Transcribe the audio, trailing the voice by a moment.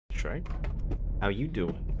right? How you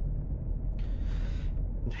doing?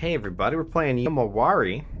 Hey everybody, we're playing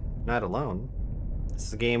Yomawari, Not Alone. This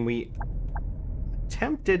is a game we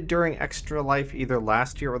attempted during Extra Life either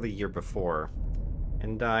last year or the year before.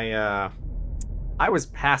 And I was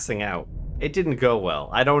passing out. It didn't go well.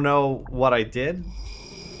 I don't know what I did.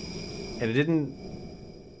 And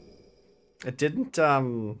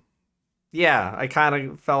yeah, I kind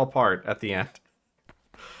of fell apart at the end.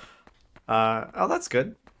 Oh, that's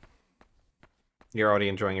good. You're already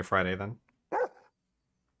enjoying your Friday then?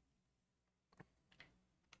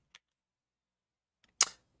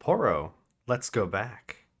 Poro, let's go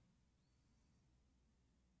back.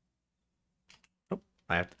 Oh,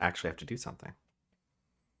 actually have to do something.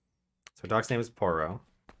 So dog's name is Poro.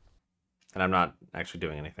 And I'm not actually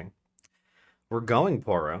doing anything. We're going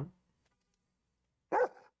Poro.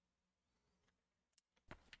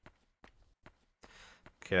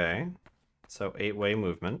 Okay. So 8-way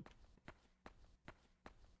movement.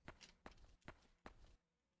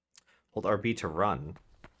 Hold RB to run.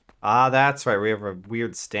 Ah, that's right. We have a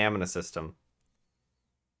weird stamina system.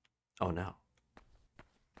 Oh no.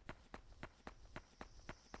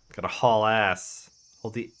 Gotta haul ass.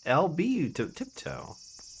 Hold the LB to tiptoe.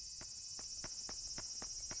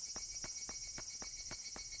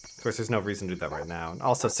 Of course, there's no reason to do that right now. And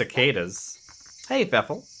also cicadas. Hey,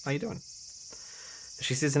 Bethel. How you doing? If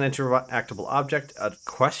she sees an interactable object, a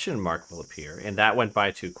question mark will appear. And that went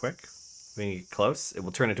by too quick. When you get close, it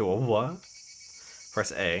will turn into a what?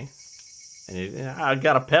 Press A. And I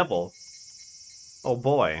got a pebble. Oh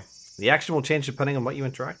boy. The action will change depending on what you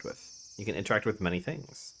interact with. You can interact with many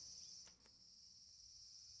things.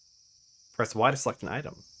 Press Y to select an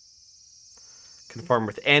item. Conform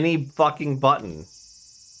with any fucking button.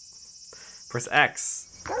 Press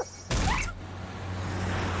X.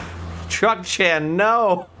 Truck-chan,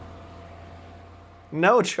 no!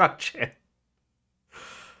 No, Truck-chan.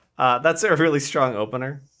 That's a really strong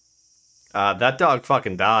opener. That dog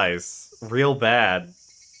fucking dies. Real bad.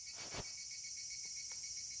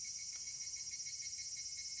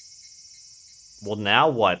 Well, now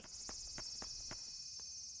what?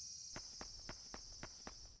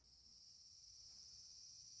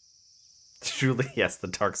 Truly, yes, the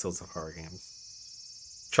Dark Souls of horror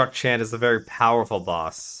games. Truck-chan is a very powerful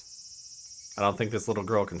boss. I don't think this little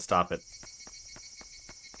girl can stop it.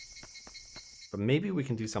 But maybe we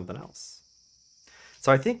can do something else.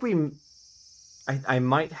 So I think I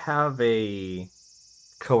might have a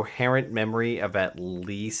coherent memory of at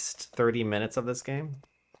least 30 minutes of this game.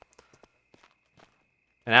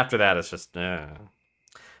 And after that, it's just,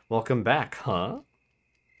 welcome back, huh?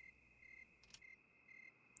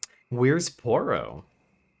 Where's Poro?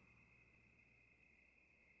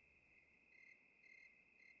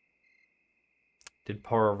 Did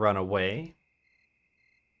Poro run away?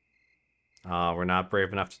 Oh, we're not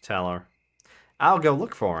brave enough to tell her. I'll go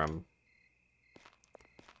look for him.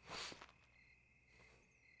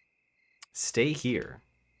 Stay here.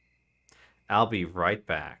 I'll be right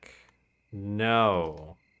back.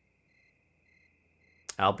 No.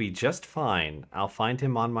 I'll be just fine. I'll find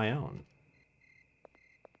him on my own.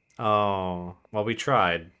 Oh, well, we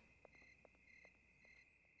tried.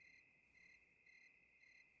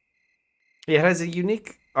 Yeah, it has a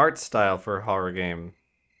unique art style for a horror game.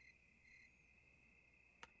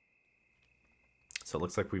 So it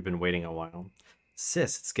looks like we've been waiting a while.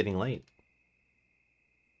 Sis, it's getting late.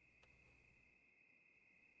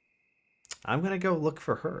 I'm gonna go look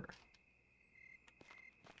for her.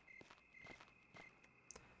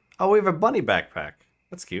 Oh, we have a bunny backpack.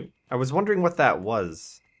 That's cute. I was wondering what that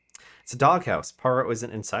was. It's a doghouse. Poro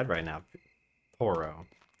isn't inside right now. Poro.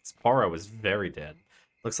 Poro is very dead.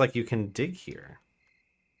 Looks like you can dig here.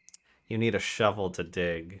 You need a shovel to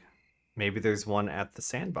dig. Maybe there's one at the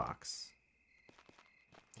sandbox.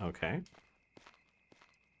 Okay.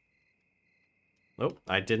 Oh,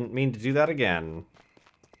 I didn't mean to do that again.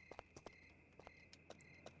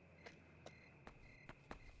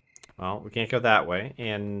 Well, we can't go that way,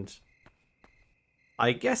 and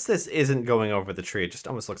I guess this isn't going over the tree. It just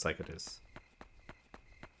almost looks like it is.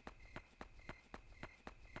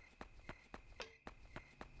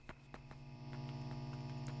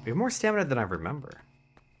 We have more stamina than I remember.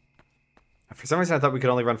 For some reason, I thought we could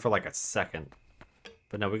only run for like a second,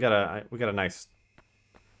 but no, we got a nice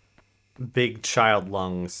big child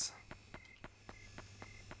lungs.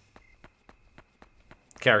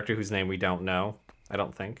 Character whose name we don't know. I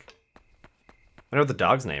don't think. I know what the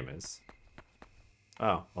dog's name is.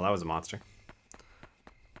 Oh, well, that was a monster.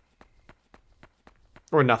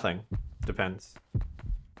 Or nothing. Depends.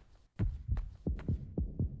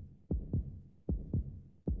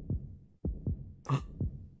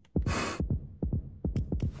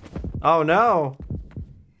 Oh no!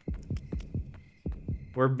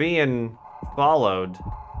 We're being followed.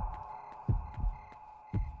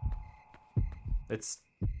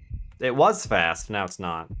 It was fast, now it's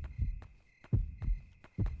not.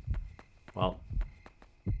 Well.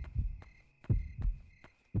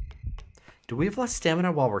 Do we have less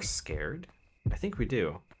stamina while we're scared? I think we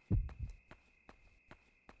do.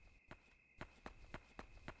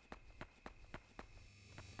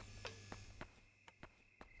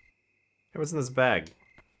 Hey, what's in this bag?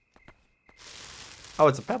 Oh,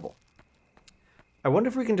 it's a pebble. I wonder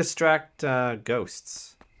if we can distract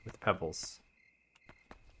ghosts with pebbles.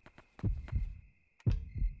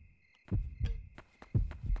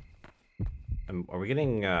 Are we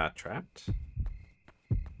getting trapped?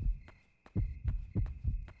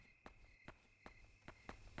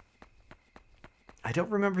 I don't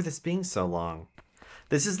remember this being so long.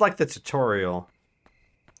 This is like the tutorial.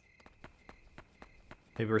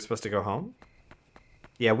 Maybe we're supposed to go home?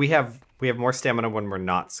 Yeah, we have more stamina when we're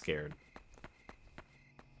not scared.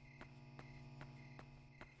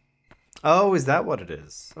 Oh, is that what it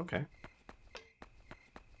is? Okay.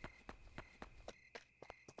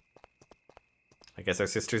 I guess our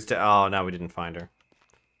sister's dead. Oh, no, we didn't find her.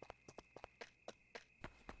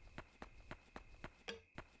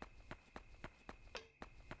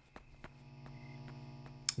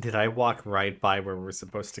 Did I walk right by where we're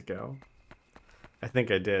supposed to go? I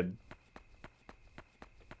think I did.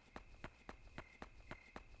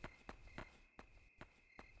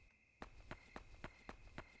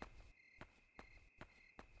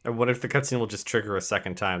 I wonder if the cutscene will just trigger a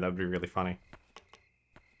second time. That would be really funny.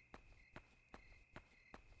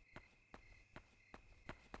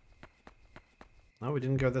 No, we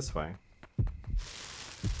didn't go this way.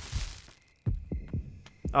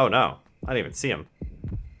 Oh no, I didn't even see him.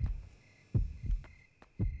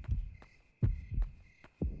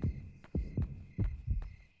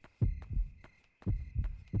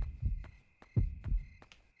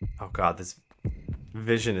 Oh god, this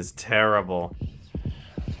vision is terrible.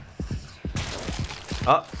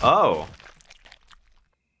 Oh.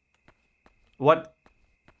 What?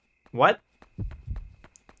 What?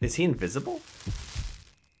 Is he invisible?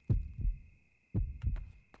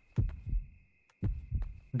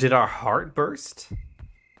 Did our heart burst?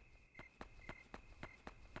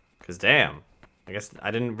 Because damn. I guess I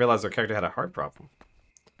didn't realize our character had a heart problem.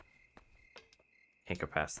 Can't go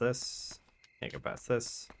past this. Can't go past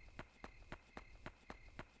this.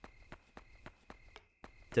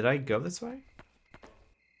 Did I go this way?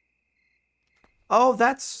 Oh,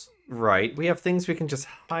 that's right. We have things we can just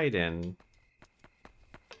hide in.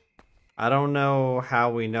 I don't know how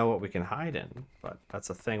we know what we can hide in, but that's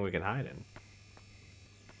a thing we can hide in.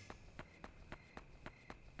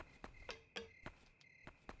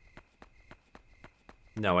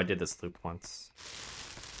 No, I did this loop once.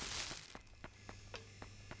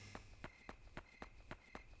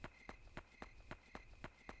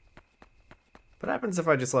 What happens if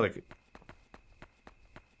I just let it...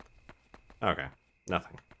 Okay,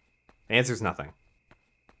 nothing. The answer's nothing.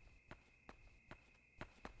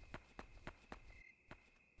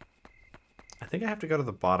 I think I have to go to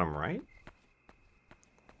the bottom right.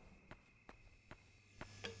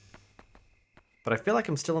 But I feel like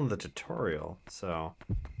I'm still in the tutorial, so...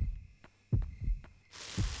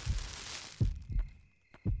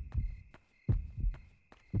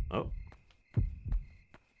 Oh.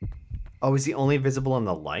 Oh, is he only visible in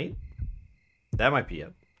the light? That might be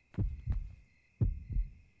it.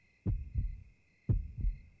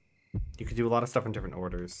 You could do a lot of stuff in different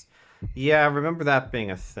orders. Yeah, I remember that being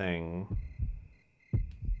a thing.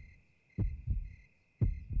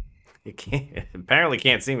 You apparently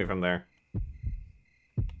can't see me from there.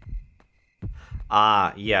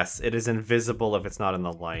 Ah, yes, it is invisible if it's not in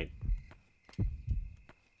the light.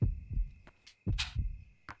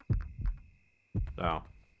 Oh.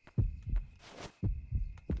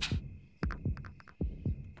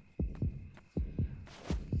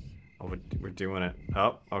 Oh, we're doing it.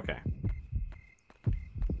 Oh, okay.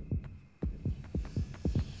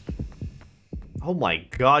 Oh my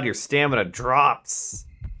god, your stamina drops!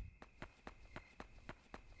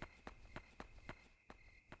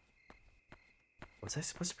 Was I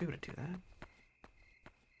supposed to be able to do that?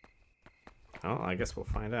 Oh, I guess we'll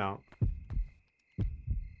find out.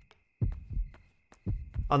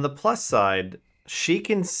 On the plus side, she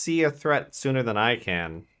can see a threat sooner than I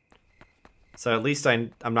can. So at least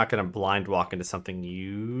I'm not going to blind walk into something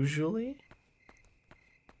usually.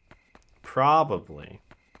 Probably.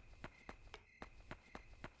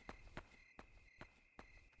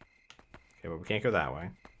 Okay, but we can't go that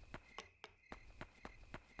way.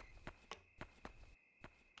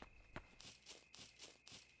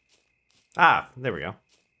 Ah, there we go.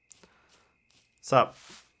 What's up?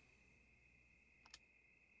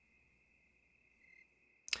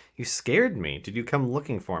 You scared me. Did you come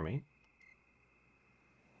looking for me?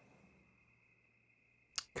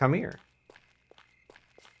 Come here.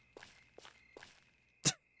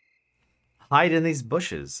 Hide in these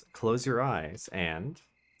bushes. Close your eyes and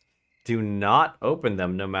do not open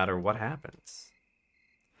them no matter what happens.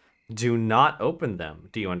 Do not open them.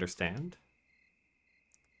 Do you understand?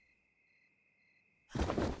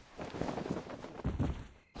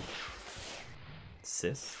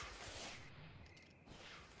 Sis?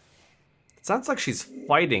 It sounds like she's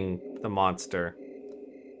fighting the monster.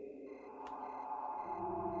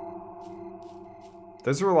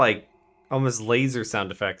 Those were like almost laser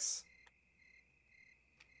sound effects.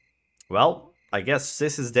 Well, I guess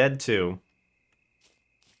Sis is dead too.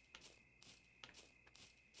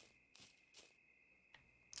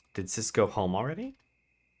 Did Sis go home already?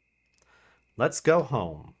 Let's go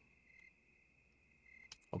home.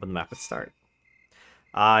 Open the map at start.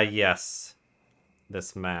 Ah, yes.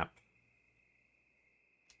 This map.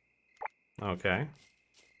 Okay.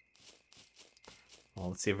 Well,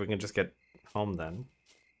 let's see if we can just get home then.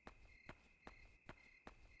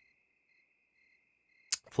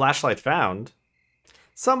 Flashlight found.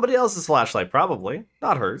 Somebody else's flashlight, probably.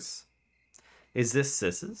 Not hers. Is this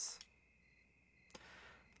Sis's?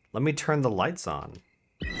 Let me turn the lights on.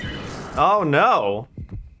 Oh, no.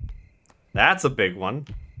 That's a big one.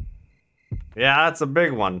 Yeah, that's a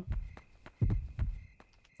big one.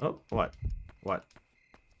 Oh, what? What?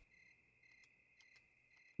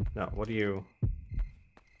 No, what do you...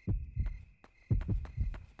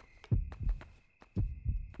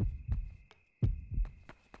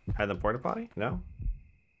 Hide the porta potty? No?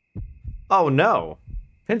 Oh, no.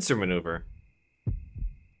 Pincer maneuver.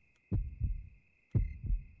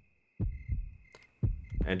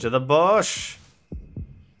 Into the bush.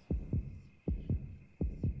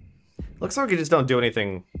 Looks like we just don't do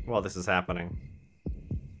anything while this is happening.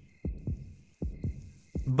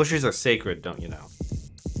 Bushes are sacred, don't you know?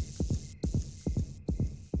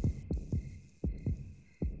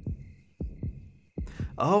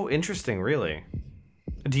 Oh, interesting, really.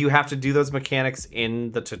 Do you have to do those mechanics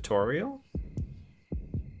in the tutorial?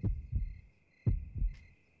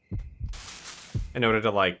 In order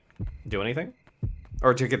to, like, do anything?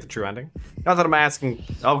 Or to get the true ending? Not that I'm asking...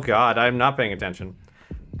 Oh god, I'm not paying attention.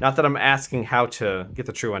 Not that I'm asking how to get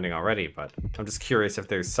the true ending already, but I'm just curious if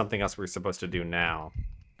there's something else we're supposed to do now.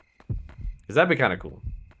 Because that'd be kind of cool.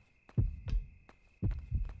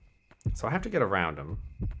 So I have to get around him.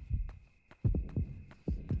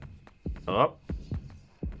 Oh.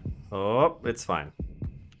 Oh, it's fine.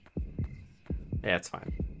 Yeah, it's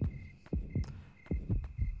fine.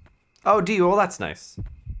 Oh, D, well, that's nice.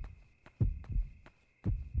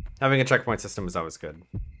 Having a checkpoint system is always good.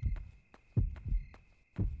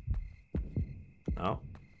 Oh.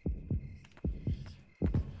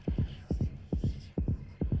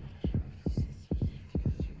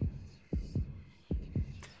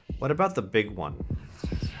 What about the big one?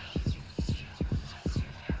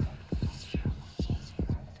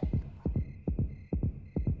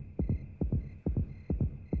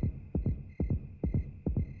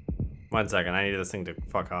 One second, I need this thing to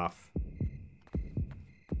fuck off.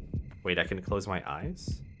 Wait, I can close my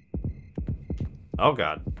eyes? Oh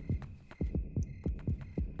god.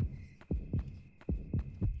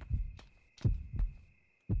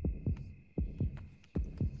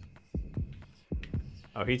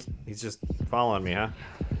 Oh, he's just following me, huh?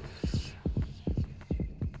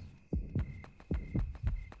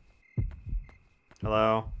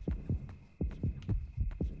 Hello?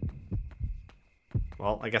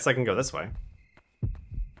 Well, I guess I can go this way.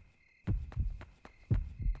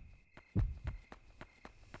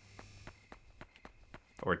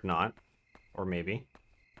 Or not. Or maybe.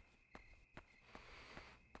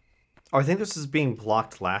 Oh, I think this is being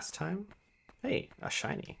blocked last time. Hey, a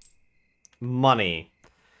shiny. Money.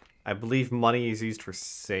 I believe money is used for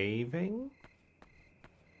saving?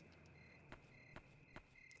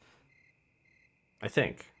 I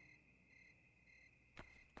think.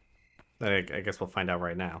 I guess we'll find out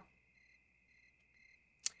right now.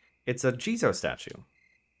 It's a Jizo statue.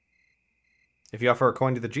 If you offer a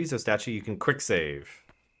coin to the Jizo statue, you can quick save.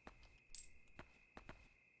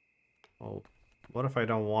 Well, what if I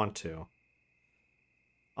don't want to?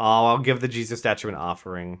 Oh, I'll give the Jizo statue an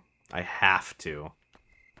offering. I have to.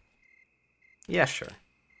 Yeah, sure.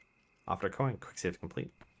 Offer a coin, quick save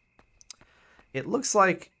complete. It looks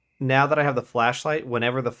like now that I have the flashlight,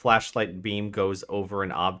 whenever the flashlight beam goes over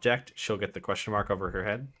an object, she'll get the question mark over her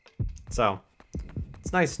head. So,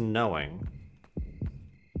 it's nice knowing.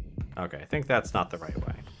 Okay, I think that's not the right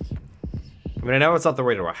way. I mean, I know it's not the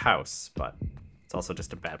way to a house, but it's also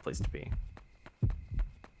just a bad place to be.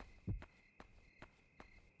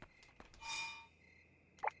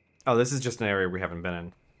 Oh, this is just an area we haven't been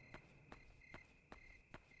in.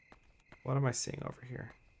 What am I seeing over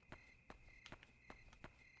here?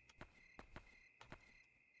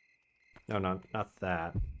 No, not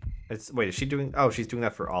that. It's wait, is she doing? Oh, she's doing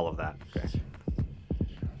that for all of that. Okay.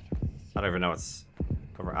 I don't even know what's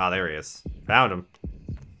over. Ah, there he is. Found him.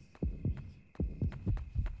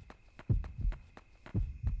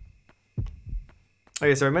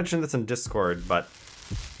 Okay, so I mentioned this in Discord, but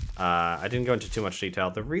I didn't go into too much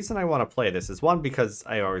detail. The reason I want to play this is one, because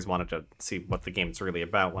I always wanted to see what the game's really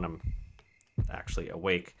about when I'm actually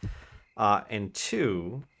awake. And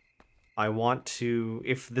two, I want to,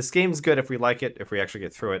 if this game's good, if we like it, if we actually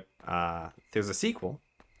get through it, there's a sequel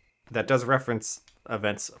that does reference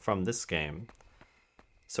events from this game.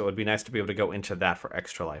 So it would be nice to be able to go into that for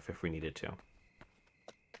Extra Life if we needed to.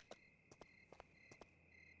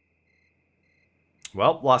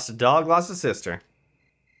 Well, lost a dog, lost a sister.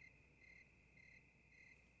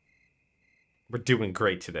 We're doing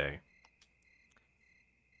great today.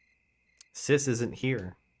 Sis isn't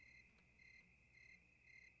here.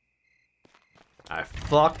 I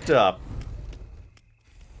fucked up.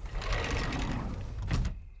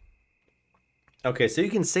 Okay, so you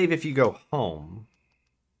can save if you go home.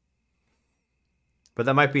 But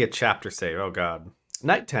that might be a chapter save. Oh, God.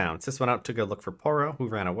 Nighttown. Sis went out to go look for Poro, who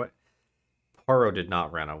ran away. Poro did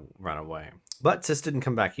not run away. But Sis didn't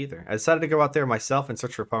come back either. I decided to go out there myself and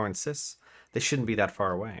search for Poro and Sis. They shouldn't be that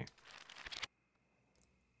far away.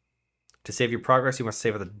 To save your progress, you must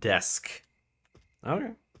save at the desk.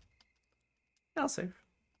 Okay. I'll save.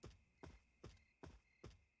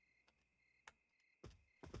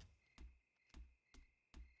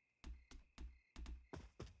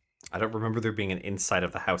 I don't remember there being an inside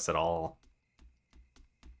of the house at all.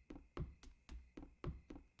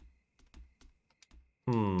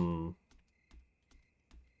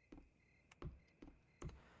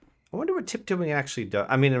 I wonder what tiptoeing actually does.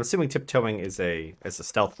 I mean, I'm assuming tiptoeing is a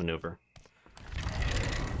stealth maneuver.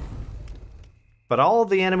 But all of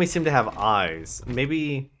the enemies seem to have eyes.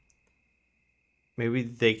 Maybe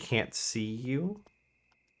they can't see you?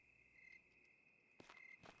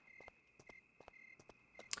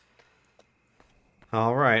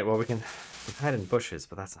 Alright, well we can hide in bushes,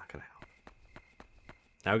 but that's not gonna help.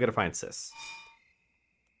 Now we gotta find Sis.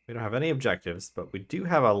 We don't have any objectives, but we do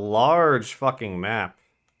have a large fucking map.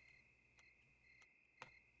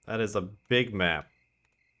 That is a big map.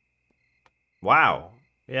 Wow.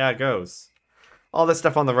 Yeah, it goes. All this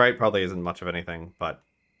stuff on the right probably isn't much of anything, but...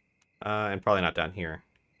 and probably not down here.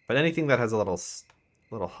 But anything that has a little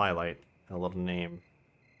highlight, a little name.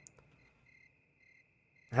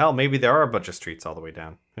 Hell, maybe there are a bunch of streets all the way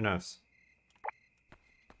down. Who knows?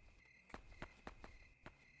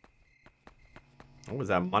 Oh, was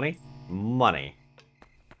that money? Money.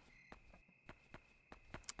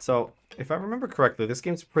 So, if I remember correctly, this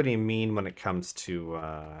game's pretty mean when it comes to,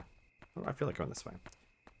 oh, I feel like going this way.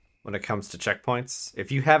 When it comes to checkpoints.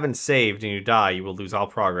 If you haven't saved and you die, you will lose all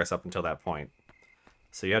progress up until that point.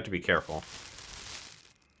 So you have to be careful.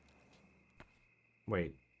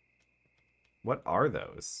 Wait. What are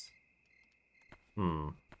those?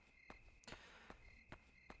 So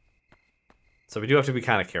we do have to be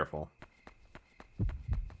kind of careful.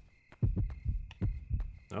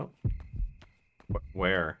 Oh.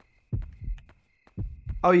 Where?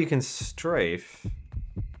 Oh, you can strafe.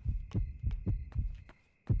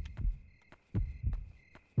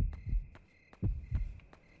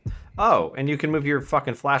 Oh, and you can move your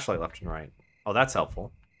fucking flashlight left and right. Oh, that's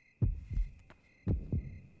helpful.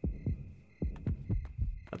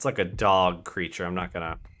 That's like a dog creature. I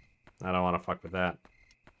don't want to fuck with that.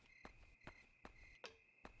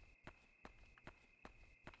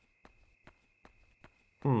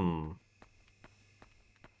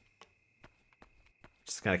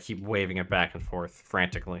 Just gotta keep waving it back and forth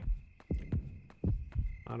frantically.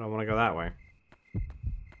 I don't want to go that way.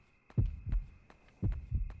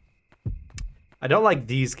 I don't like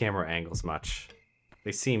these camera angles much.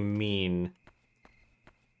 They seem mean.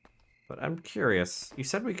 But I'm curious. You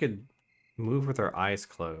said we could move with our eyes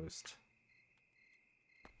closed.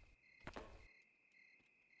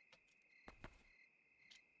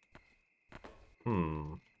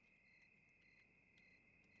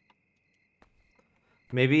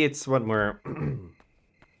 Maybe it's when we're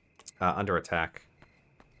under attack.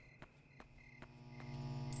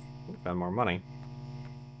 Found more money.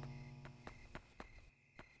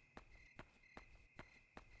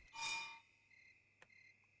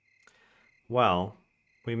 Well,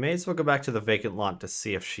 We may as well go back to the vacant lot to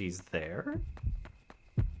see if she's there.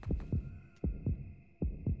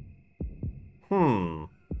 Hmm.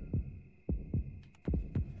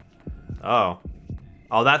 Oh.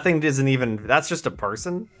 Oh, that thing isn't even... That's just a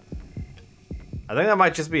person? I think that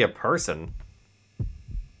might just be a person.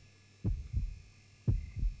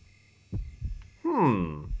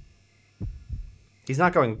 Hmm. He's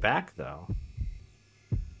not going back, though.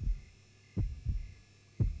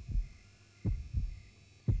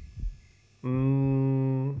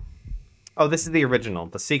 Oh, this is the original.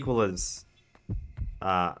 The sequel is...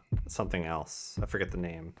 something else. I forget the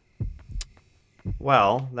name.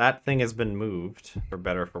 Well, that thing has been moved, for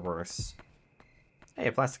better or for worse. Hey,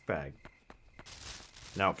 a plastic bag.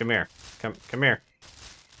 No, come here. Come here.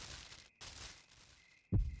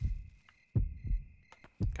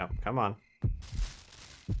 Come on.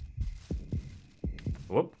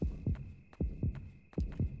 Whoop.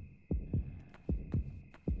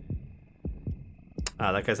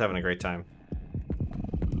 Ah, that guy's having a great time.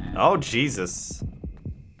 Oh, Jesus.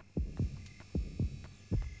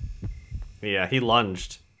 Yeah, he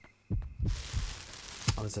lunged.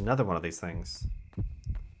 Oh, there's another one of these things.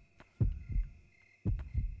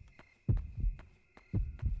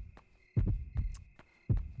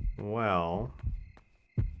 Well...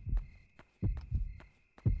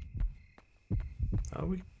 Oh,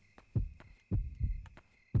 we...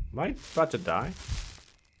 Am I about to die?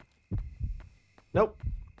 Nope.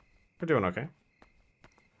 We're doing okay.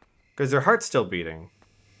 Because their heart's still beating.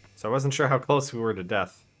 So I wasn't sure how close we were to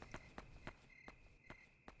death.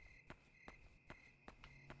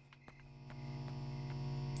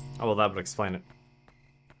 Oh, well, that would explain it.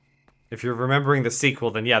 If you're remembering the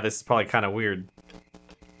sequel, then yeah, this is probably kind of weird.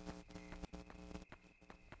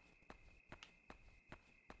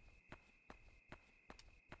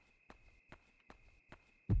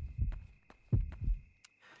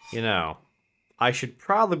 You know, I should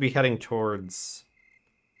probably be heading towards...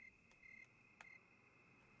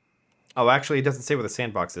 Oh, actually, it doesn't say where the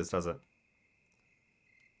sandbox is, does it?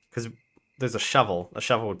 Because there's a shovel. A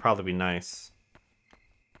shovel would probably be nice.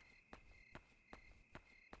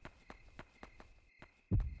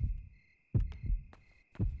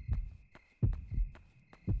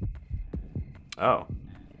 Oh.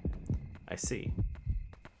 I see.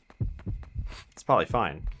 It's probably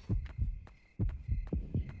fine.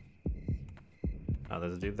 Oh,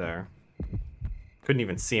 there's a dude there. Couldn't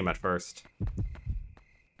even see him at first.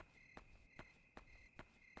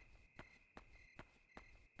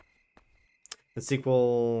 The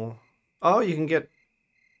sequel... Oh, you can get...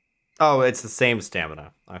 Oh, it's the same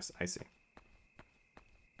stamina. I see.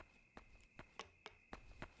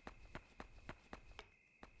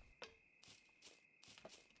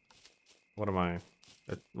 What am I...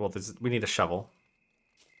 Well, we need a shovel.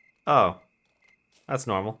 Oh. That's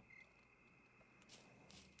normal.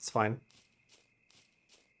 It's fine.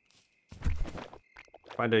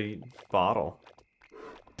 Find a bottle.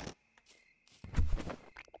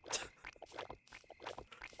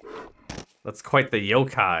 That's quite the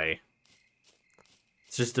yokai.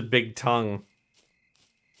 It's just a big tongue.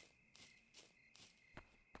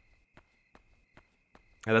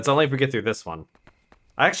 And that's only if we get through this one.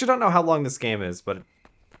 I actually don't know how long this game is, but I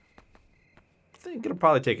think it'll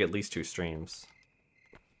probably take at least 2 streams.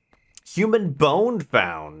 Human bone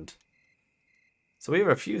found. So we have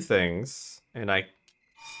a few things, and how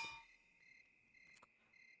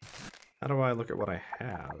do I look at what I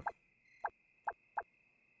have?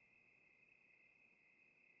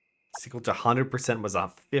 It's equal to 100% was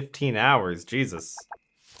off 15 hours. Jesus.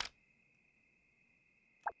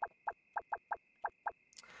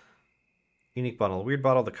 Unique bottle. Weird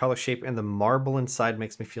bottle. The color, shape, and the marble inside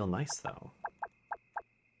makes me feel nice, though.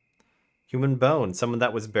 Human bone. Someone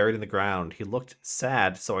that was buried in the ground. He looked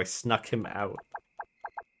sad, so I snuck him out.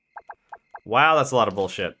 Wow, that's a lot of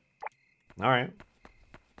bullshit. Alright.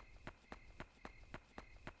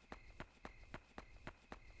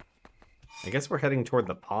 I guess we're heading toward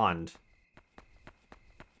the pond.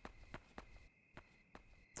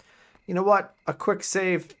 You know what? A quick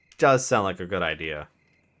save does sound like a good idea.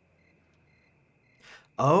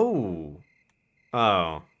 Oh.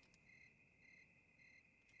 Oh.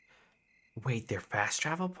 Wait, they're fast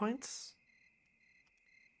travel points?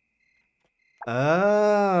 Oh.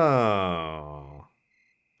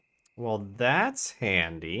 Well, that's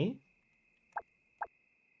handy.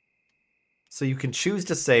 So you can choose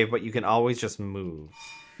to save, but you can always just move.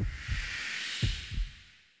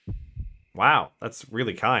 Wow, that's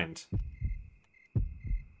really kind.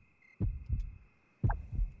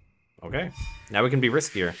 Okay, now we can be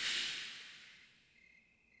riskier.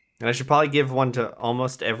 And I should probably give one to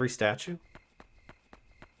almost every statue.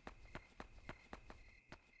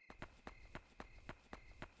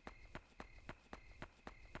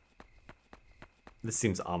 This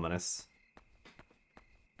seems ominous.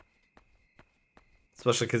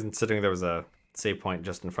 Especially considering there was a save point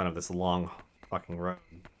just in front of this long fucking road.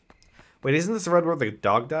 Wait, isn't this the road where the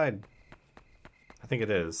dog died? I think it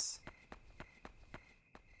is.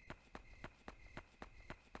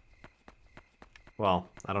 Well,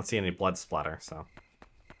 I don't see any blood splatter, so...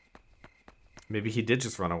 Maybe he did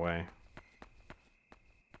just run away.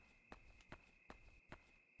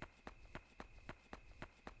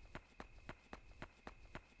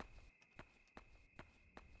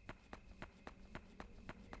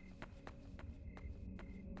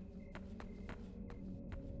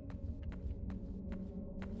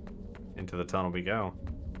 Into the tunnel we go.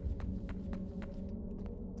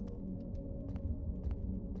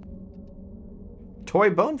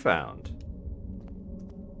 Toy bone found.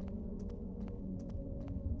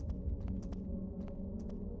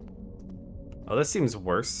 Oh, this seems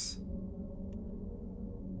worse.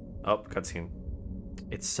 Oh, cutscene.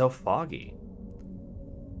 It's so foggy.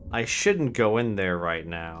 I shouldn't go in there right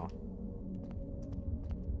now.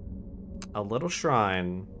 A little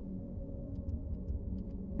shrine.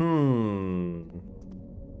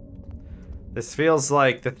 This feels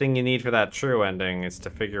like the thing you need for that true ending is to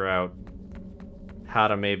figure out how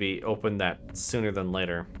to maybe open that sooner than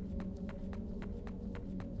later.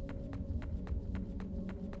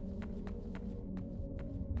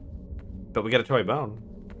 But we got a toy bone.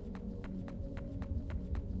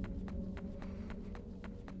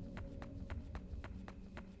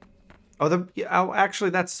 Oh, actually,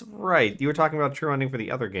 that's right. You were talking about true ending for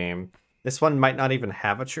the other game. This one might not even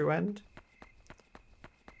have a true end.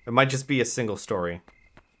 It might just be a single story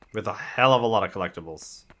with a hell of a lot of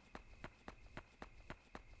collectibles.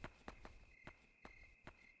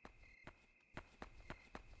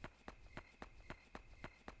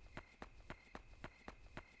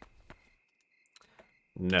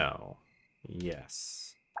 No.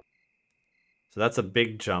 Yes. So that's a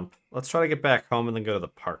big jump. Let's try to get back home and then go to the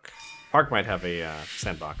park. Park might have a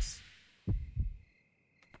sandbox.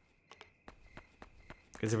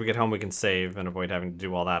 Because if we get home, we can save and avoid having to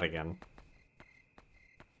do all that again.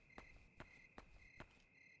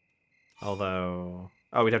 Although...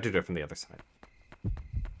 Oh, we'd have to do it from the other side.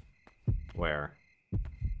 Where?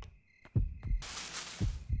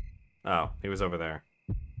 Oh, he was over there.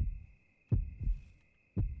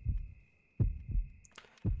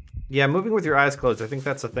 Yeah, moving with your eyes closed, I think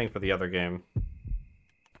that's a thing for the other game.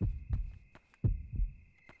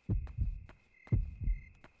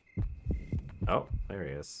 Oh, there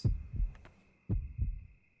he is.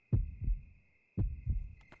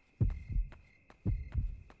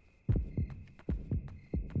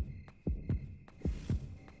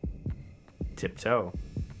 Tiptoe.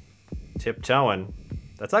 Tiptoeing.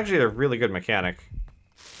 That's actually a really good mechanic.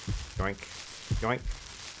 Yoink. Yoink.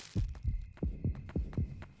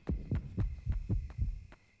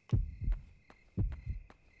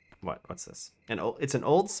 What's this? It's an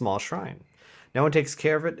old small shrine. No one takes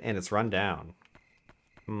care of it, and it's run down.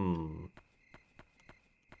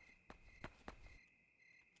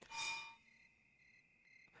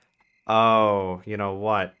 Oh, you know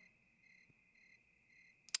what?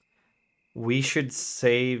 We should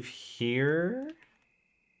save here?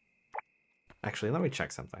 Actually, let me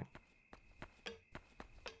check something.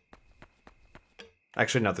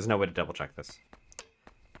 Actually, no, there's no way to double check this.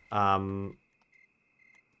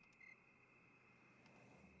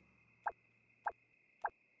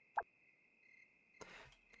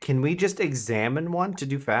 Can we just examine one to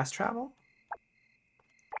do fast travel?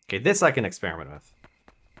 Okay, this I can experiment with.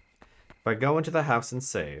 If I go into the house and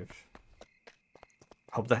save...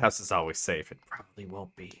 Hope the house is always safe. It probably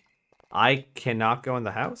won't be. I cannot go in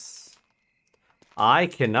the house? I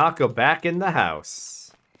cannot go back in the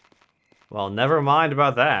house. Well, never mind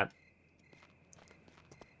about that.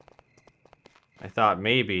 I thought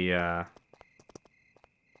maybe, I'd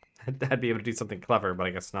be able to do something clever, but I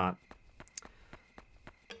guess not.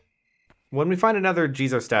 When we find another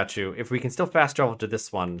Jizo statue, if we can still fast travel to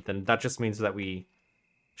this one, then that just means that we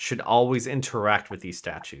should always interact with these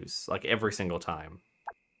statues, like every single time.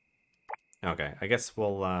 Okay, I guess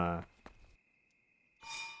we'll,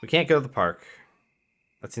 we can't go to the park.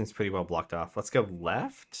 That seems pretty well blocked off. Let's go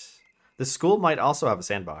left. The school might also have a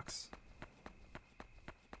sandbox.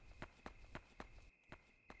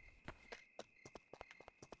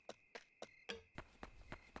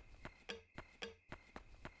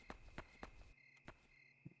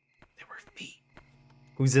 There were feet.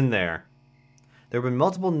 Who's in there? There have been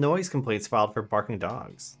multiple noise complaints filed for barking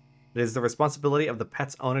dogs. It is the responsibility of the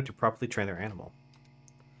pet's owner to properly train their animal.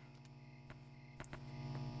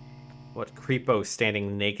 What creepo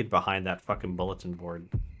standing naked behind that fucking bulletin board?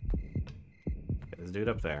 Got his a dude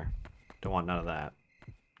up there. Don't want none of that.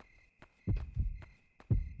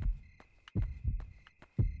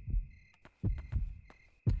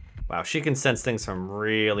 Wow, she can sense things from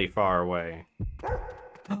really far away.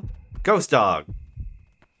 Ghost dog!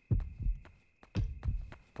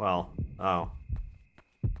 Well, oh.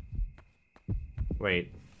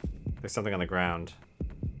 Wait, there's something on the ground.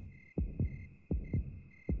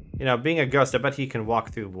 You know, being a ghost, I bet he can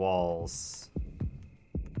walk through walls.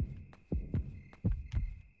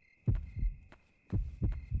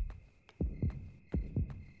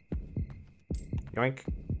 Yoink.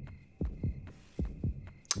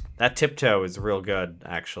 That tiptoe is real good,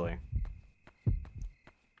 actually.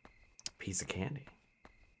 Piece of candy.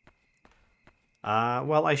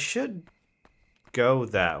 Well, I should go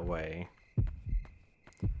that way.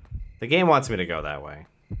 The game wants me to go that way.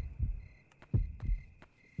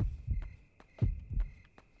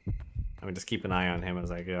 Let me just keep an eye on him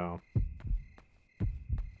as I go.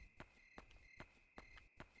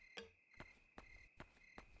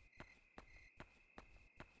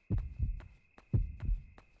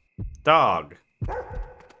 Dog.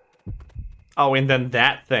 Oh, and then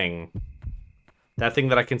that thing. That thing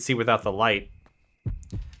that I can see without the light.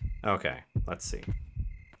 Okay, let's see.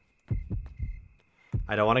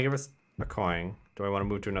 I don't want to give us a coin. Do I want to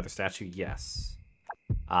move to another statue? Yes.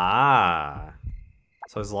 Ah.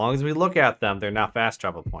 So as long as we look at them, they're not fast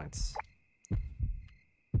travel points.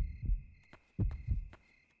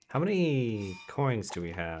 How many coins do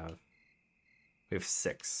we have? We have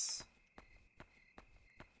 6.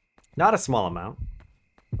 Not a small amount,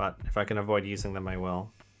 but if I can avoid using them, I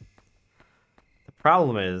will. The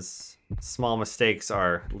problem is, small mistakes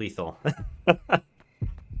are lethal.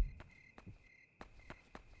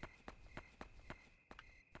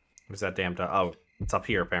 Where's that damn dog? Oh, it's up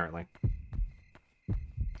here, apparently.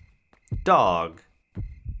 Dog.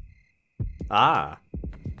 Ah.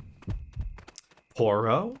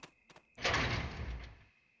 Poro?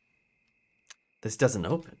 This doesn't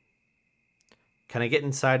open. Can I get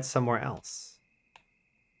inside somewhere else?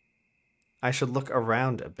 I should look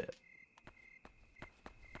around a bit.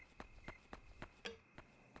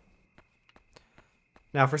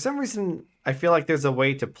 Now, for some reason, I feel like there's a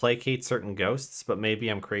way to placate certain ghosts, but maybe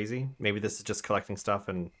I'm crazy. Maybe this is just collecting stuff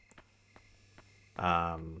and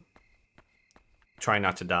trying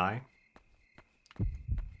not to die.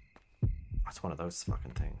 What's one of those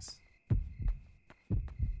fucking things?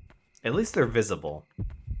 At least they're visible.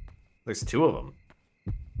 There's 2 of them.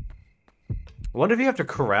 I wonder if you have to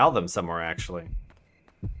corral them somewhere, actually.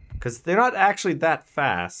 Because they're not actually that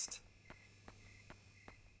fast.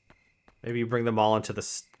 Maybe you bring them all into the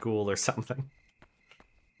school or something.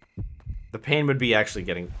 The pain would be actually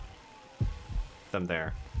getting them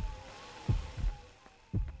there.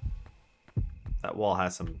 That wall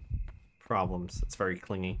has some problems. It's very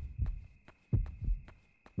clingy.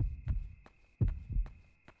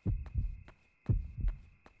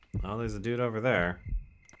 Oh, there's a dude over there.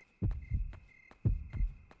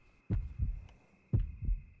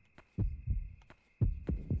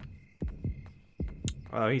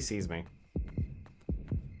 Oh, he sees me.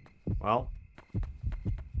 Well.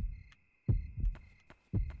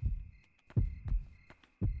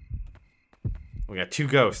 We got 2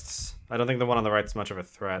 ghosts. I don't think the one on the right's much of a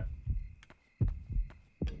threat.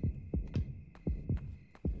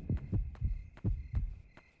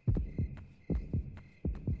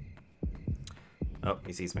 Oh,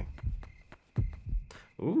 he sees me.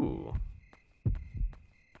 Ooh.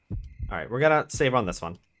 Alright, we're gonna save on this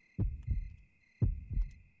one.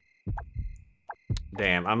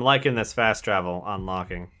 Damn, I'm liking this fast travel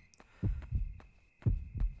unlocking.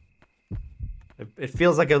 It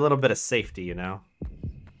feels like a little bit of safety, you know?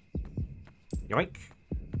 Yoink.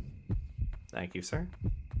 Thank you, sir.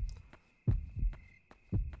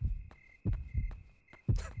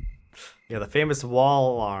 Yeah, the famous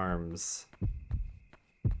wall alarms.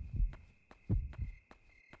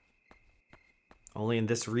 Only in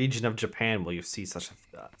this region of Japan will you see such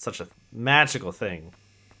a magical thing.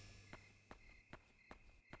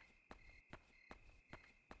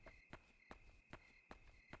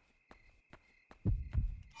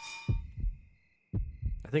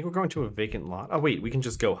 I think we're going to a vacant lot. Oh, wait, we can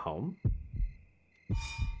just go home?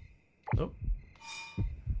 Oh.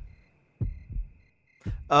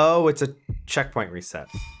 Oh, it's a checkpoint reset.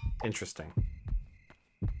 Interesting.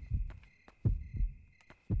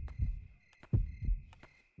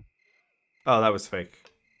 Oh, that was fake.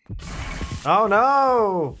 Oh,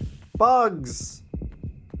 no! Bugs!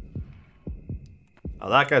 Oh,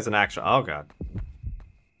 that guy's an actual... Oh, God.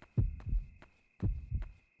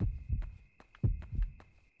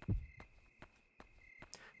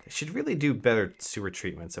 should really do better sewer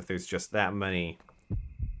treatments if there's just that many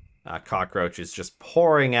cockroaches just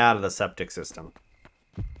pouring out of the septic system.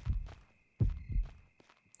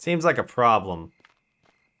 Seems like a problem.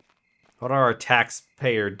 What are our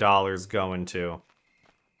taxpayer dollars going to?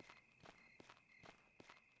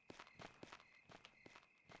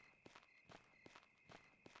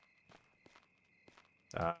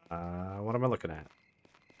 What am I looking at?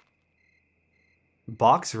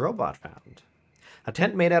 Box robot found. A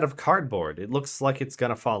tent made out of cardboard. It looks like it's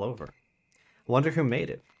gonna fall over. Wonder who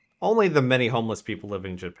made it. Only the many homeless people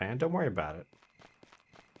living in Japan. Don't worry about it.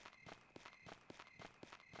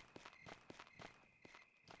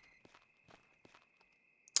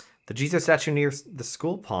 The Jesus statue near the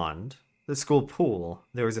school pond, the school pool,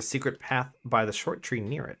 there is a secret path by the short tree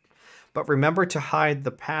near it. But remember to hide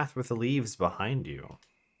the path with the leaves behind you.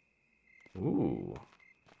 Ooh.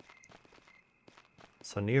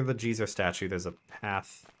 So near the Jesus statue, there's a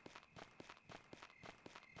path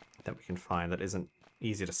that we can find that isn't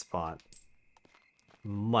easy to spot.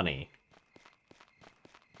 Money.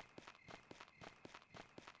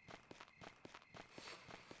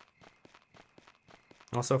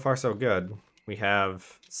 Well, so far so good. We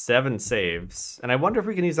have 7 saves, and I wonder if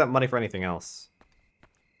we can use that money for anything else.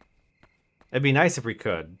 It'd be nice if we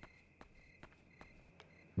could.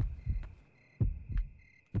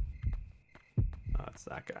 Oh, it's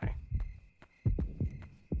that guy.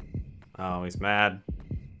 Oh, he's mad.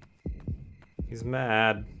 He's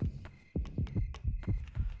mad.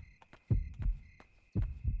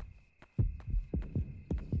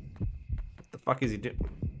 What the fuck is he doing?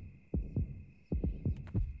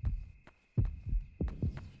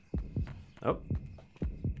 Oh.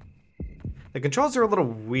 The controls are a little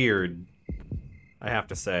weird, I have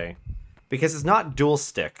to say. Because it's not dual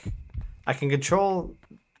stick. I can control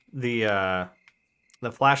the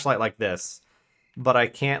flashlight like this, but I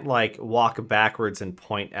can't, like, walk backwards and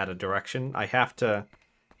point at a direction. I have to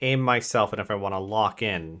aim myself, and if I want to lock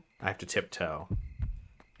in, I have to tiptoe.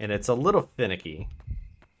 And it's a little finicky.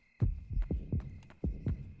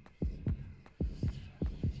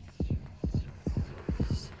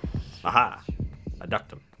 Aha! I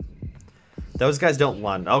ducked him. Those guys don't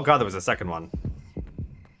run. Oh god, there was a second one.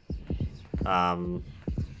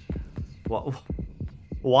 Well,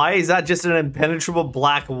 why is that just an impenetrable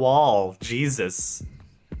black wall? Jesus.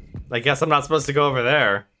 I guess I'm not supposed to go over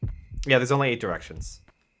there. Yeah, there's only 8 directions.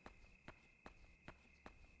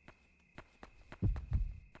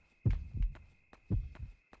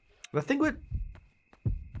 The thing with...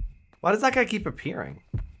 Why does that guy keep appearing?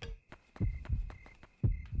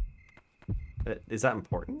 Is that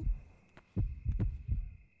important?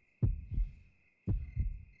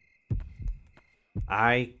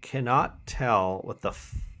 I cannot tell what the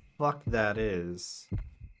fuck that is.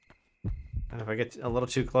 And if I get a little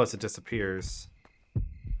too close, it disappears.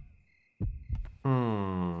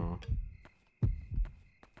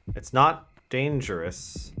 It's not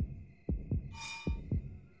dangerous. I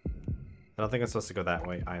don't think I'm supposed to go that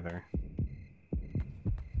way either.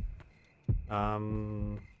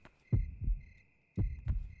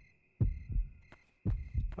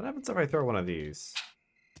 What happens if I throw one of these?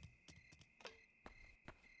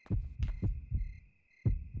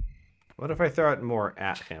 What if I throw it more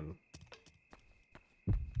at him?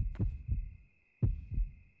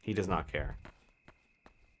 He does not care.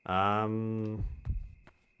 I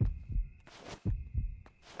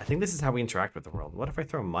think this is how we interact with the world. What if I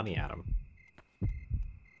throw money at him?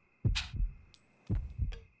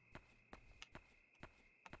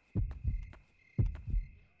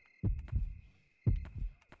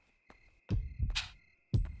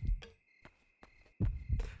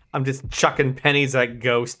 I'm just chucking pennies at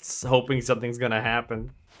ghosts, hoping something's gonna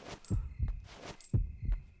happen.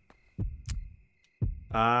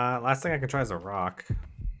 Last thing I can try is a rock.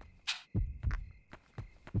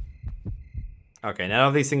 Okay, none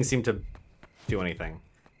of these things seem to do anything.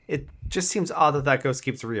 It just seems odd that that ghost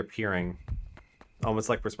keeps reappearing. Almost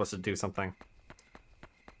like we're supposed to do something.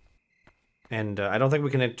 And I don't think we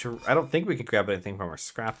can I don't think we can grab anything from our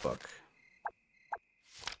scrapbook.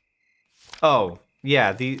 Oh,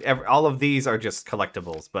 yeah, all of these are just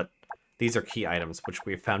collectibles, but these are key items, which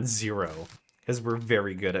we've found 0, because we're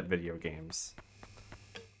very good at video games.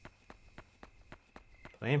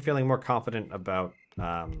 I am feeling more confident about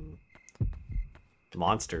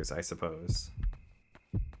monsters, I suppose.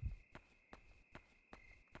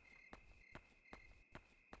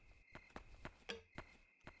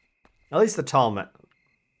 At least the tall man.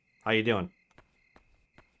 How you doing?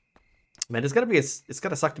 Man, it's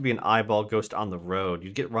gotta suck to be an eyeball ghost on the road.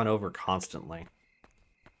 You'd get run over constantly.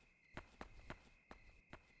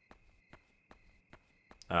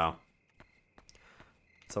 Oh.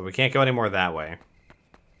 So we can't go any more that way.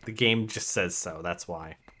 The game just says so, that's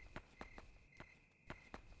why.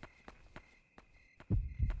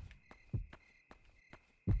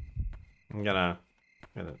 I'm gonna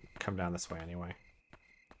come down this way anyway.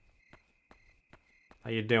 How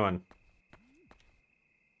you doing?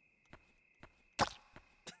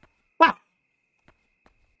 Ah!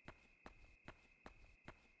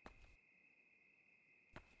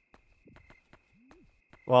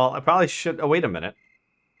 Well, I probably should... Oh, wait a minute.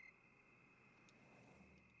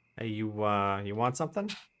 Hey, you want something?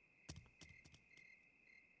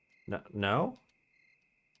 No? No?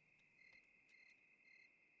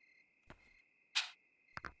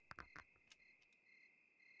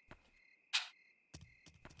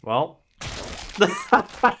 Well...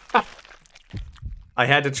 I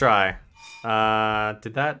had to try.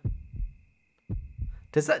 Did that...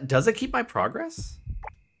 Does it keep my progress?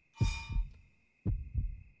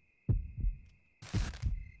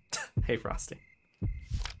 Hey, Frosty.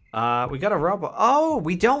 We got a robot. Oh,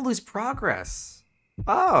 we don't lose progress.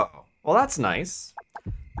 Oh, well, that's nice.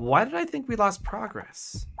 Why did I think we lost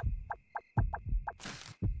progress?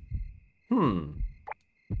 All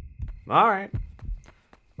right.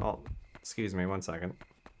 Well, excuse me 1 second.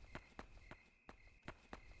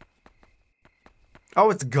 Oh,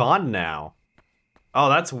 it's gone now. Oh,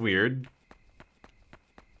 that's weird.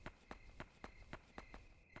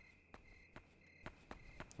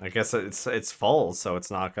 I guess it's full, so it's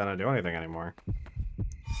not gonna do anything anymore.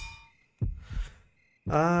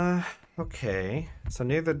 Okay. So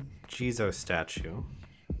near the Jizo statue.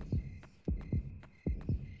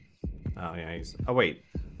 Oh yeah, oh wait,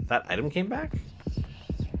 that item came back?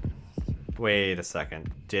 Wait a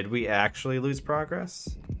second. Did we actually lose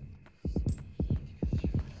progress?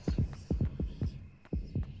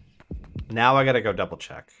 Now I gotta go double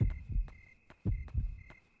check.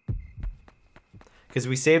 Because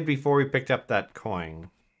we saved before we picked up that coin.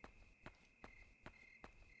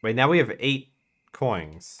 Wait, now we have 8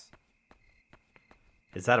 coins.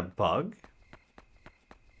 Is that a bug?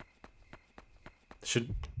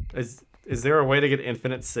 Is there a way to get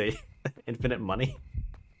infinite infinite money?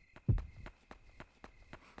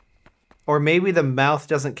 Or maybe the mouth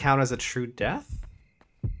doesn't count as a true death?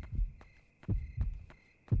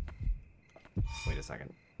 Wait a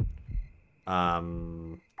second.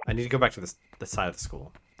 I need to go back to the side of the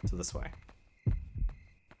school. So this way.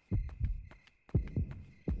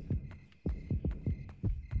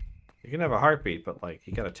 You can have a heartbeat, but like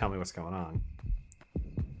you gotta tell me what's going on.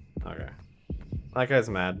 Okay. That guy's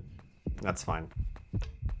mad. That's fine.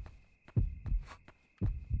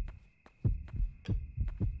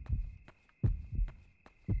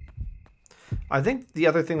 I think the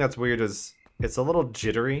other thing that's weird is it's a little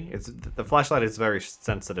jittery. The flashlight is very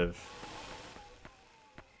sensitive.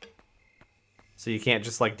 So you can't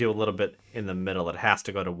just like do a little bit in the middle. It has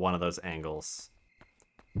to go to one of those angles.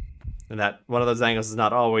 And that one of those angles is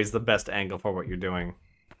not always the best angle for what you're doing.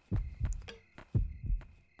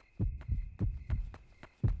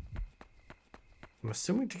 I'm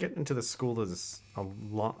assuming to get into the school is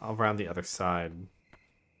around the other side.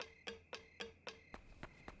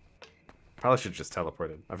 Probably should have just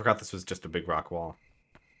teleported. I forgot this was just a big rock wall.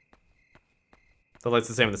 The light's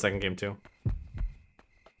the same in the second game too.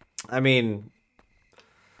 I mean,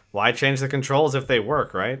 why change the controls if they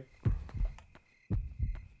work, right?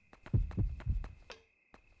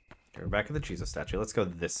 Okay, we're back at the Jesus statue. Let's go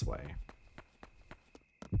this way.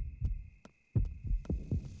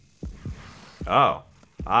 Oh.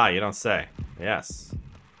 Ah, you don't say. Yes.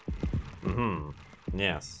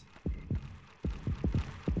 Yes.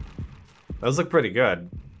 Those look pretty good.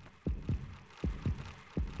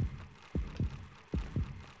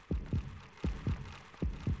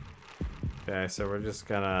 Okay, so we're just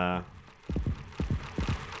gonna...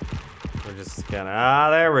 Ah,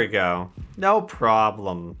 there we go. No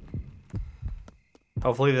problem.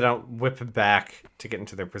 Hopefully they don't whip back to get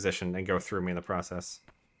into their position and go through me in the process.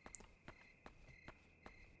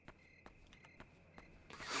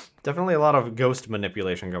 Definitely a lot of ghost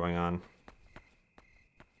manipulation going on.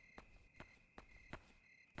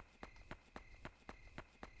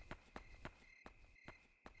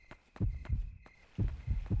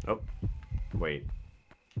 Oh, wait.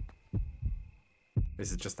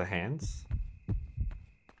 Is it just the hands?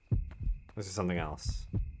 Or is there something else?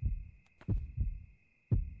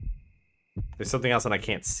 There's something else and I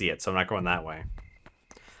can't see it, so I'm not going that way.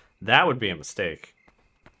 That would be a mistake.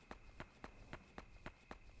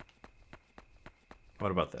 What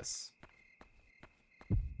about this?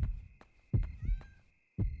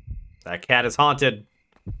 That cat is haunted.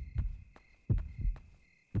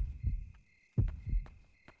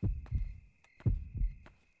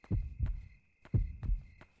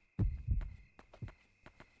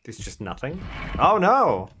 There's just nothing? Oh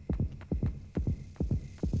no!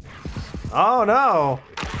 Oh no!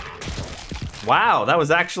 Wow, that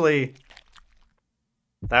was actually...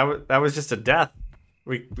 That was just a death.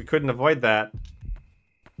 We couldn't avoid that.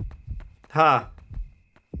 Huh.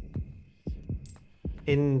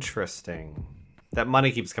 Interesting. That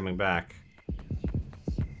money keeps coming back.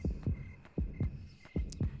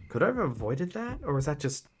 Could I have avoided that? Or was that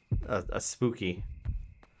just a spooky?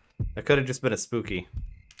 That could have just been a spooky.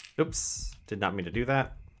 Oops. Did not mean to do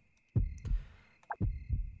that.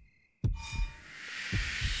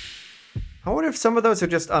 I wonder if some of those are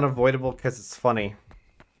just unavoidable because it's funny.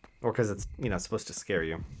 Or because it's, you know, supposed to scare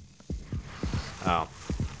you. Oh.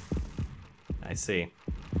 I see.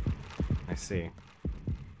 I see.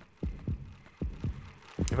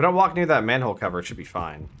 If I don't walk near that manhole cover, it should be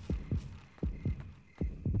fine.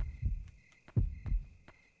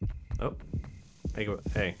 Oh.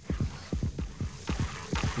 Hey.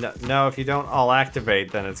 No, if you don't all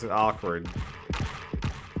activate, then it's awkward.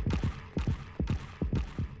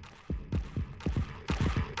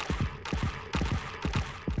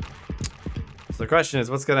 So the question is,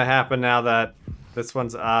 what's gonna happen now that this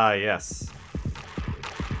one's... Ah, yes.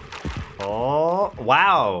 Oh,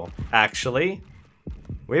 wow, actually.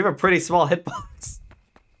 We have a pretty small hitbox.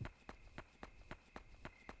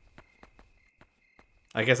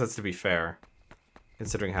 I guess that's to be fair,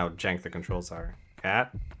 considering how jank the controls are.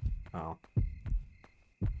 Cat? Oh.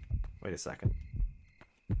 Wait a second.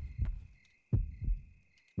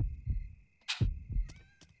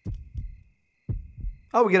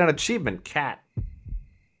 Oh, we get an achievement. Cat.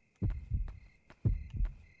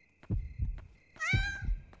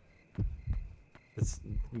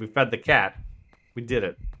 We fed the cat. We did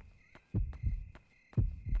it.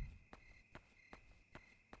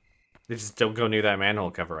 They just don't go near that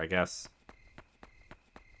manhole cover, I guess.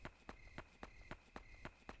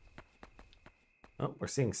 Oh, we're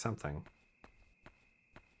seeing something.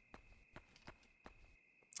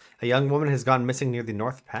 A young woman has gone missing near the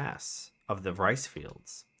North Pass of the rice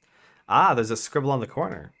fields. Ah, there's a scribble on the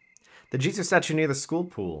corner. The Jesus statue near the school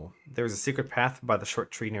pool. There is a secret path by the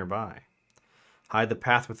short tree nearby. Hide the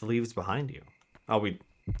path with the leaves behind you. Oh, we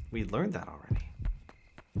learned that already.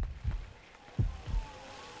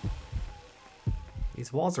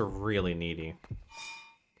 These walls are really needy.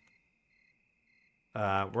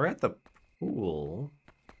 We're at the pool.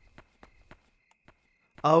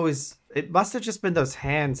 Oh, it must have just been those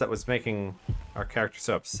hands that was making our character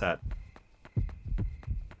so upset.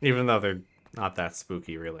 Even though they're not that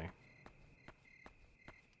spooky, really.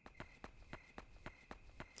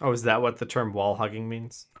 Oh, is that what the term wall hugging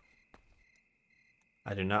means?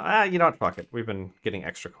 I do not. Ah, you know what? Fuck it. We've been getting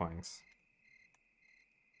extra coins.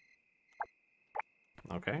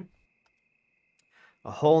 Okay. A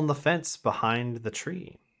hole in the fence behind the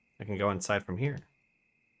tree. I can go inside from here.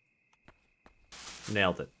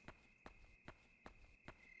 Nailed it.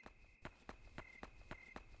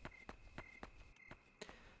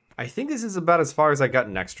 I think this is about as far as I got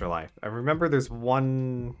in Extra Life. I remember there's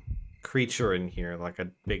one creature in here, like a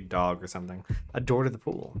big dog or something. A door to the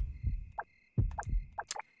pool.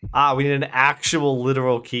 Ah, we need an actual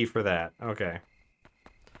literal key for that. Okay.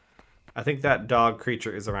 I think that dog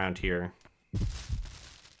creature is around here.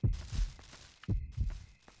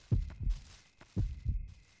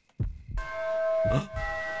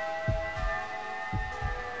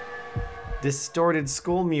 Distorted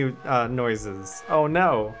school noises. Oh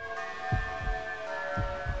no.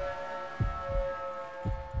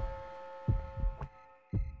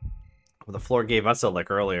 Well, the floor gave us a lick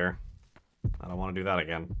earlier. I don't want to do that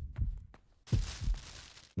again.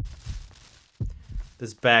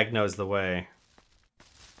 This bag knows the way.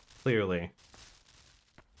 Clearly.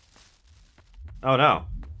 Oh no.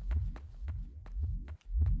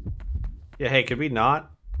 Yeah, hey, could we not?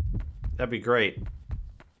 That'd be great.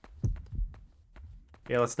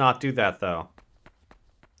 Yeah, let's not do that, though.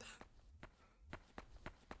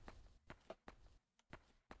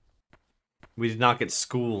 We did not get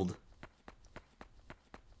schooled.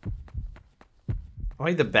 Oh,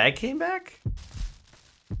 wait, the bag came back?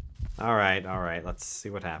 Alright, let's see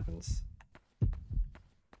what happens.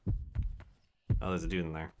 Oh, there's a dude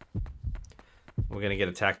in there. We're gonna get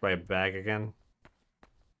attacked by a bag again?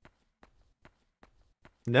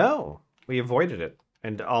 No! We avoided it.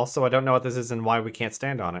 And also, I don't know what this is and why we can't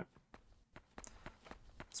stand on it.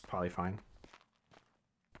 It's probably fine.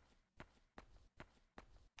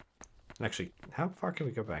 Actually, how far can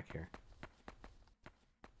we go back here?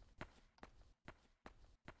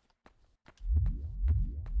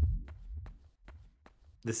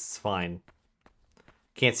 This is fine.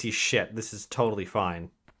 Can't see shit. This is totally fine.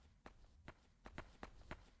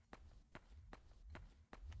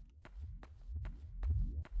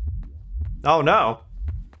 Oh no!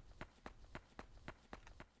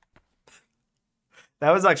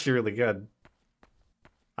 That was actually really good.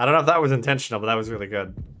 I don't know if that was intentional, but that was really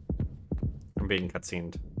good. I'm being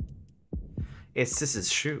cutscened. It's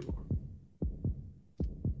Sis's shoe.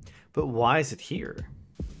 But why is it here?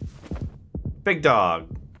 Big dog.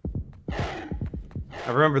 I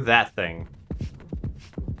remember that thing.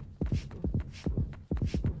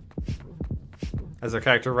 As our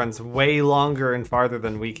character runs way longer and farther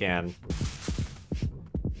than we can.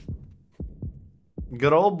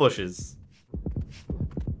 Good old bushes.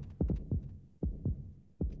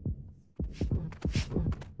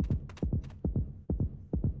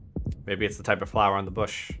 Maybe it's the type of flower on the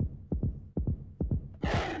bush.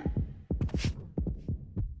 That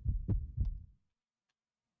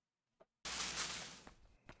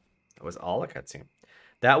was all a cutscene.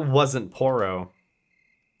 That wasn't Poro.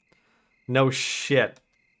 No shit.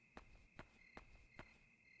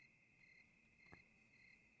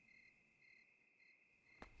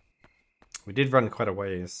 We did run quite a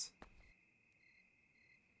ways.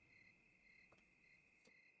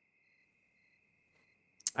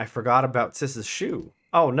 I forgot about Sis's shoe.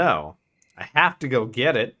 Oh no. I have to go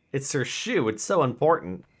get it. It's her shoe. It's so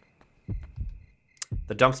important.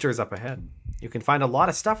 The dumpster is up ahead. You can find a lot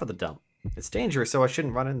of stuff at the dump. It's dangerous, so I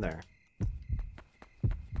shouldn't run in there.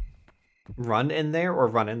 Run in there or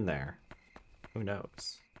run in there? Who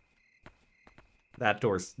knows? That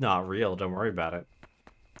door's not real. Don't worry about it.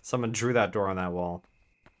 Someone drew that door on that wall.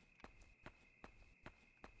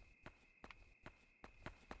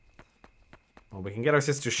 Well, we can get our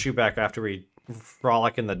sister's shoe back after we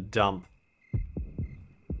frolic in the dump.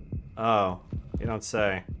 Oh, you don't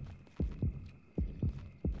say.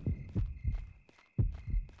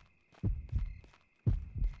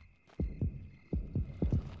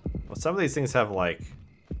 Well, some of these things have, like,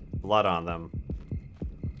 blood on them.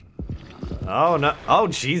 Oh, no. Oh,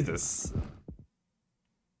 Jesus.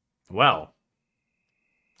 Well.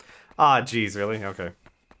 Ah, geez, really? Okay.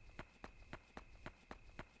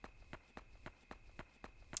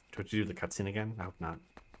 Do we have to do the cutscene again? I hope not.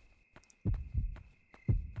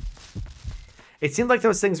 It seemed like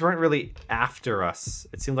those things weren't really after us.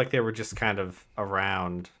 It seemed like they were just kind of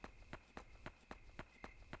around.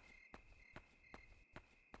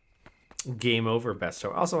 Game over,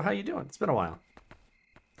 Besto. Also, how you doing? It's been a while.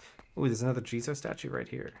 Ooh, there's another Jesus statue right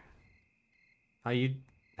here.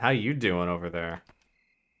 How you doing over there?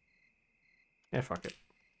 Yeah, fuck it.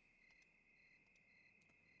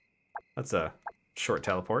 That's a short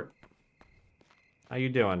teleport. How you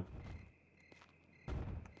doing?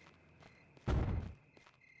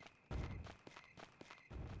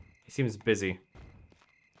 He seems busy.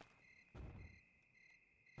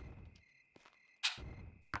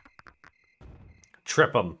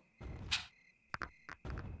 Trip him.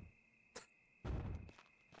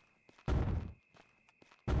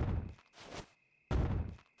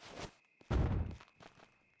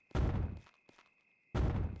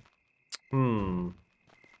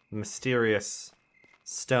 Mysterious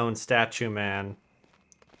stone statue man.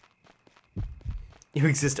 You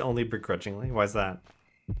exist only begrudgingly? Why's that?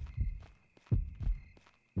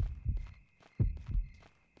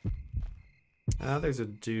 There's a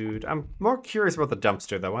dude. I'm more curious about the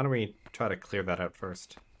dumpster, though. Why don't we try to clear that out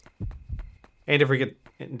first? And if we get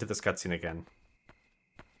into this cutscene again.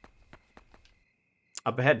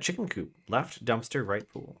 Up ahead, chicken coop. Left, dumpster, right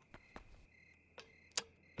pool.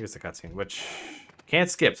 Here's the cutscene, which can't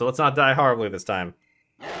skip, so let's not die horribly this time.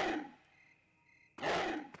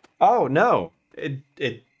 Oh, no.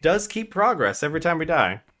 It does keep progress every time we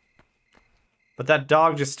die. But that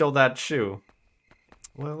dog just stole that shoe.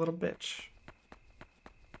 What a little bitch.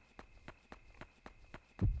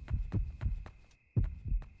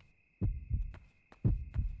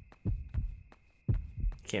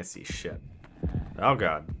 Can't see shit. Oh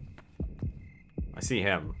god. I see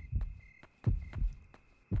him.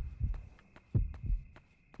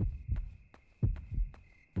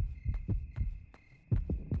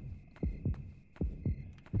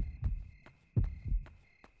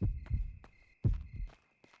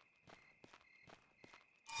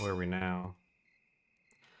 Where are we now?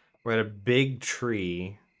 We're at a big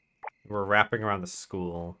tree. We're wrapping around the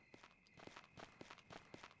school.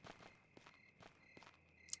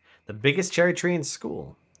 The biggest cherry tree in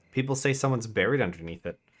school. People say someone's buried underneath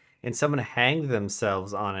it, and someone hanged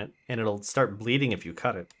themselves on it, and it'll start bleeding if you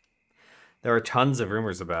cut it. There are tons of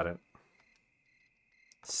rumors about it.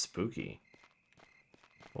 Spooky.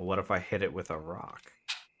 Well, what if I hit it with a rock?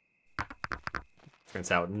 Turns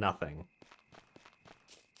out nothing.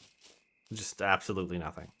 Just absolutely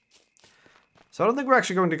nothing. So I don't think we're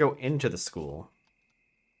actually going to go into the school.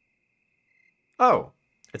 Oh,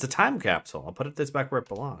 it's a time capsule. I'll put this back where it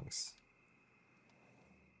belongs.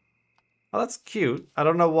 Oh, that's cute. I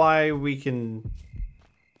don't know why we can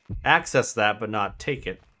access that but not take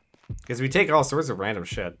it. Because we take all sorts of random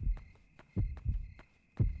shit.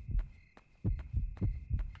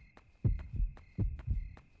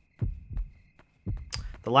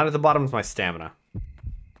 The line at the bottom is my stamina.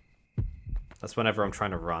 That's whenever I'm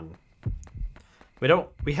trying to run.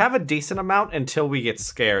 We have a decent amount until we get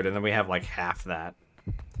scared, and then we have like half that.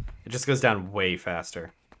 It just goes down way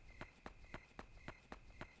faster.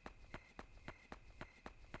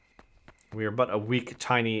 We are but a weak,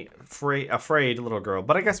 tiny, afraid little girl.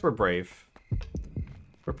 But I guess we're brave.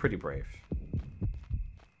 We're pretty brave.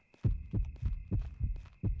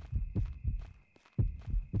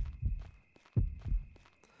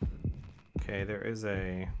 Okay, there is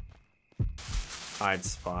a hide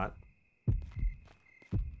spot.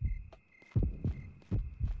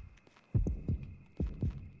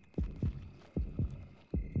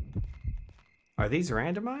 Are these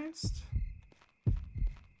randomized?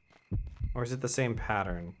 Or is it the same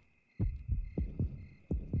pattern?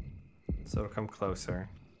 So it'll come closer.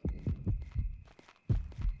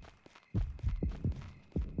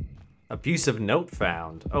 Abusive note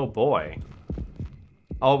found. Oh boy.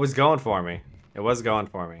 Oh, it was going for me. It was going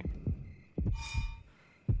for me.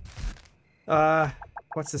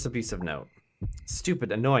 What's this abusive note?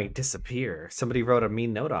 Stupid, annoying, disappear. Somebody wrote a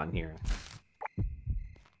mean note on here.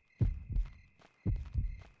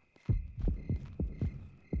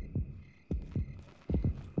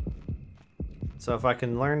 So if I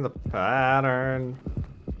can learn the pattern...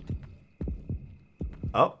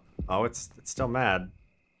 Oh, it's still mad.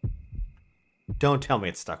 Don't tell me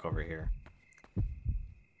it's stuck over here.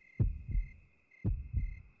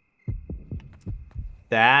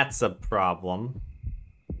 That's a problem.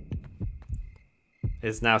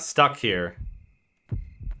 It's now stuck here.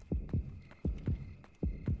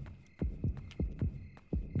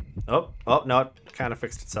 Oh, no, it kind of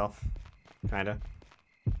fixed itself. Kinda.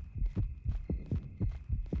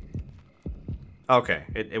 Okay,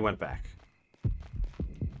 it went back.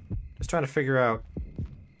 Just trying to figure out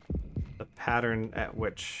the pattern at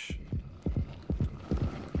which...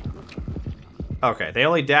 Okay, they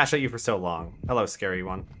only dash at you for so long. Hello, scary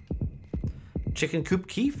one. Chicken coop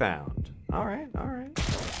key found. Alright, alright.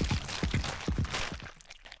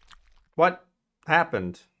 What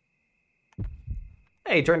happened?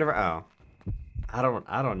 Hey, turned over. Oh. I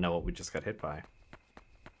don't know what we just got hit by.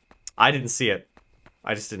 I didn't see it.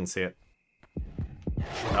 I just didn't see it.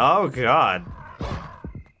 Oh god.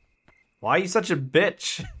 Why are you such a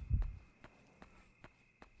bitch?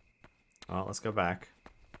 Well, let's go back.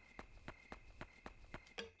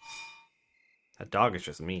 That dog is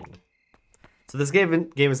just mean. So this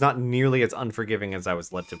game is not nearly as unforgiving as I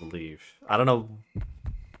was led to believe. I don't know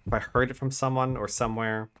if I heard it from someone or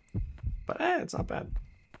somewhere, but it's not bad.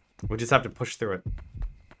 We just have to push through it.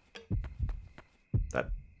 That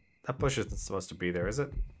push isn't supposed to be there, is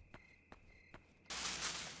it?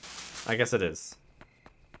 I guess it is.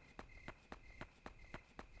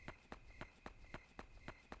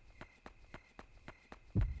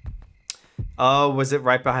 Oh, was it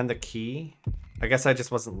right behind the key? I guess I just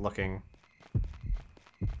wasn't looking.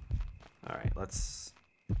 Alright, let's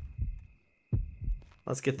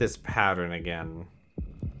get this pattern again.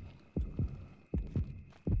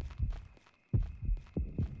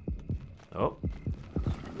 Oh.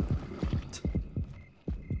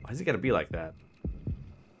 Why is it gotta be like that?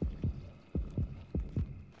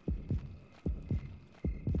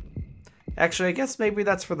 Actually, I guess maybe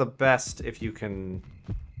that's for the best if you can...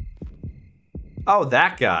 Oh,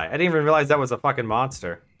 that guy. I didn't even realize that was a fucking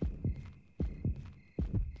monster.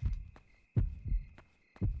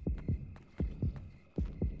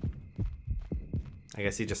 I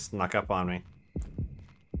guess he just snuck up on me.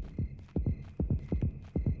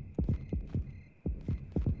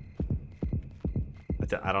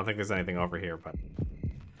 I don't think there's anything over here, but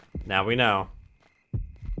now we know.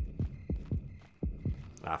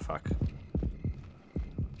 Ah, fuck.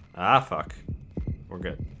 Ah, fuck. We're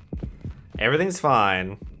good. Everything's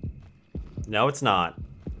fine. No, it's not.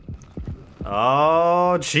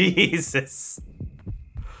 Oh, Jesus.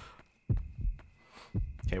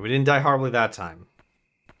 Okay, we didn't die horribly that time.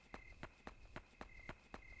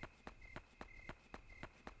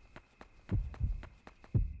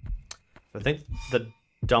 I think the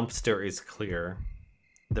dumpster is clear.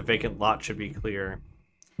 The vacant lot should be clear.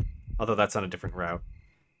 Although that's on a different route.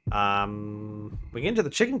 We get into the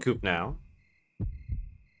chicken coop now.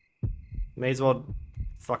 May as well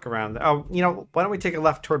fuck around. Oh, you know, why don't we take a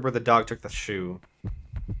left toward where the dog took the shoe?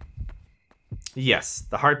 Yes,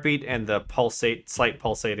 the heartbeat and the slight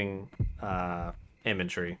pulsating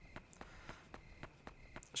imagery.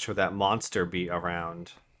 Should that monster be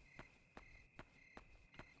around?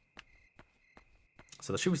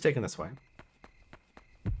 So the shoe was taken this way.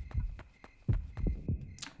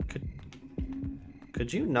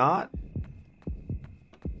 Could you not?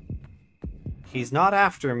 He's not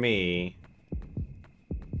after me.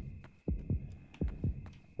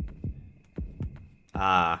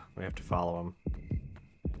 Ah, we have to follow him.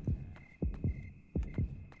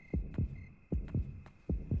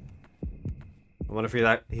 I wonder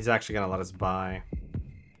if he's actually gonna let us by.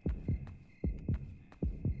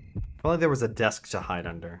 If only there was a desk to hide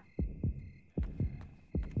under.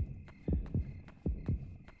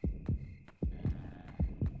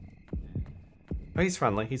 Oh, he's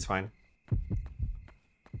friendly. He's fine.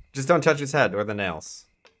 Just don't touch his head or the nails.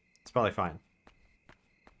 It's probably fine.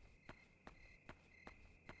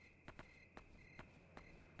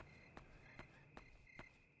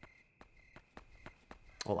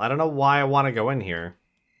 Well, I don't know why I want to go in here.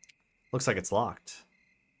 Looks like it's locked.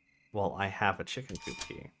 Well, I have a chicken coop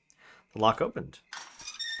key. The lock opened.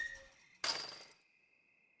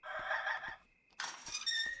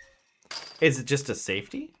 Is it just a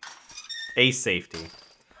safety? A safety.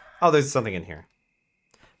 Oh, there's something in here.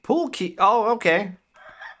 Pool key. Oh, okay.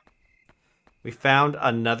 We found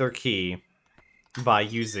another key by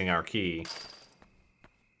using our key.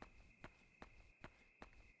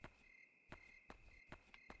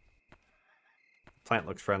 Plant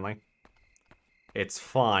looks friendly. It's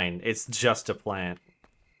fine. It's just a plant.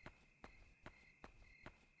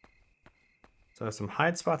 So there's some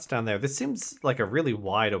hide spots down there. This seems like a really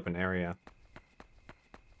wide open area.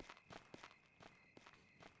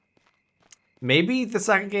 Maybe the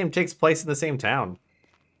second game takes place in the same town.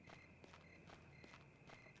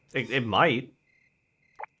 It might.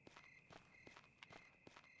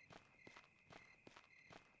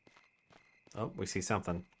 Oh, we see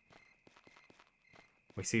something.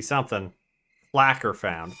 We see something. Clacker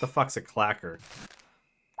found. What the fuck's a clacker?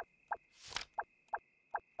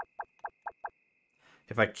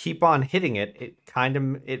 If I keep on hitting it,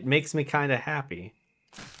 it makes me kind of happy.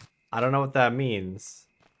 I don't know what that means.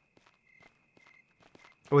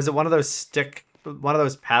 Was it one of those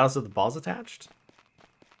paddles with the balls attached?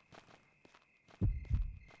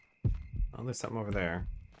 Oh, there's something over there.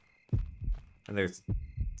 And there's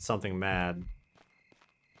something mad.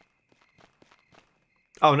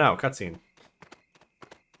 Oh no, cutscene.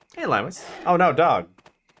 Hey, Limus. Oh no, dog.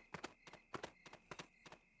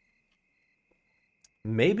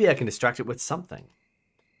 Maybe I can distract it with something.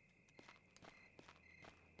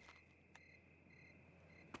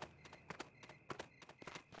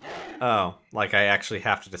 Oh, like I actually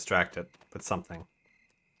have to distract it with something.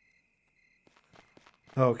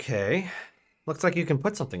 Okay. Looks like you can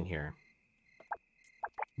put something here.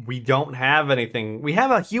 We don't have anything. We have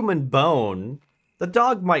a human bone. The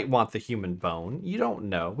dog might want the human bone. You don't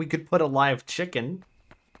know. We could put a live chicken.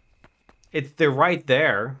 They're right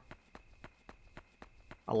there.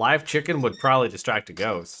 A live chicken would probably distract a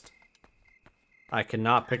ghost. I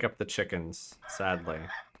cannot pick up the chickens, sadly.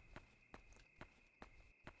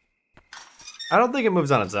 I don't think it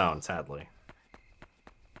moves on its own, sadly.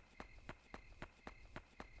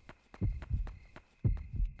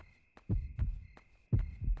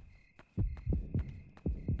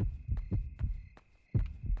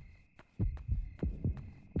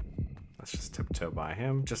 Let's just tiptoe by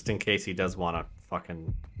him, just in case he does want to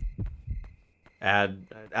fucking add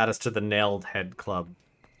us to the nailed head club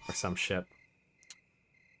or some shit.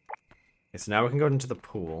 Okay, so now we can go into the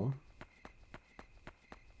pool.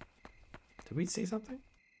 Did we see something?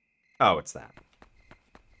 Oh, it's that.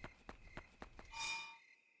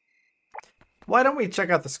 Why don't we check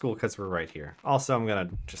out the school because we're right here? Also, I'm gonna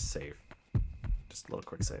just save. Just a little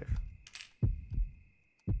quick save.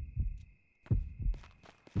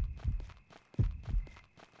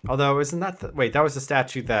 Although, isn't that the... Wait, that was the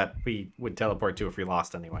statue that we would teleport to if we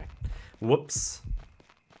lost anyway. Whoops.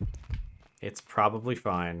 It's probably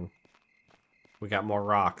fine. We got more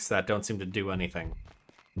rocks that don't seem to do anything.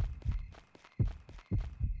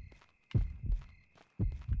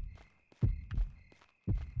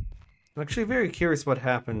 I'm actually very curious what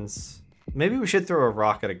happens. Maybe we should throw a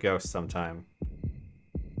rock at a ghost sometime.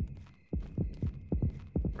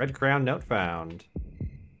 Red crown note found.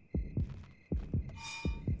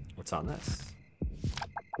 What's on this?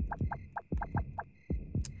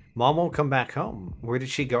 Mom won't come back home. Where did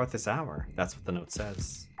she go at this hour? That's what the note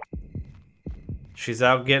says. She's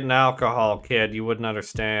out getting alcohol, kid. You wouldn't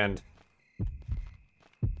understand.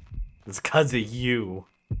 It's because of you.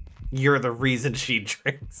 You're the reason she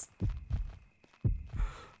drinks.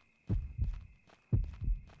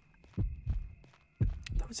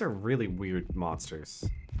 These are really weird monsters.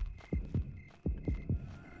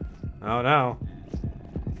 Oh no.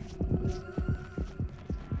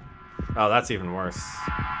 Oh, that's even worse.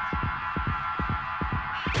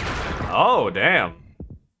 Oh, damn.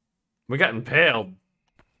 We got impaled.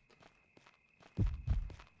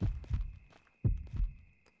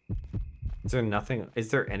 Is there nothing? Is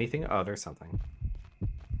there anything? Oh, there's something.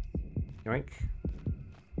 Yoink.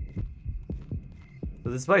 So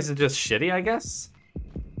this place is just shitty, I guess?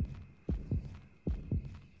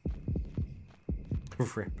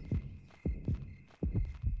 Rip.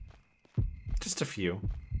 Just a few.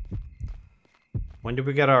 When did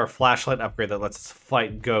we get our flashlight upgrade that lets us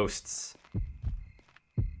fight ghosts?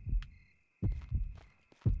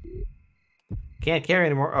 Can't carry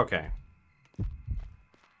anymore? Okay.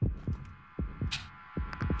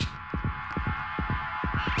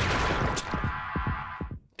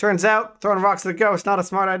 Turns out, throwing rocks at a ghost, not a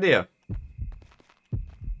smart idea.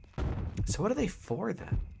 So what are they for,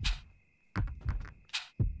 then?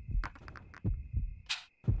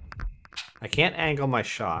 I can't angle my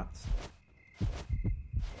shots.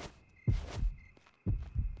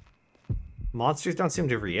 Monsters don't seem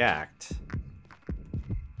to react.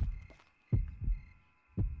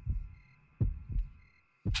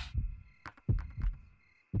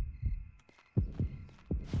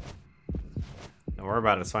 Don't worry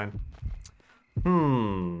about it, it's fine.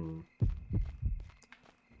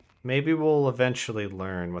 Maybe we'll eventually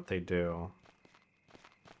learn what they do.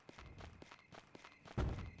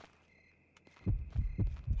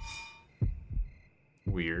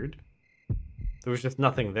 Weird. There was just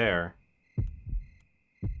nothing there.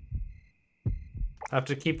 I have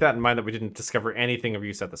to keep that in mind that we didn't discover anything of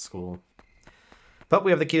use at the school. But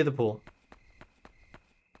we have the key to the pool.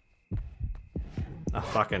 Ah,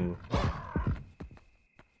 fucking...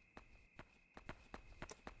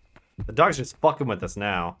 The dog's just fucking with us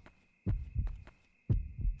now.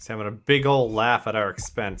 He's having a big old laugh at our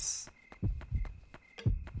expense.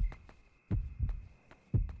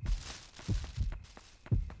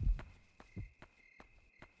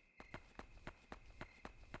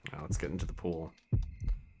 Now let's get into the pool.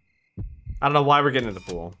 I don't know why we're getting into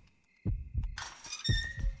the pool.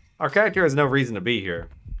 Our character has no reason to be here.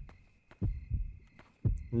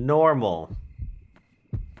 Normal.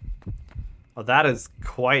 Oh, that is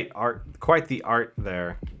quite the art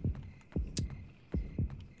there.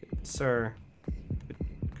 Sir,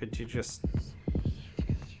 could you just...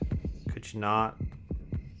 Could you not?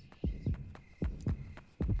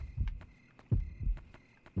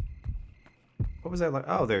 What was I like?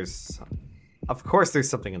 Oh, there's... Of course there's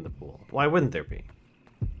something in the pool. Why wouldn't there be?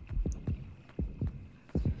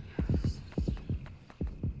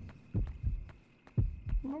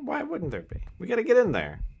 Why wouldn't there be? We gotta get in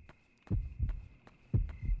there.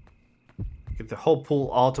 Get the whole pool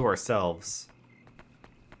all to ourselves.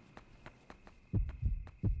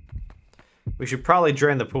 We should probably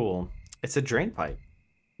drain the pool. It's a drain pipe.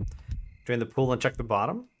 Drain the pool and check the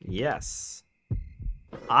bottom? Yes.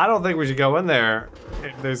 I don't think we should go in there.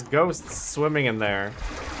 There's ghosts swimming in there.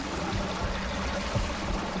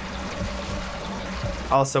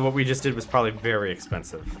 Also, what we just did was probably very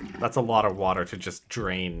expensive. That's a lot of water to just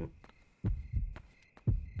drain.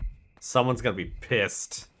 Someone's gonna be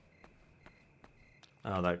pissed.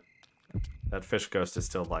 Oh, that fish ghost is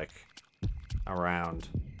still, like, around.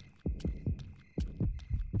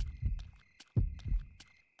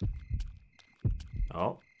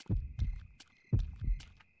 Oh.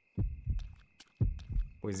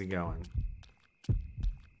 Where's he going?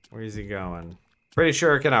 Where's he going? Pretty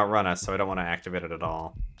sure it can outrun us, so I don't want to activate it at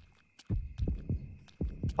all.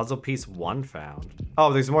 Puzzle piece 1 found.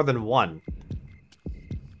 Oh, there's more than one.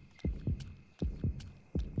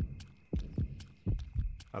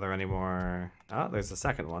 Are there any more? Oh, there's the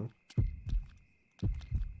second one.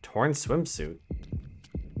 Torn swimsuit.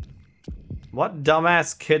 What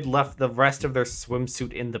dumbass kid left the rest of their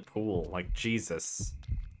swimsuit in the pool? Like, Jesus.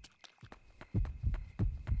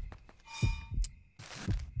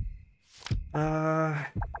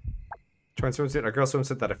 Torn swimsuit, a girl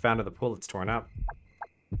swimsuit that I found in the pool. It's torn up.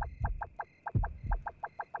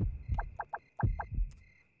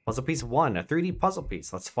 Puzzle piece 1, a 3D puzzle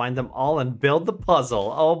piece. Let's find them all and build the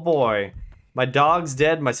puzzle. Oh boy. My dog's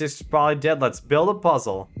dead, my sister's probably dead. Let's build a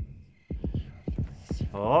puzzle.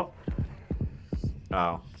 Oh.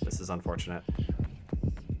 Oh, this is unfortunate.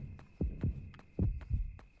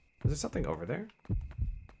 Is there something over there?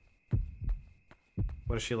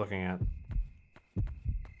 What is she looking at?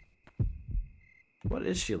 What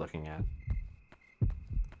is she looking at?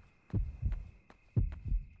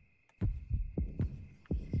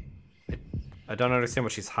 I don't understand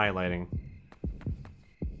what she's highlighting.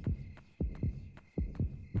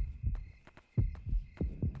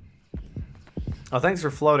 Oh, thanks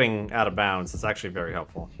for floating out of bounds. It's actually very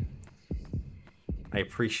helpful. I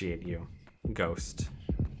appreciate you, Ghost.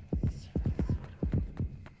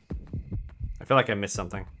 I feel like I missed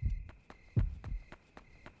something.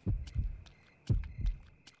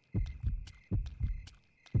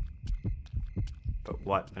 But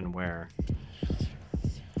what and where?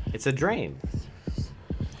 It's a drain.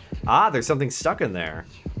 Ah, there's something stuck in there.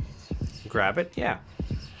 Grab it? Yeah.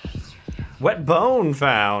 Wet bone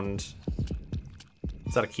found.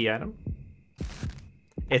 Is that a key item?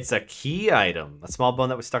 It's a key item. A small bone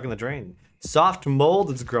that was stuck in the drain. Soft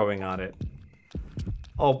mold is growing on it.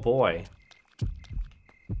 Oh boy.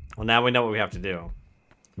 Well, now we know what we have to do.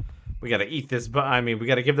 We gotta eat this bone. I mean, we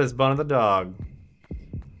gotta give this bone to the dog.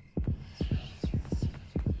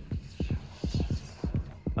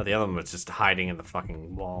 Oh, the other one was just hiding in the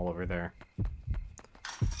fucking wall over there.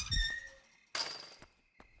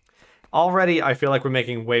 Already, I feel like we're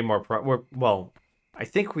making way more well, I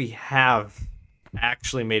think we have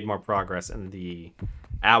actually made more progress in the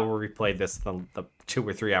hour we played this than the 2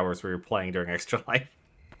 or 3 hours we were playing during Extra Life.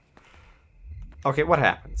 Okay, what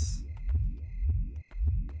happens?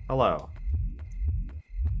 Hello.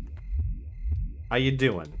 How you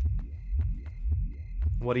doing?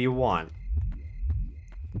 What do you want?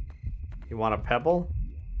 You want a pebble?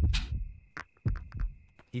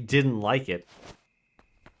 He didn't like it.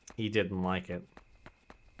 He didn't like it.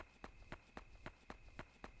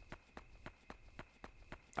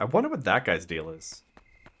 I wonder what that guy's deal is.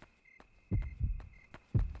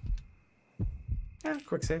 Yeah,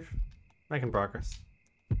 quick save. Making progress.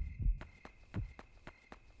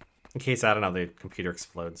 In case, I don't know, the computer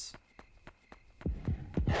explodes.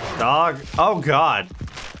 Dog. Oh, God.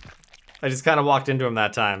 I just kind of walked into him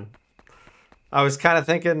that time. I was kind of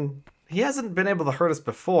thinking, he hasn't been able to hurt us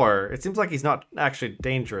before. It seems like he's not actually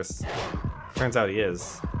dangerous. Turns out he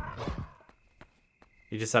is.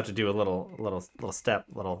 You just have to do a little step,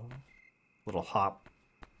 little hop.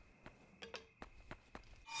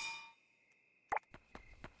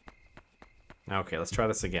 Okay, let's try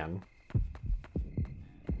this again.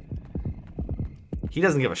 He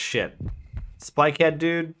doesn't give a shit. Spikehead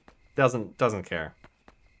dude doesn't care.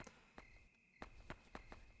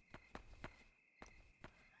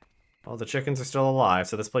 Oh, the chickens are still alive,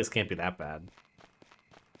 so this place can't be that bad.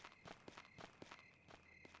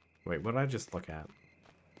 Wait, what did I just look at?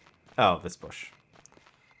 Oh, this bush.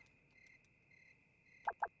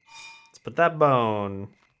 Let's put that bone.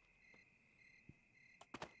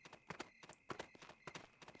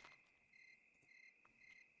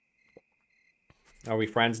 Are we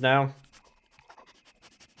friends now?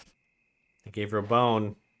 I gave her a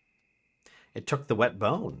bone. It took the wet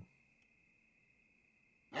bone.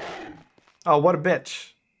 Oh, what a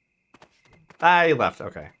bitch. Ah, he left.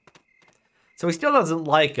 Okay. So he still doesn't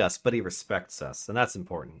like us, but he respects us, and that's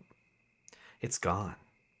important. It's gone.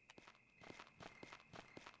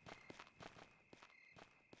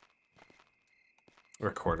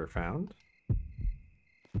 Recorder found.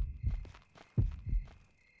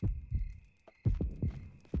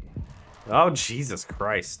 Oh, Jesus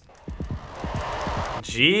Christ.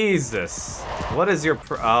 Jesus. What is your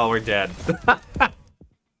oh, we're dead.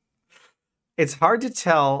 It's hard to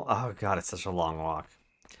tell. Oh, God, it's such a long walk.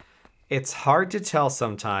 It's hard to tell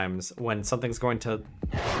sometimes when something's going to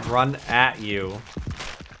run at you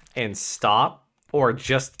and stop or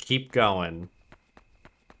just keep going.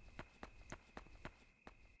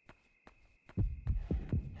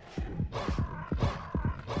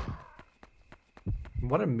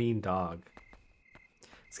 What a mean dog.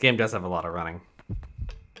 This game does have a lot of running.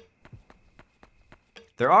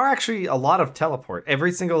 There are actually a lot of teleport.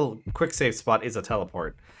 Every single quick save spot is a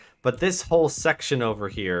teleport. But this whole section over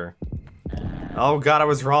here... Oh God, I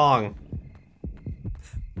was wrong.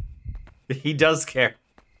 He does care.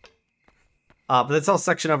 But this whole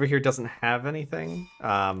section over here doesn't have anything.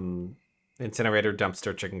 Incinerator,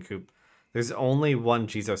 dumpster, chicken coop. There's only one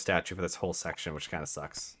Jizo statue for this whole section, which kind of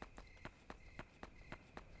sucks.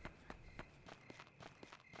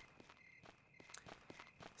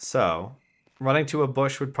 So, running to a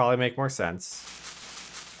bush would probably make more sense.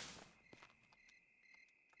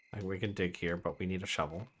 Like, we can dig here, but we need a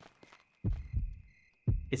shovel.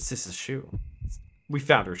 It's Sis's shoe. We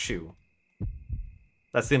found her shoe.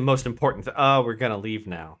 That's the most important thing. Oh, we're gonna leave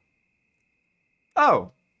now.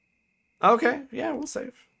 Oh. Okay, yeah, we'll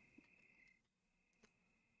save.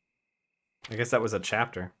 I guess that was a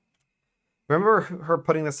chapter. Remember her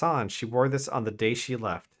putting this on. She wore this on the day she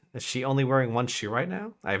left. Is she only wearing one shoe right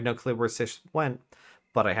now? I have no clue where Sis went,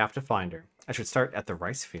 but I have to find her. I should start at the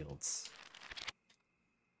rice fields.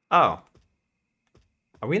 Oh.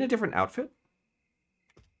 Are we in a different outfit?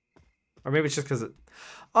 Or maybe it's just because it...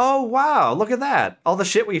 Oh, wow, look at that. All the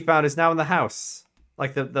shit we found is now in the house.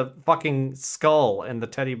 Like the fucking skull and the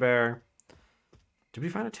teddy bear. Did we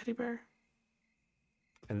find a teddy bear?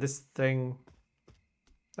 And this thing...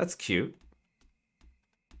 That's cute.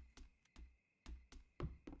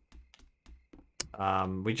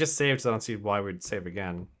 We just saved, so I don't see why we'd save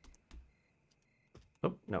again.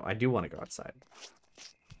 Oh, no, I do want to go outside.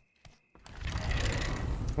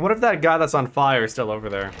 What if that guy that's on fire is still over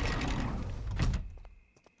there?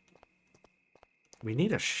 We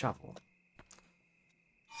need a shovel.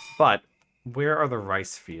 But, where are the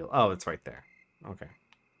rice fields? Oh, it's right there. Okay.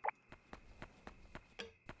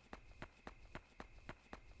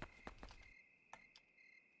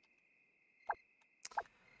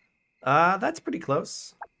 That's pretty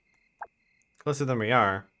close. Closer than we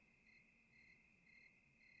are.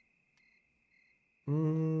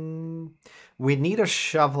 We need a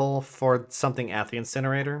shovel for something at the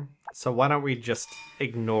incinerator. So why don't we just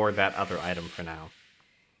ignore that other item for now?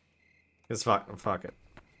 Because fuck it.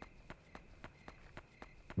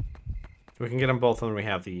 We can get them both when we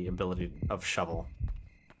have the ability of shovel.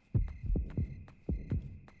 Okay,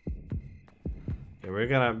 we're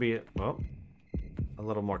gonna be, well, a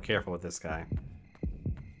little more careful with this guy.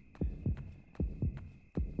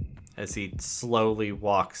 As he slowly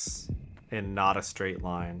walks in not a straight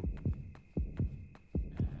line.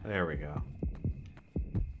 There we go.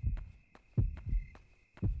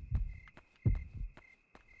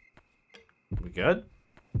 We good?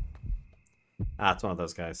 Ah, it's one of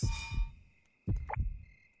those guys.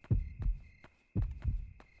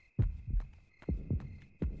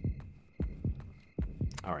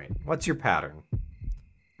 Alright, what's your pattern?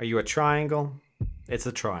 Are you a triangle? It's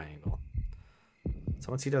a triangle. So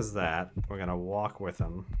once he does that, we're gonna walk with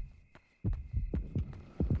him.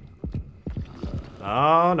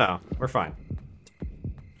 Oh no, we're fine.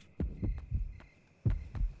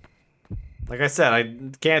 Like I said, I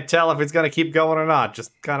can't tell if it's gonna keep going or not.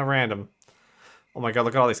 Just kind of random. Oh my god,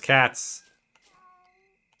 look at all these cats.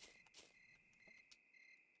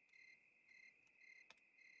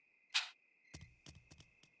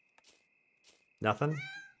 Nothing?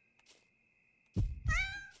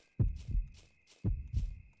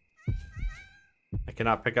 I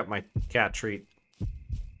cannot pick up my cat treat.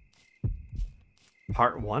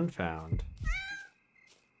 Part 1 found.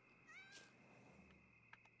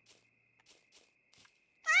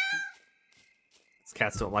 These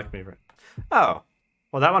cats don't like me. Oh.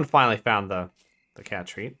 Well, that one finally found the cat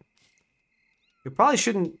treat. We probably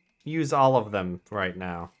shouldn't use all of them right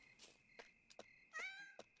now.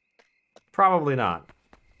 Probably not.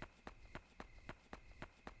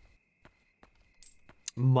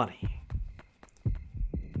 Money.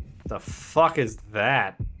 The fuck is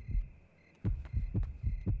that?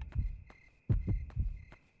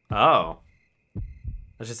 Oh.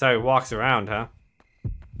 That's just how he walks around, huh?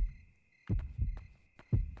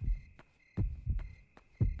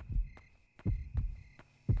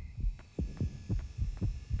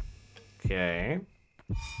 Okay.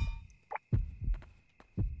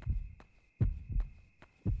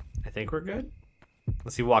 I think we're good.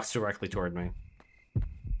 Unless he walks directly toward me.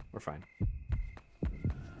 We're fine.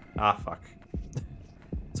 Ah, fuck.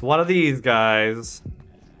 It's one of these guys.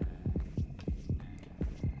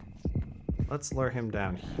 Let's lure him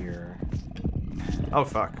down here. Oh,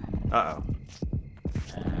 fuck. Uh-oh.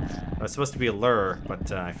 It was supposed to be a lure,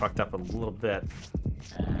 but I fucked up a little bit.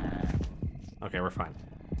 Okay, we're fine.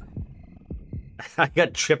 I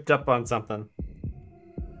got tripped up on something.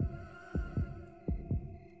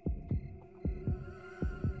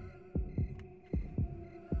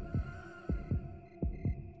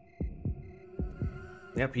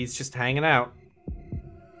 Yep, he's just hanging out.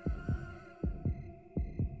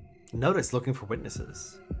 Notice looking for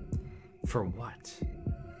witnesses. For what?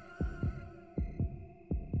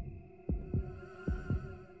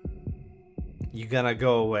 You gonna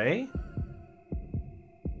go away?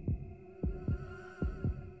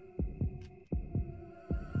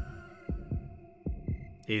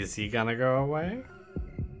 Is he gonna go away?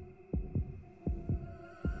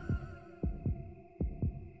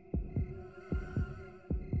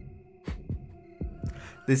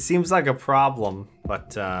 This seems like a problem,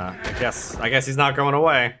 but I guess he's not going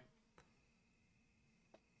away.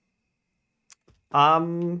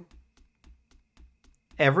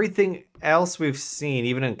 Everything else we've seen,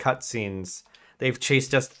 even in cutscenes, they've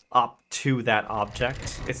chased us up to that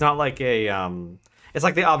object. It's not like a it's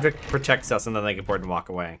like the object protects us and then they get bored and walk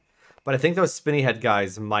away. But I think those spinny head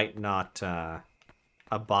guys might not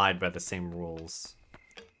abide by the same rules.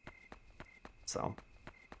 So.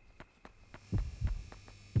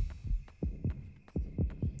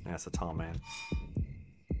 That's a tall man.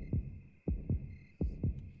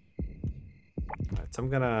 Alright, so I'm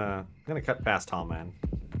gonna cut past tall man.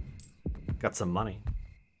 Got some money.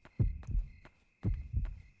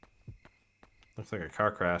 Looks like a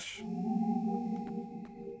car crash.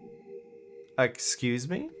 Excuse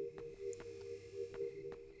me?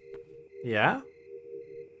 Yeah?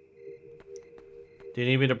 Do you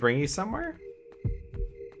need me to bring you somewhere?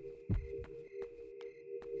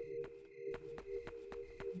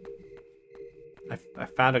 I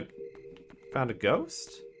found a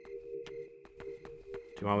ghost?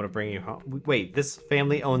 Do you want me to bring you home? Wait, this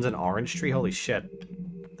family owns an orange tree? Holy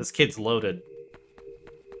shit. This kid's loaded.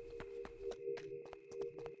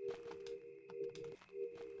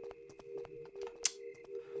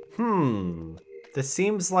 This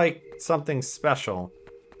seems like something special.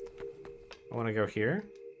 I want to go here.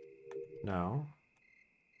 No.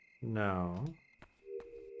 No.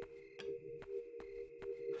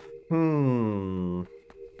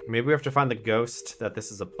 Maybe we have to find the ghost that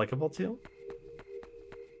this is applicable to?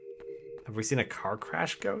 Have we seen a car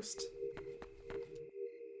crash ghost?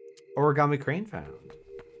 Origami crane found.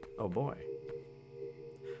 Oh boy.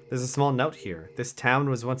 There's a small note here. This town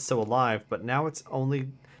was once so alive, but now it's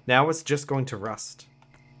just going to rust.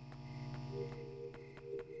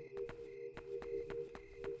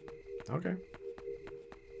 Okay.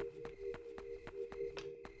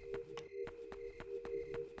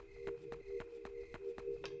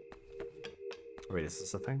 Wait, is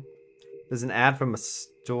this a thing? There's an ad from a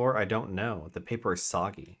store I don't know. The paper is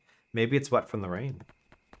soggy. Maybe it's wet from the rain.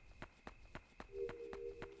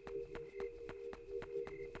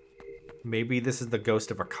 Maybe this is the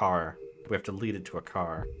ghost of a car. We have to lead it to a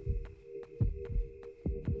car.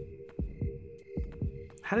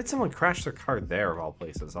 How did someone crash their car there, of all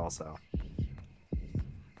places, also?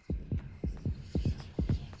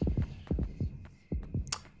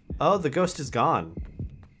 Oh, the ghost is gone.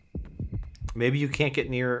 Maybe you can't get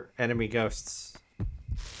near enemy ghosts.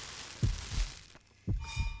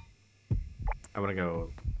 I want to go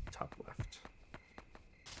top left.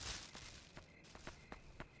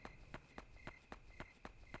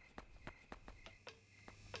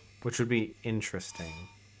 Which would be interesting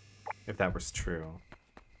if that was true.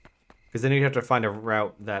 Because then you'd have to find a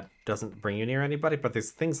route that doesn't bring you near anybody, but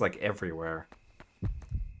there's things like everywhere.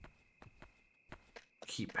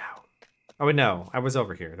 Keep out. Oh, wait, no. I was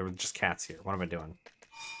over here. There were just cats here. What am I doing?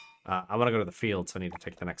 I want to go to the field, so I need to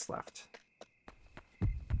take the next left.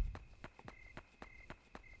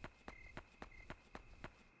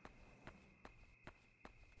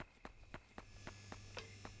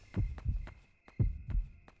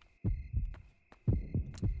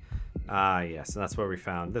 Ah, yes, and that's where we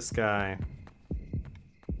found this guy.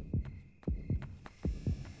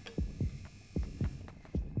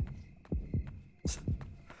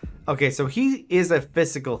 Okay, so he is a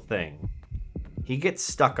physical thing. He gets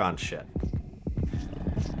stuck on shit.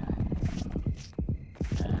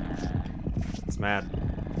 It's mad.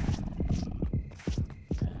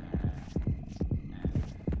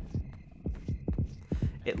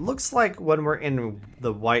 It looks like when we're in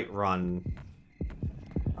the White Run...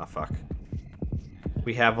 Oh, fuck.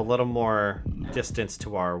 We have a little more distance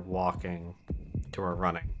to our walking, to our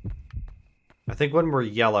running. I think when we're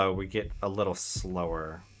yellow, we get a little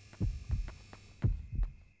slower.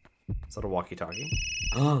 Is that a walkie-talkie?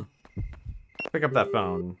 Pick up that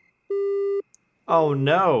phone. Oh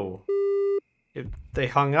no! They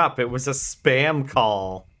hung up. It was a spam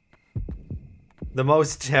call. The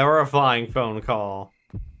most terrifying phone call.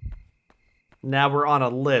 Now we're on a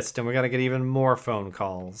list and we're gonna get even more phone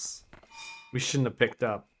calls. We shouldn't have picked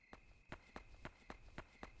up.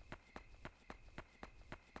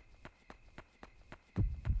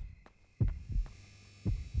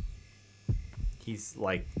 He's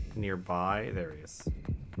like nearby. There he is.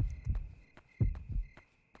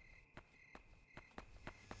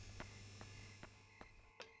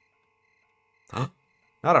 Huh?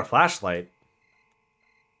 Not a flashlight.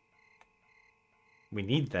 We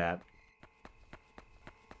need that.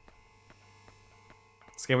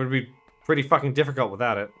 This game would be pretty fucking difficult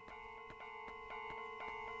without it.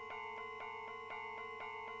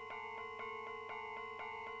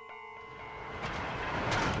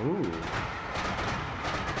 Ooh.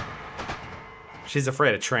 She's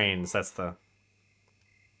afraid of trains, that's the...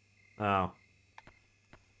 Oh.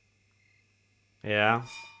 Yeah.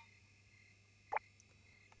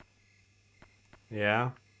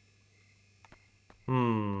 Yeah.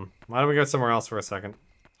 Why don't we go somewhere else for a second?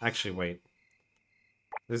 Actually, wait.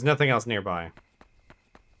 There's nothing else nearby.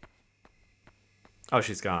 Oh,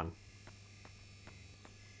 she's gone.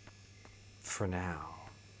 For now.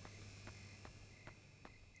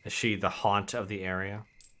 Is she the haunt of the area?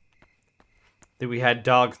 Then we had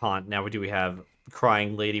dog haunt. Now we have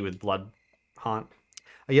crying lady with blood haunt.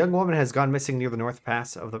 A young woman has gone missing near the North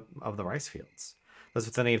Pass of the rice fields. Those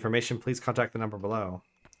with any information, please contact the number below.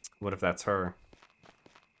 What if that's her?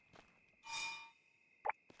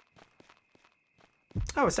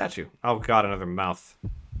 Oh, a statue. Oh god, another mouth.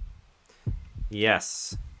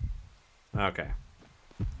 Yes. Okay.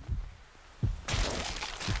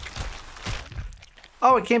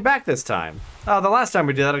 Oh, it came back this time. Oh, the last time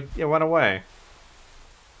we did that, it went away.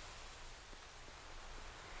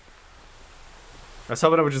 I was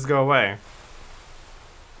hoping it would just go away.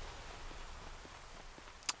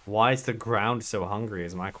 Why is the ground so hungry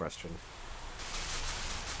is my question.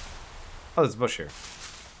 Oh, there's a bush here.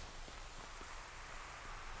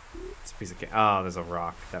 It's a piece of oh, there's a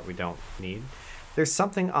rock that we don't need. There's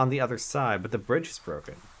something on the other side, but the bridge is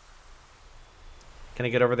broken. Can I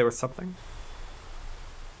get over there with something?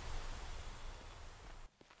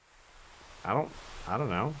 I don't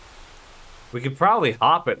know. We could probably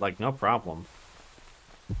hop it, like, no problem.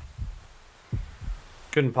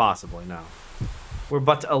 Couldn't possibly, no. We're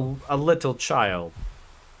but a little child.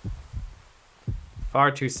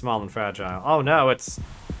 Far too small and fragile. Oh no, it's a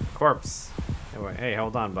corpse. Anyway, hey,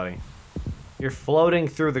 hold on, buddy. You're floating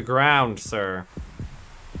through the ground, sir.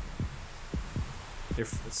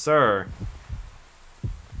 Sir.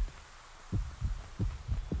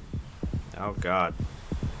 Oh god.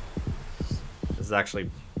 This is actually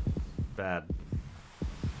bad.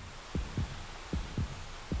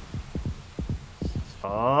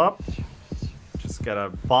 Up. Just gotta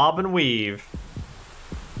bob and weave.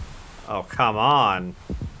 Oh, come on.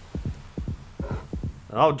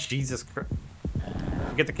 Oh, Jesus Christ.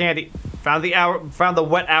 Get the candy. Found the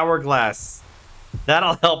wet hourglass.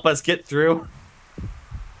 That'll help us get through.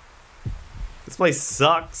 This place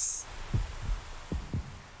sucks.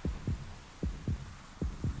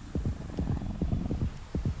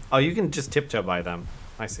 Oh, you can just tiptoe by them.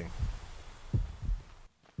 I see.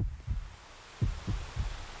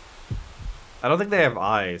 I don't think they have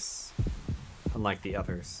eyes, unlike the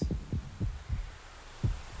others.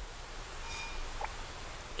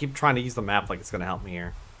 Keep trying to use the map like it's gonna help me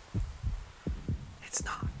here. It's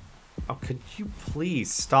not. Oh, could you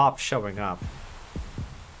please stop showing up?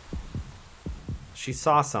 She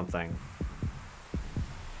saw something.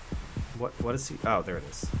 What is he? Oh, there it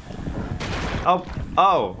is.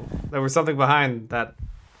 Oh, there was something behind that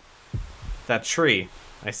tree.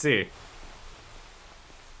 I see.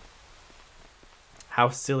 How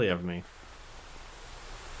silly of me.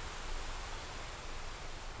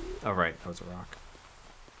 Oh, right, that was a rock.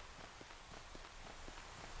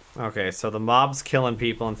 Okay, so the mob's killing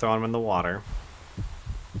people and throwing them in the water.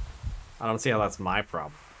 I don't see how that's my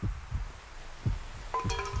problem.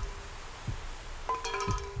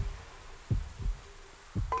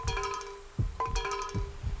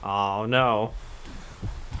 Oh, no.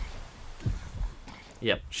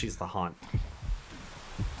 Yep, she's the haunt.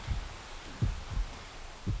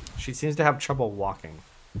 She seems to have trouble walking.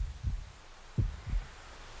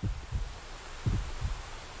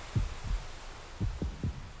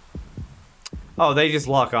 Oh, they just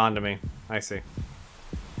lock onto me. I see.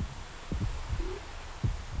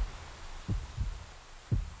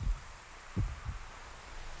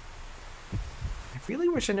 I really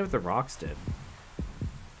wish I knew what the rocks did.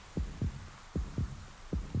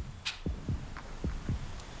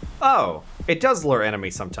 Oh, it does lure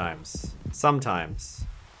enemies sometimes. Sometimes.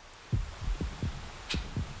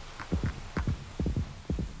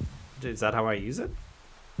 Is that how I use it?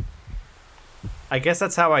 I guess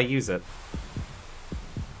that's how I use it.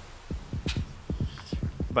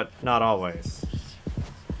 But not always.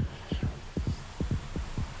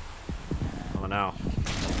 Oh no.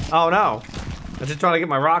 Oh no! I'm just trying to get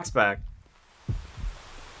my rocks back.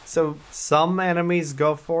 So some enemies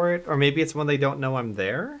go for it, or maybe it's when they don't know I'm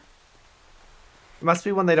there? It must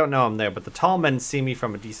be when they don't know I'm there, but the tall men see me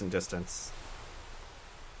from a decent distance.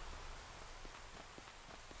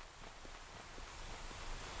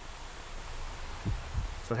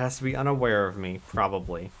 So it has to be unaware of me,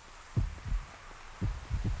 probably.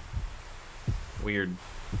 Weird.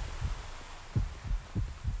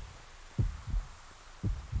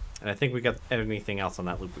 And I think we got anything else on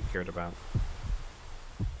that loop we cared about.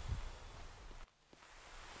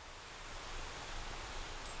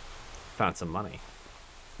 Found some money.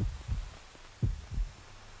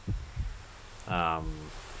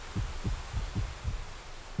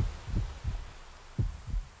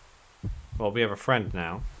 Well, we have a friend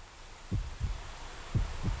now.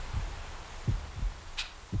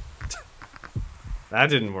 That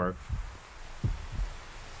didn't work.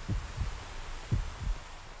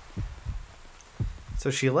 So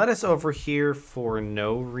she led us over here for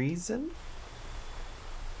no reason?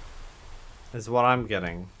 Is what I'm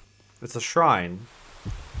getting. It's a shrine.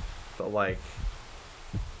 But like...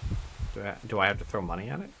 Do I have to throw money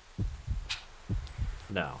at it?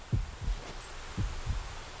 No.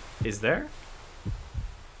 Is there?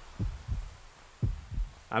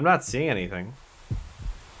 I'm not seeing anything.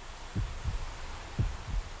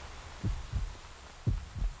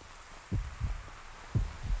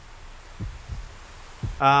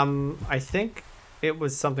 I think it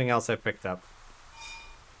was something else I picked up.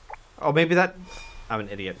 Oh, maybe that... I'm an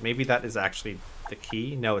idiot. Maybe that is actually the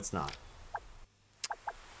key? No, it's not.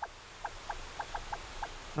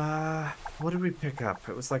 What did we pick up?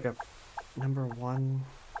 It was like a number 1.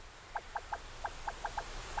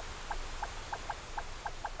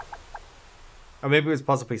 Or maybe it was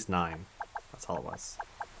puzzle piece 9. That's all it was.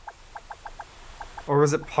 Or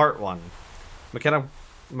was it part 1?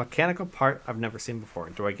 Mechanical part I've never seen before.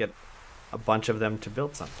 Do I get a bunch of them to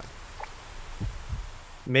build something?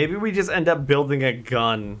 Maybe we just end up building a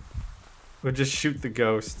gun. We'll just shoot the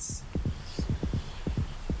ghosts.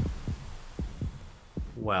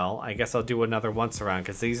 Well, I guess I'll do another once around,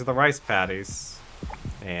 because these are the rice patties.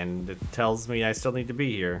 And it tells me I still need to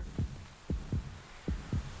be here.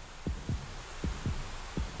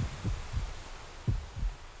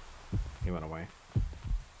 He went away.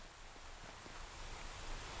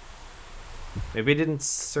 Maybe I didn't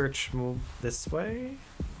search move this way?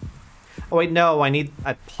 Oh wait, no, I need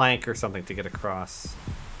a plank or something to get across.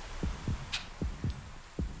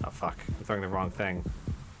 Oh fuck, I'm throwing the wrong thing.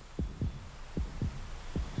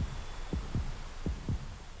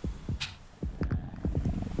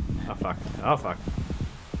 Oh fuck, oh fuck.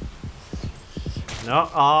 No,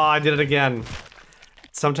 oh, I did it again.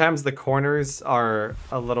 Sometimes the corners are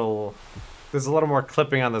a little... There's a little more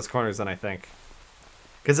clipping on those corners than I think.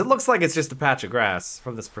 Because it looks like it's just a patch of grass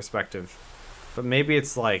from this perspective. But maybe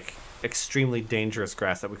it's like extremely dangerous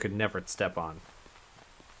grass that we could never step on.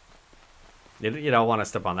 You don't want to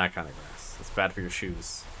step on that kind of grass. It's bad for your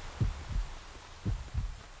shoes.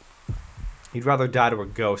 You'd rather die to a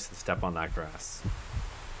ghost than step on that grass.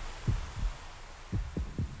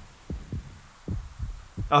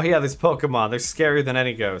 Oh yeah, there's Pokemon. They're scarier than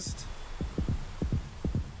any ghost.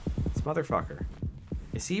 This motherfucker.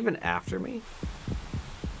 Is he even after me?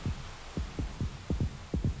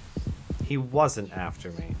 He wasn't after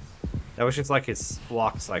me. That was just like his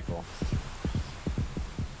walk cycle.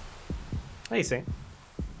 Hey, Saint.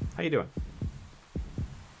 How you doing?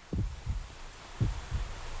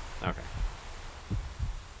 Okay.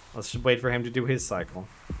 Let's just wait for him to do his cycle.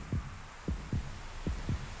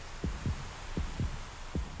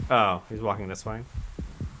 Oh, he's walking this way.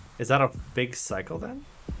 Is that a big cycle then?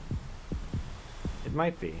 It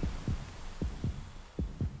might be.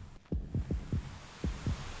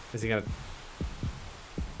 Is he gonna...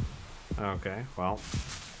 Okay, well.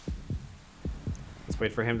 Let's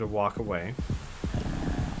wait for him to walk away.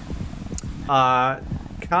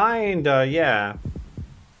 Kinda, yeah.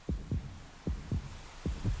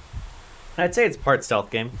 I'd say it's part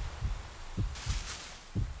stealth game.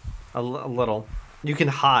 A little. You can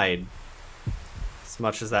hide. As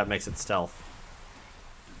much as that makes it stealth.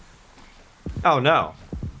 Oh no.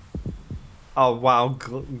 Oh wow,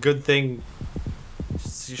 good thing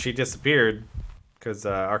she disappeared. Because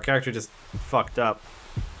our character just fucked up.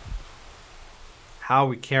 How are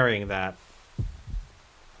we carrying that?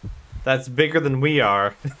 That's bigger than we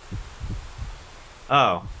are.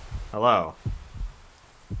 Oh, hello.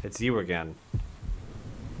 It's you again.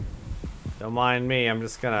 Don't mind me, I'm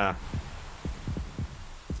just gonna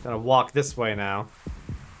walk this way now.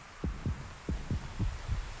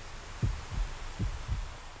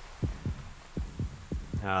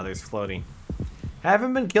 Ah, there's Floaty.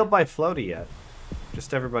 Haven't been killed by Floaty yet.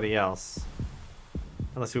 Just everybody else.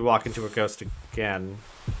 Unless we walk into a ghost again.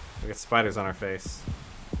 We got spiders on our face.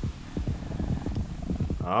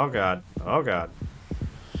 Oh god. Oh god.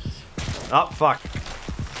 Oh, fuck.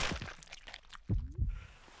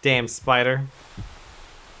 Damn spider.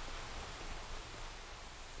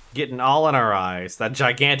 Getting all in our eyes. That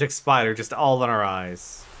gigantic spider just all in our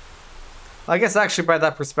eyes. Well, I guess actually by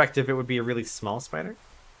that perspective it would be a really small spider.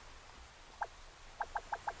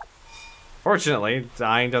 Fortunately,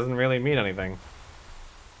 dying doesn't really mean anything.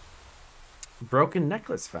 Broken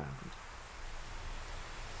necklace found.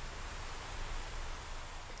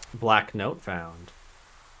 Black note found.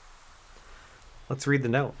 Let's read the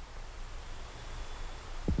note.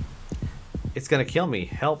 It's gonna kill me.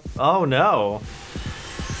 Help. Oh no.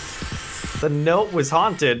 The note was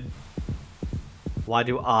haunted. Why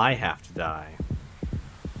do I have to die?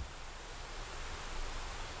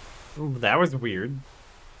 Ooh, that was weird.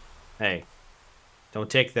 Hey, don't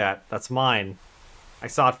take that. That's mine. I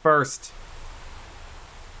saw it first.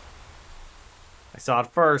 I saw it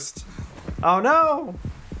first. Oh no!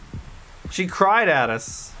 She cried at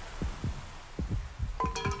us.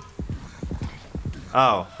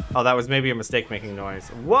 Oh. Oh, that was maybe a mistake making noise.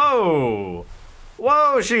 Whoa!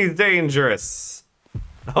 Whoa, she's dangerous.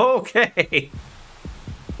 Okay.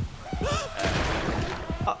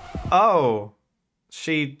 Oh.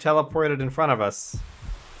 She teleported in front of us.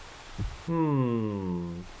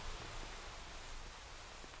 Hmm.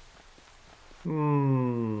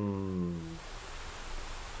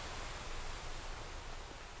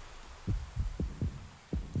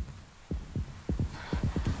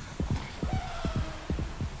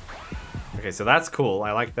 Okay, so that's cool.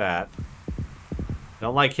 I like that.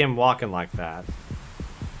 Don't like him walking like that.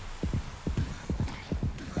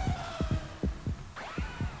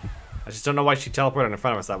 I just don't know why she teleported in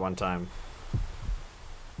front of us that one time.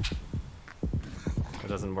 It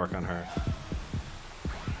doesn't work on her.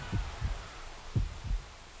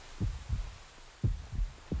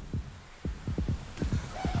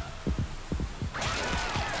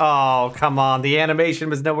 Oh, come on. The animation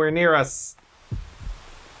was nowhere near us.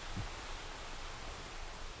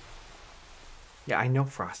 Yeah, I know,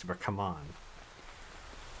 Frosty, but come on.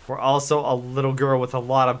 We're also a little girl with a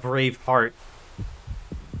lot of brave heart.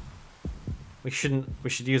 We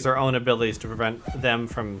should use our own abilities to prevent them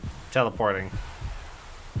from teleporting.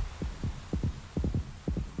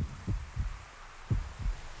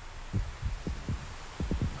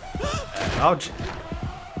 Oh,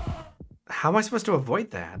 how am I supposed to avoid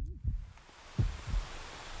that?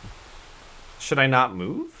 Should I not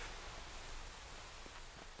move?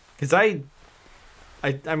 Because I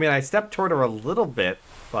mean, I stepped toward her a little bit,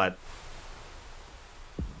 but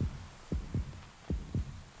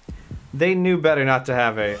they knew better not to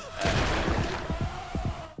have a...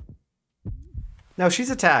 No, she's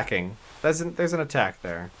attacking. There's an attack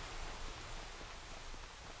there.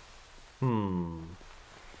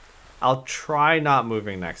 I'll try not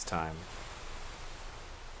moving next time.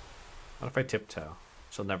 What if I tiptoe?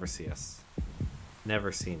 She'll never see us.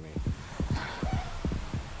 Never see me.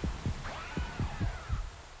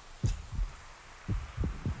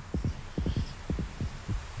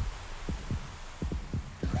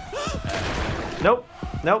 Nope.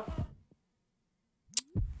 Nope.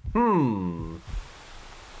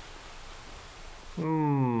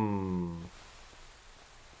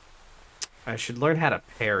 I should learn how to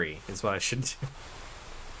parry, is what I should do.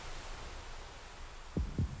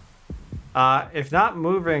 If not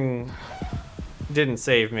moving didn't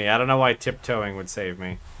save me, I don't know why tiptoeing would save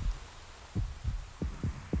me.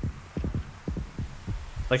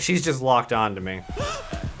 Like, she's just locked on to me.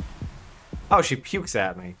 Oh, she pukes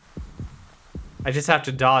at me. I just have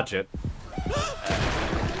to dodge it.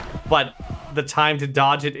 But the time to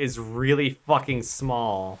dodge it is really fucking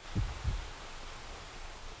small.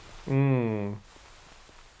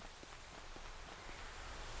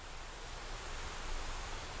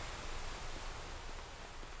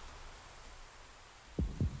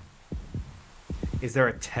 Is there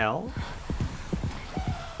a tell?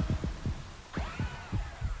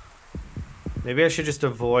 Maybe I should just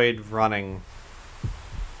avoid running.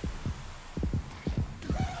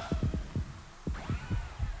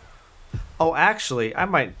 Oh, actually, I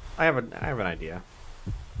have an idea.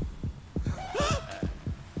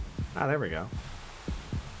 Ah, there we go.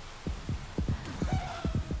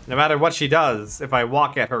 No matter what she does, if I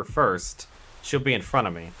walk at her first, she'll be in front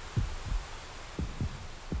of me.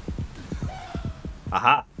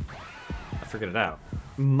 Aha! I figured it out.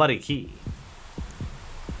 Muddy key.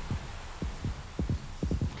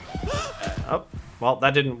 Oh, well,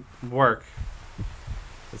 that didn't work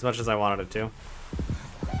as much as I wanted it to.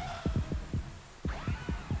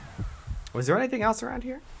 Was there anything else around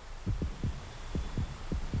here?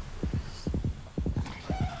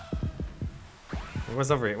 What's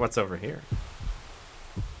over here?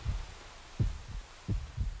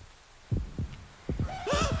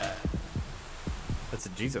 That's a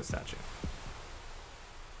Jesus statue.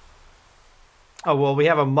 Oh, well, we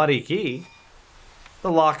have a muddy key. The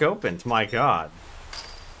lock opened, my god.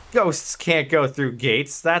 Ghosts can't go through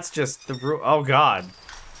gates. That's just the rule. Oh god.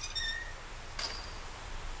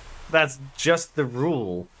 That's just the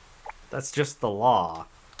rule. That's just the law.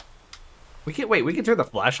 We can turn the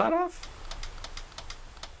flashlight off?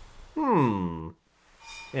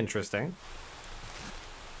 Interesting.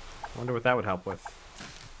 I wonder what that would help with.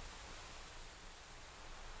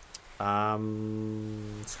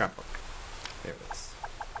 Scrapbook. There it is.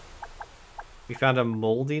 We found a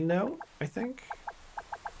moldy note, I think.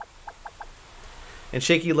 In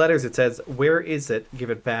shaky letters, it says, "Where is it? Give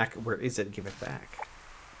it back. Where is it? Give it back."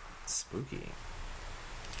 Spooky.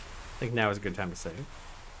 I think now is a good time to save.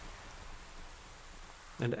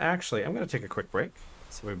 And actually, I'm going to take a quick break.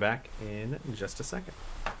 So we'll be back in just a second.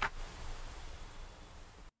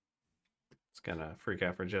 It's going to freak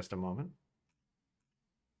out for just a moment.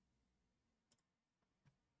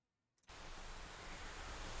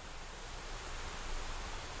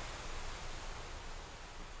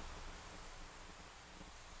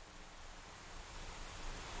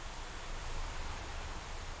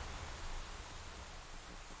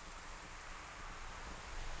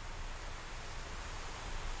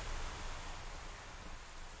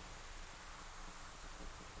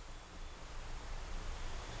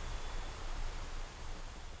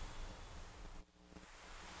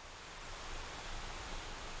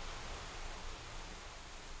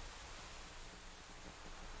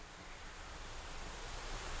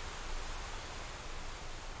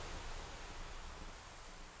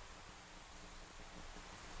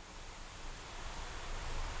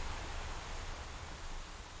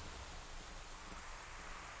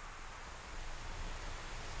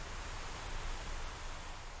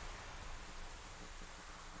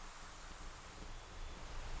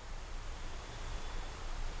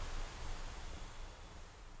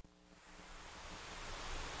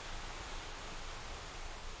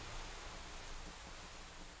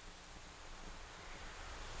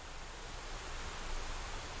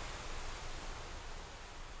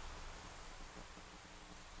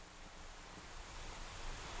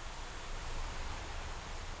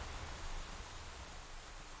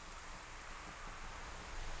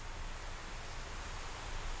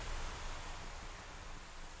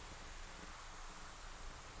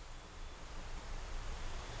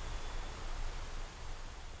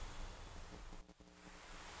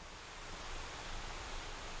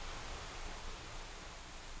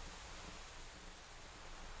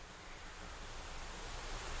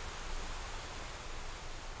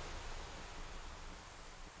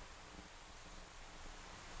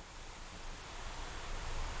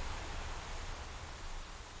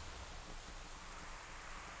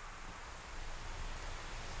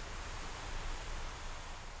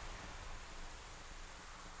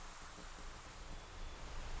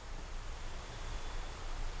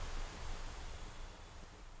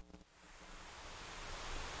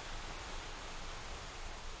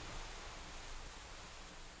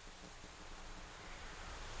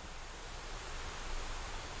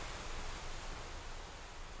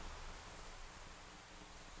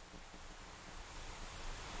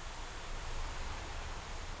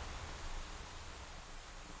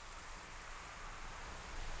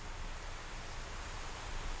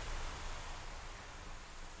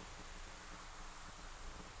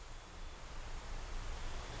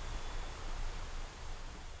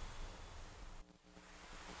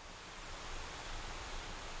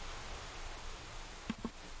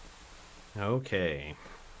 Okay,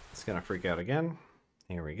 it's gonna freak out again.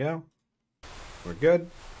 Here we go. We're good.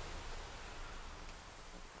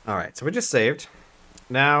 All right, so we just saved.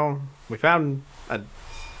 Now we found a.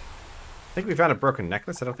 I think we found a broken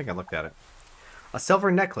necklace. I don't think I looked at it. A silver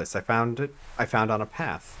necklace. I found it. I found on a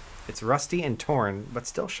path. It's rusty and torn, but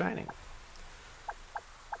still shining.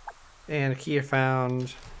 And a key I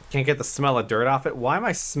found. Can't get the smell of dirt off it. Why am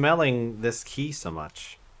I smelling this key so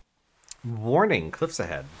much? Warning: cliffs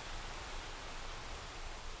ahead.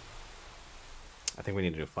 I think we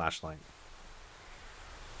need to do a flashlight.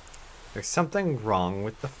 There's something wrong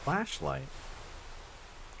with the flashlight.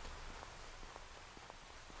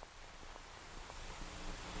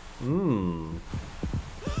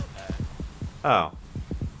 Oh.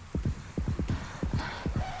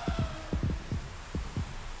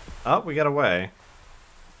 Oh, we got away.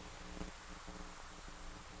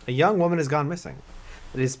 A young woman has gone missing.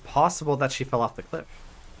 It is possible that she fell off the cliff.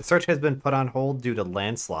 The search has been put on hold due to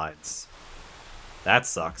landslides. That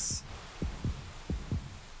sucks.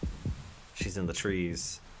 She's in the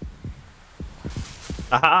trees.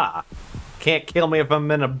 Aha! Can't kill me if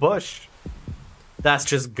I'm in a bush. That's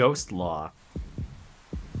just ghost law.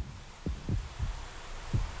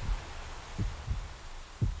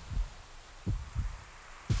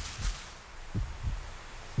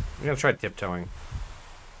 I'm gonna try tiptoeing.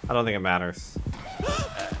 I don't think it matters.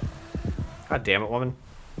 God damn it, woman.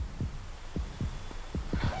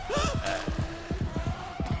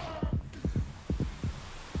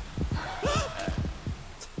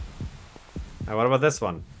 Now, what about this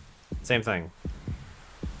one? Same thing.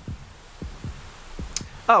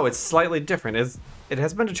 Oh, it's slightly different. It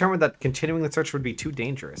has been determined that continuing the search would be too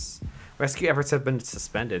dangerous. Rescue efforts have been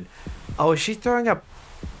suspended. Oh, is she throwing up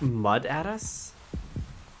mud at us?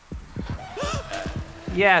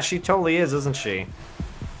 Yeah, she totally is, isn't she?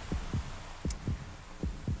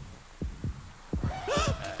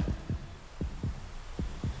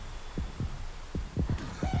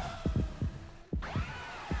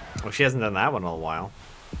 Well, she hasn't done that one in a while.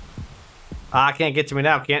 Ah, can't get to me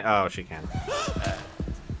now, can't... Oh, she can.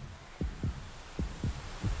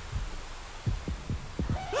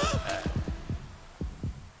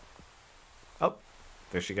 Oh,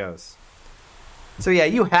 there she goes. So yeah,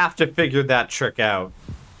 you have to figure that trick out.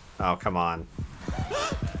 Oh, come on.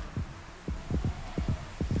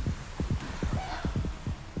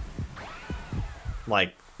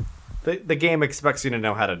 Like, the game expects you to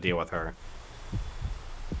know how to deal with her.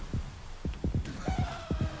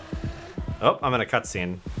 Oh, I'm in a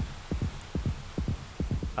cutscene.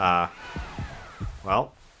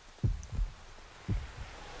 Well.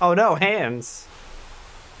 Oh no, hands!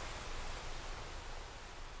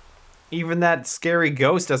 Even that scary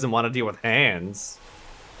ghost doesn't want to deal with hands.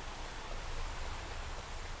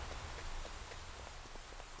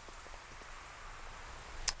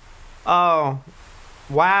 Oh.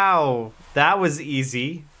 Wow. That was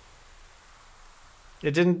easy.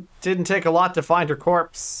 It didn't take a lot to find her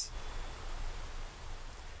corpse.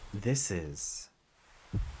 This is...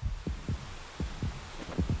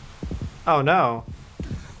 Oh no.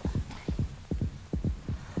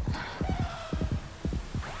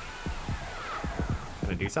 Can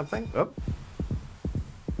I do something? Oh.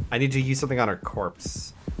 I need to use something on her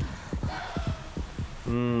corpse.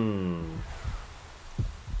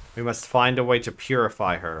 We must find a way to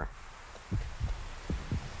purify her.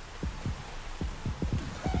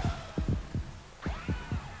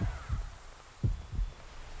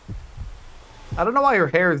 I don't know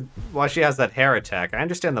why she has that hair attack. I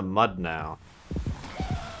understand the mud now.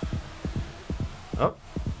 Oh.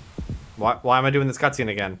 Why am I doing this cutscene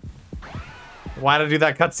again? Why did I do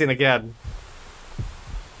that cutscene again?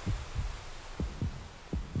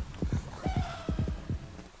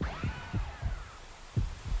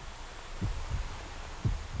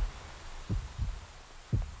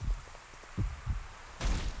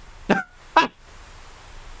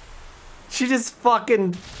 She just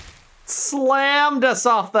fucking slammed us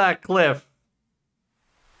off that cliff.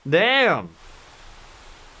 Damn.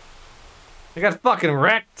 I got fucking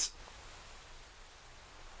wrecked.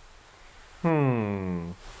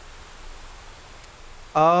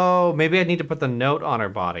 Oh, maybe I need to put the note on her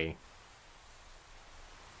body.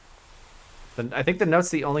 I think the note's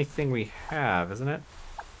the only thing we have, isn't it?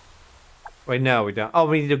 Wait, no, we don't. Oh,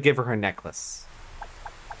 we need to give her her necklace.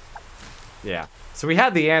 Yeah. So we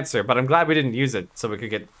had the answer, but I'm glad we didn't use it so we could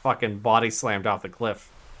get fucking body slammed off the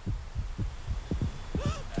cliff.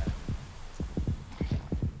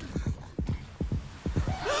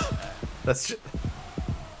 That's just...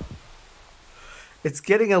 It's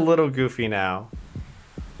getting a little goofy now.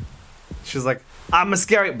 She's like, I'm a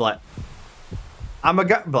scary blood. I'm a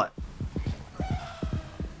gut blood.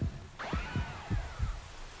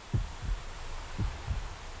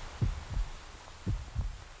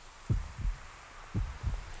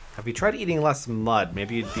 Have you tried eating less mud?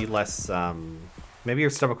 Maybe you'd be less, maybe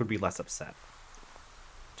your stomach would be less upset.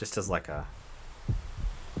 Just as like a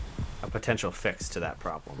potential fix to that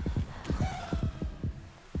problem.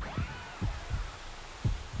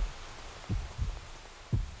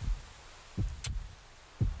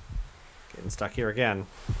 Getting stuck here again.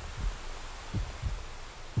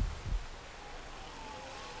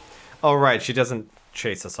 Oh right, she doesn't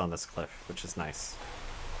chase us on this cliff, which is nice.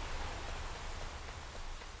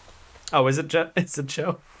 Oh, is it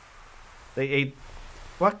Joe? They ate...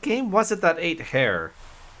 What game was it that ate hair?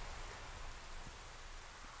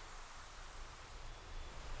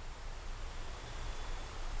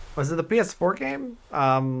 Was it the PS4 game?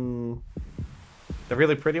 The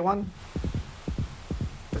really pretty one?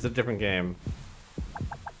 Or is it a different game?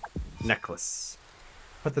 Necklace.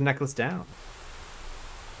 Put the necklace down.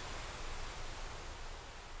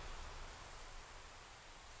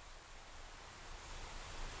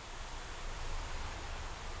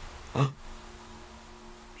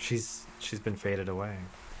 She's been faded away.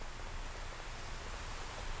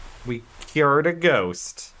 We cured a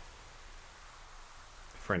ghost.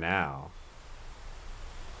 For now.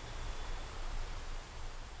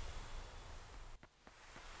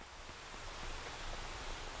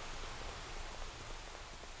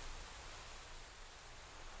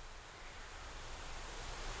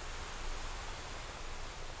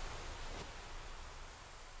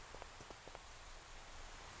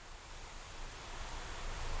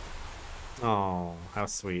 Oh, how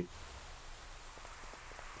sweet.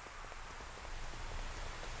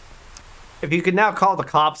 If you could now call the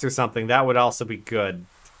cops or something, that would also be good.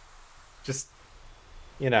 Just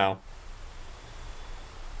you know,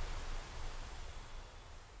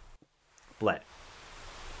 bleh.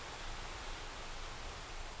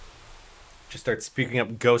 Just starts speaking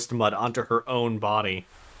up ghost mud onto her own body.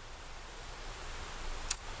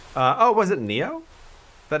 Oh, was it Neo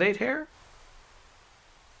that ate hair?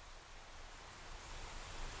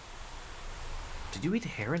 Did you eat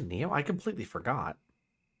hair in Neo? I completely forgot.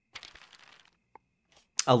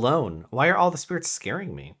 Alone. Why are all the spirits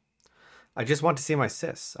scaring me? I just want to see my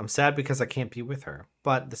sis. I'm sad because I can't be with her.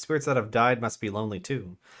 But the spirits that have died must be lonely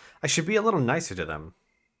too. I should be a little nicer to them.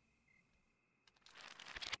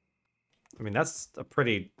 I mean, that's a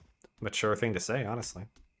pretty mature thing to say, honestly.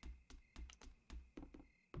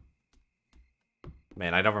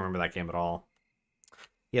 Man, I don't remember that game at all.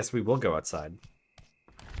 Yes, we will go outside.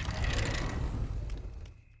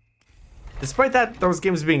 Despite that, those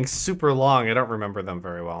games being super long, I don't remember them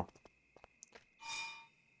very well.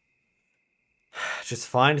 Just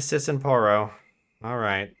find Sis and Poro.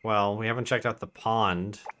 Alright, well, we haven't checked out the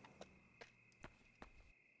pond.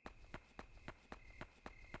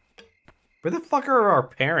 Where the fuck are our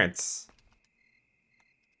parents?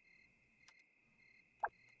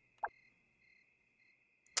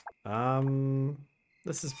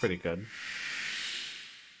 This is pretty good.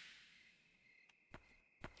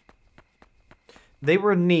 They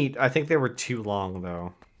were neat. I think they were too long,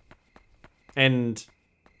 though. And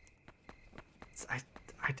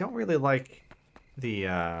I don't really like the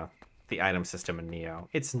item system in Neo.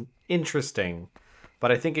 It's interesting,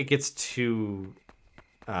 but I think it gets too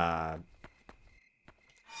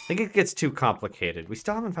complicated. We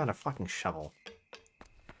still haven't found a fucking shovel.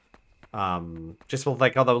 Just with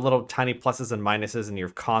like all the little tiny pluses and minuses, and you're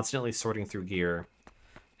constantly sorting through gear.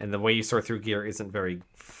 And the way you sort through gear isn't very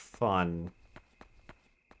fun.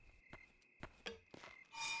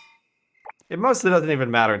 It mostly doesn't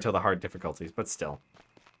even matter until the hard difficulties, but still.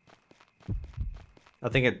 I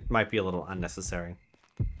think it might be a little unnecessary.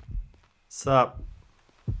 Sup?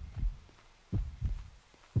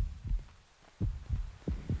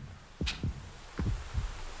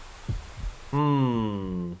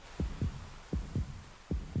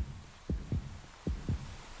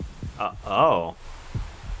 Oh.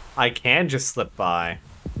 I can just slip by.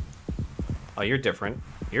 Oh, you're different.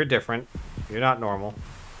 You're different. You're not normal.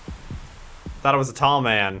 Thought it was a tall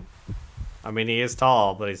man. I mean, he is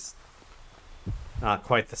tall, but he's not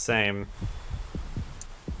quite the same.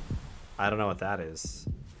 I don't know what that is.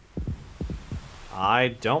 I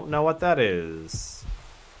don't know what that is.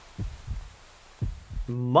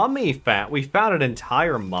 Mummy fat. We found an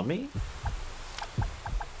entire mummy?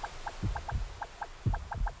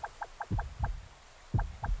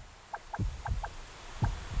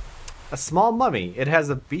 A small mummy. It has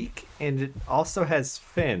a beak and it also has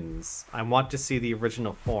fins. I want to see the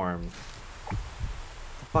original form.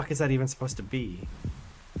 What the fuck is that even supposed to be?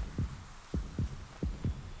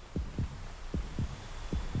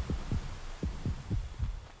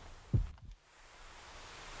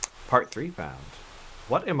 Part 3 found.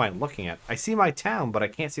 What am I looking at? I see my town, but I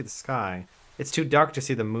can't see the sky. It's too dark to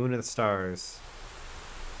see the moon and the stars.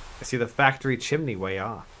 I see the factory chimney way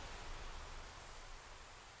off.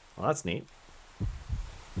 Well, that's neat.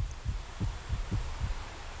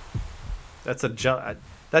 That's a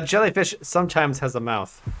that jellyfish sometimes has a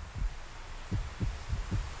mouth.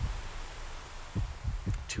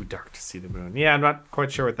 Too dark to see the moon. Yeah, I'm not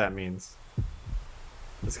quite sure what that means.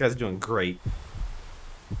 This guy's doing great.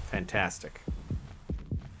 Fantastic.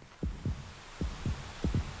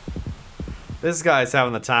 This guy's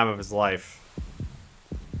having the time of his life.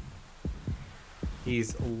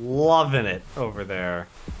 He's loving it over there.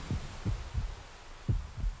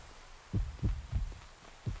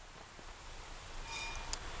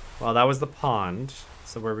 Well, that was the pond.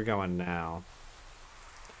 So where are we going now?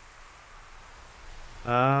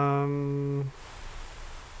 I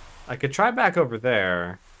could try back over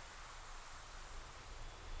there.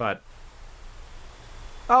 But...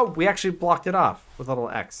 oh, we actually blocked it off with a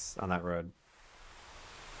little X on that road.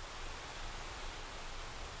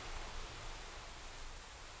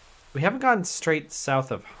 We haven't gone straight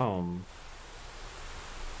south of home.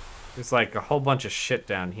 There's like a whole bunch of shit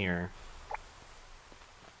down here.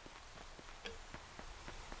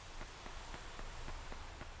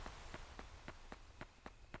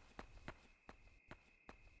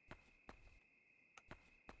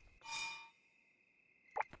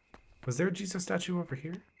 Was there a Jesus statue over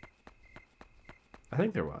here? I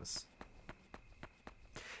think there was.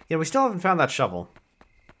 Yeah, we still haven't found that shovel.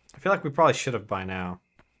 I feel like we probably should have by now.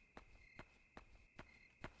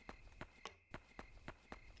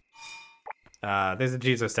 There's a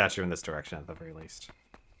Jesus statue in this direction at the very least.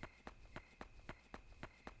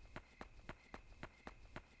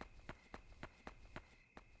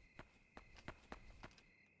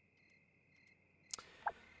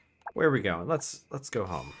 Where are we going? Let's go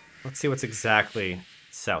home. Let's see what's exactly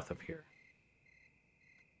south of here.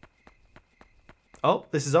 Oh,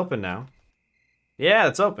 this is open now. Yeah,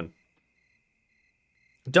 it's open.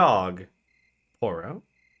 Dog. Poro.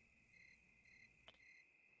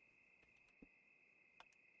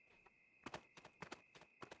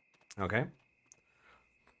 Okay.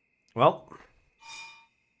 Well.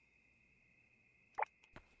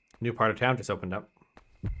 New part of town just opened up.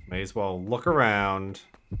 May as well look around.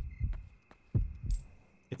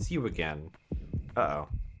 It's you again. Uh-oh.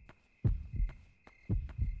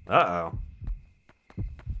 Uh-oh.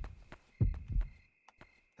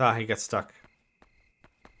 Ah, he got stuck.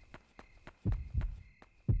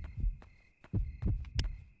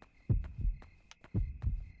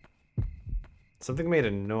 Something made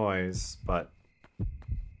a noise, but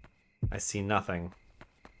I see nothing.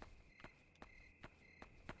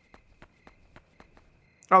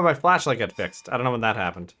 Oh, my flashlight got fixed. I don't know when that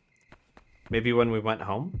happened. Maybe when we went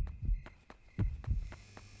home?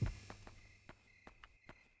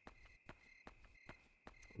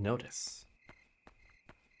 Notice.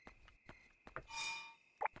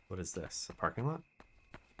 What is this? A parking lot?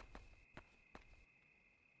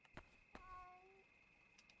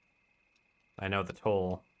 I know the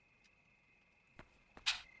toll.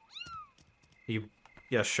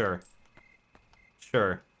 Yeah, sure.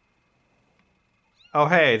 Sure. Oh,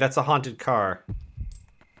 hey, that's a haunted car.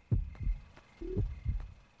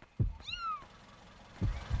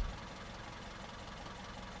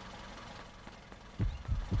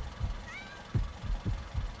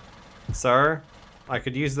 Sir, I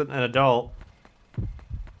could use an adult.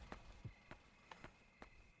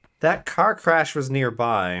 That car crash was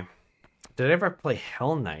nearby. Did I ever play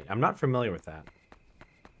Hell Knight? I'm not familiar with that.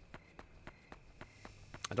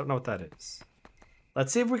 I don't know what that is.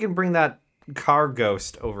 Let's see if we can bring that car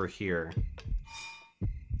ghost over here.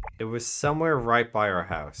 It was somewhere right by our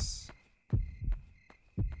house.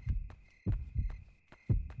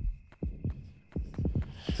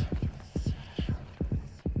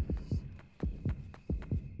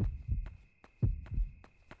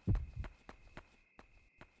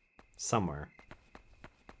 Somewhere.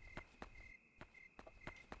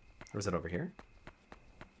 Or is it over here?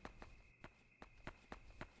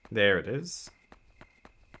 There it is.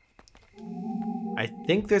 I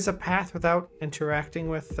think there's a path without interacting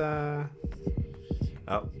with, Oh,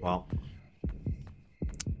 well.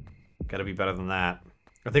 Gotta be better than that.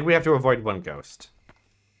 I think we have to avoid one ghost.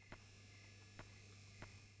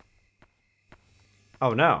 Oh,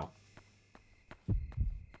 no.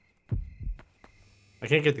 I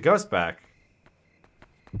can't get the ghost back.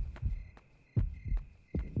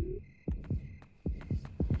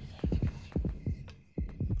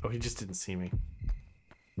 Oh, he just didn't see me.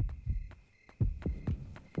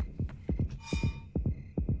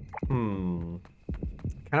 I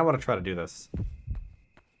kind of want to try to do this.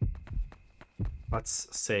 Let's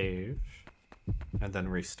save and then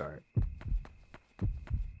restart.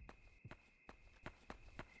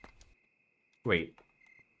 Wait.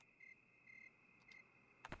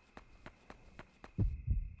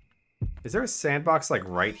 Is there a sandbox like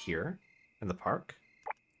right here in the park?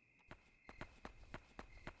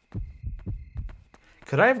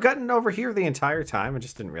 Could I have gotten over here the entire time and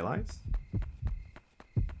just didn't realize?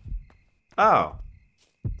 Oh.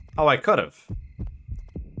 Oh, I could have.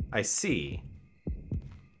 I see.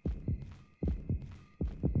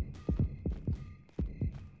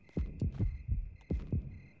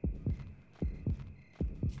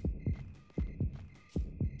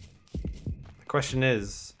 The question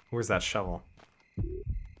is, where's that shovel?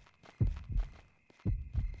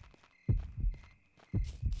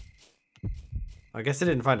 I guess I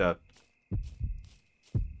didn't find a...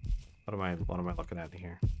 What am I looking at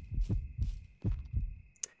here?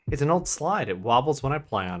 It's an old slide. It wobbles when I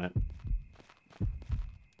play on it.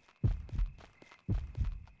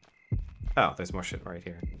 Oh, there's more shit right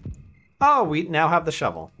here. Oh, we now have the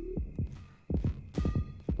shovel.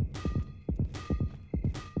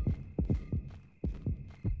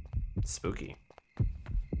 Spooky.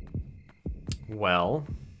 Well,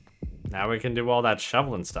 now we can do all that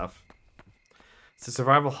shoveling stuff. It's a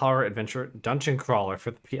survival horror adventure dungeon crawler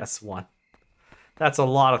for the PS1. That's a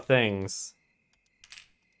lot of things.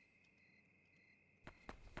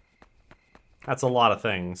 That's a lot of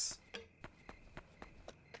things.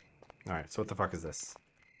 Alright, so what the fuck is this?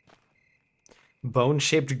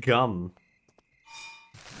 Bone-shaped gum.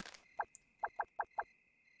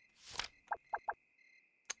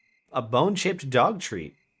 A bone-shaped dog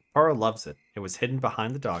treat. Paro loves it. It was hidden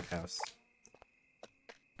behind the doghouse.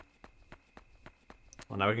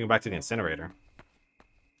 Well, now we can go back to the incinerator.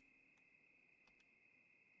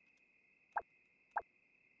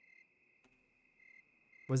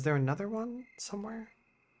 Was there another one somewhere?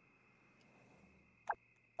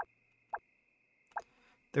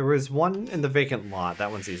 There was one in the vacant lot.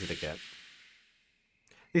 That one's easy to get.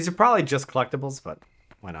 These are probably just collectibles, but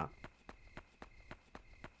why not?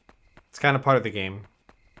 It's kind of part of the game.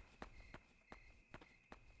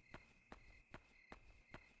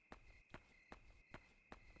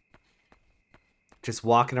 Just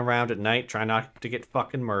walking around at night, trying not to get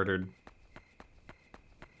fucking murdered.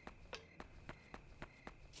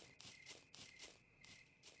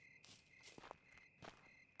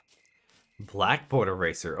 Blackboard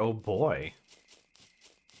eraser, oh boy.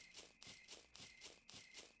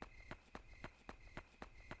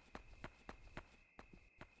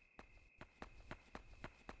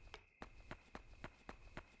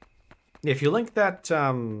 If you link that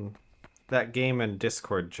that game in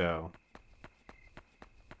Discord, Joe,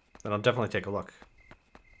 then I'll definitely take a look.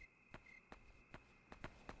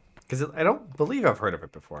 Because I don't believe I've heard of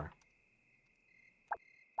it before.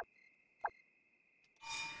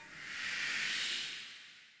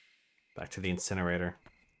 Back to the incinerator.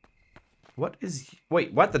 What is...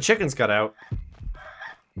 Wait, what? The chickens got out.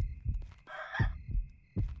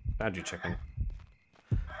 Found you, chicken.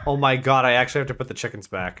 Oh my god, I actually have to put the chickens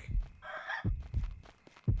back.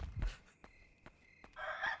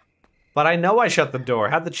 But I know I shut the door.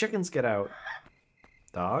 How'd the chickens get out?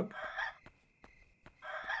 Dog?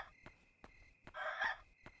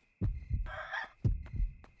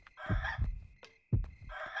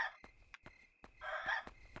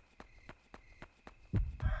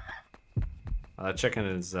 The chicken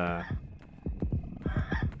is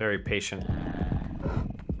very patient.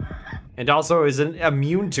 And also is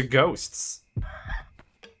immune to ghosts.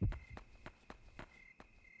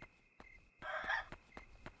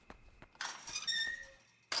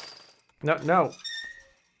 No, no.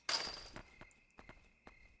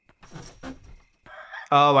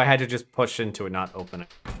 Oh, I had to just push into it, not open it.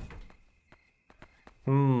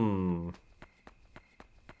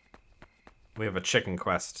 We have a chicken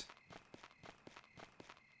quest.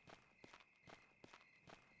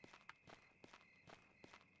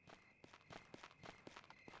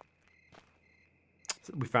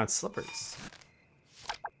 We found slippers.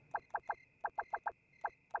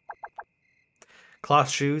 Cloth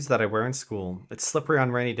shoes that I wear in school. It's slippery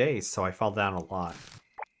on rainy days, so I fall down a lot.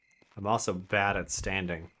 I'm also bad at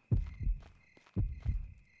standing.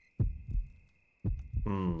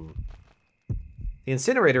 The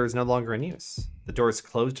incinerator is no longer in use. The door is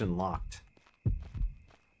closed and locked.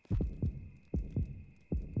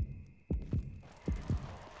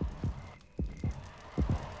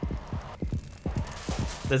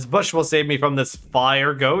 This bush will save me from this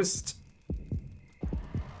fire ghost.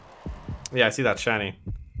 Yeah, I see that shiny.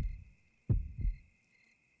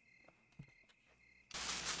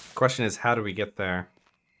 Question is, how do we get there?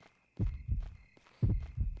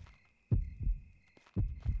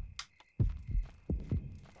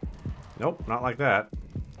 Nope, not like that.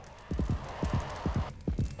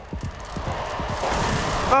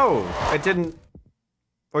 Oh, I didn't...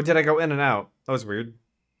 Or did I go in and out? That was weird.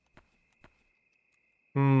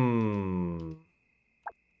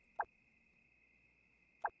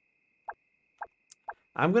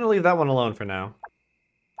 I'm gonna leave that one alone for now.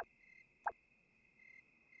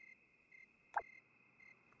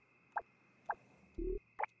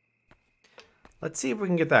 Let's see if we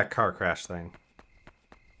can get that car crash thing.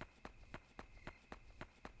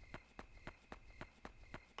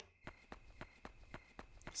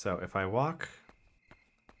 So if I walk,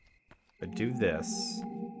 I do this.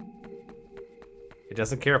 It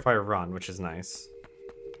doesn't care if I run, which is nice.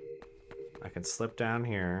 I can slip down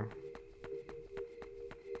here.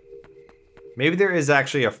 Maybe there is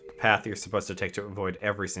actually a path you're supposed to take to avoid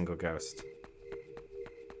every single ghost.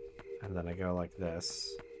 And then I go like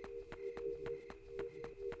this.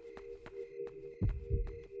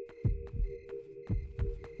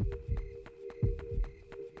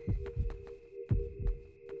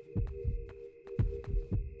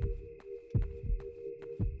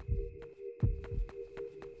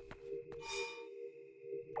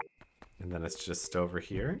 And then it's just over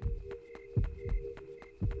here.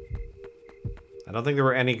 I don't think there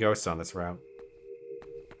were any ghosts on this route.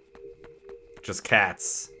 Just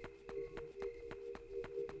cats.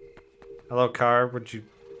 Hello, car. Would you...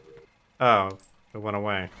 Oh, it went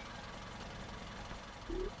away.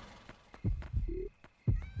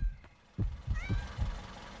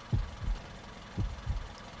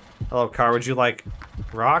 Hello, car. Would you like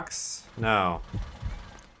rocks? No.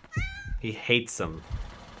 He hates them.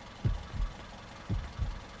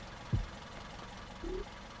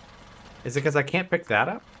 Is it because I can't pick that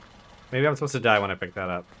up? Maybe I'm supposed to die when I pick that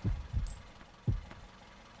up.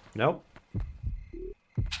 Nope.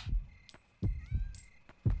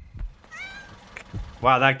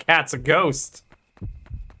 Wow, that cat's a ghost.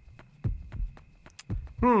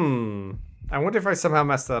 I wonder if I somehow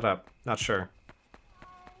messed that up. Not sure.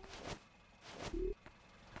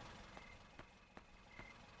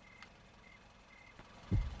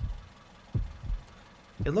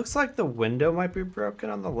 It looks like the window might be broken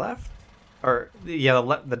on the left. Or,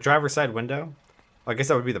 yeah, the driver's side window. I guess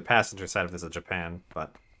that would be the passenger side if this is Japan,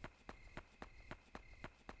 but...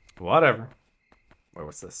 whatever. Wait,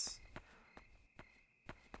 what's this?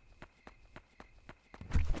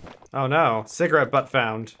 Oh no, cigarette butt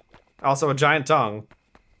found. Also a giant tongue.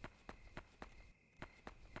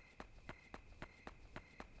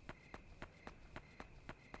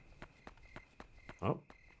 Oh.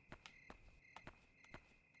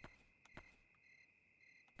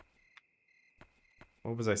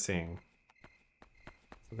 What was I seeing?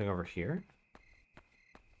 Something over here?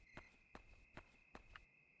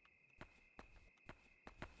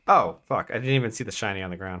 Oh, fuck. I didn't even see the shiny on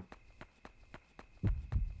the ground.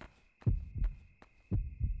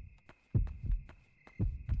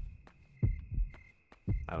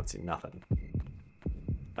 I don't see nothing.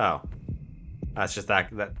 Oh. That's just that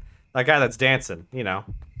guy that's dancing, you know.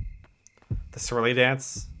 The swirly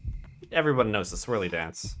dance. Everybody knows the swirly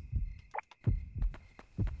dance.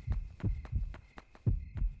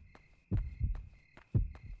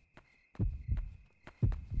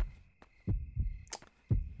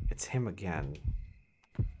 It's him again.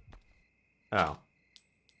 Oh.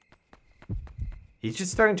 He's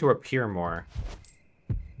just starting to appear more.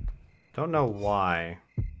 Don't know why.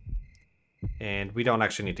 And we don't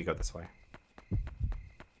actually need to go this way.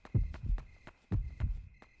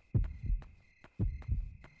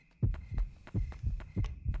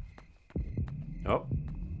 Oh.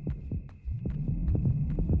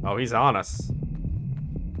 Oh, he's on us.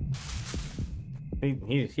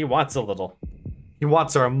 He wants a little. He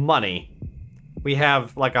wants our money. We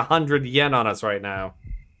have like 100 yen on us right now.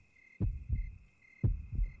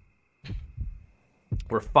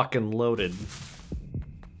 We're fucking loaded.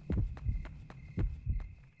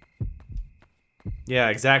 Yeah,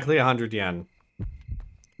 exactly 100 yen.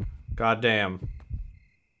 Goddamn.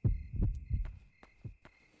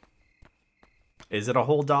 Is it a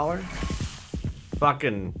whole dollar?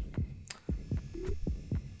 Fucking...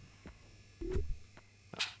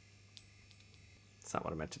 That's not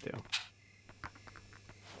what I meant to do.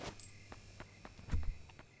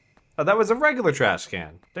 Oh, that was a regular trash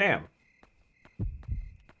can. Damn.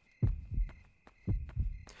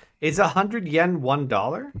 Is 100 yen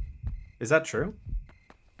 $1? Is that true?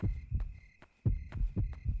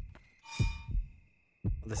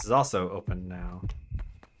 This is also open now,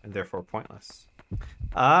 and therefore pointless.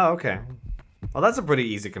 Ah, okay. Well, that's a pretty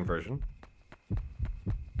easy conversion.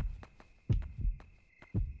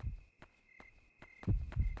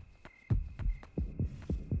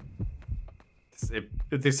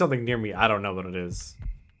 If there's something near me, I don't know what it is.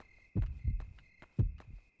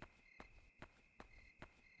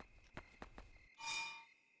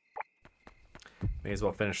 May as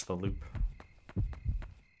well finish the loop.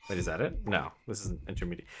 Wait, is that it? No, this isn't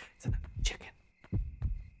intermediate. It's a chicken.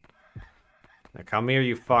 Now come here,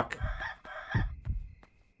 you fuck.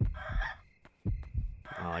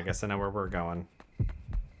 Well, I guess I know where we're going.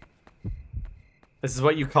 This is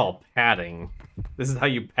what you call padding. This is how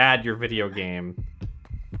you pad your video game.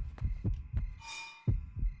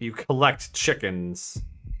 You collect chickens.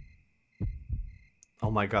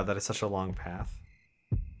 Oh my god, that is such a long path.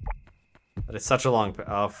 That is such a long path.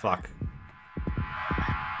 Oh, fuck.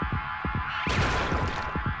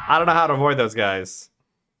 I don't know how to avoid those guys.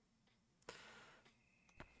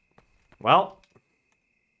 Well.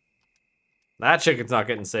 That chicken's not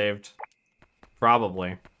getting saved.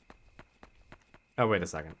 Probably. Oh, wait a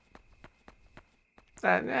second.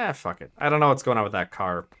 Fuck it. I don't know what's going on with that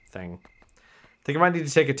car thing. I think I might need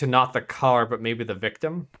to take it to not the car, but maybe the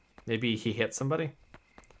victim. Maybe he hit somebody.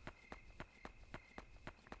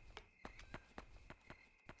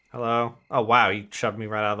 Hello? Oh, wow, he shoved me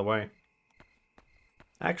right out of the way.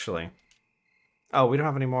 Actually. Oh, we don't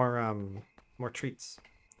have any more, more treats.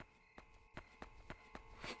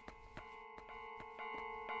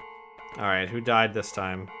 Alright, who died this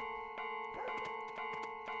time?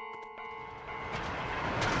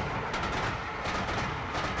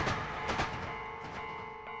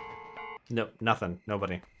 Nope, nothing.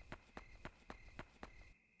 Nobody.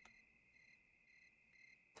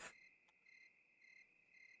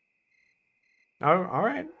 Oh,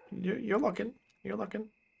 alright. You're looking. You're looking.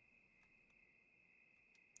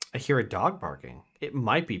 I hear a dog barking. It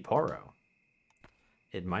might be Poro.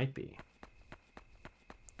 It might be.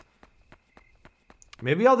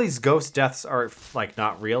 Maybe all these ghost deaths are, like,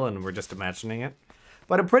 not real and we're just imagining it.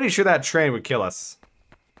 But I'm pretty sure that train would kill us.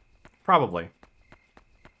 Probably.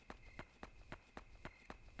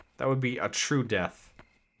 That would be a true death.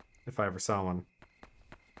 If I ever saw one.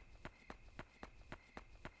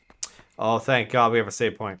 Oh, thank God we have a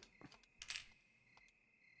save point.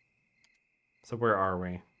 So where are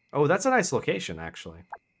we? Oh, that's a nice location, actually.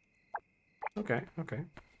 Okay, okay.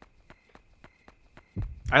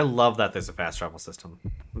 I love that there's a fast travel system.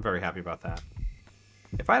 I'm very happy about that.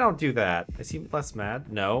 If I don't do that, is he less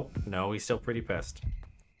mad? No, no, he's still pretty pissed.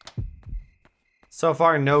 So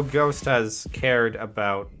far, no ghost has cared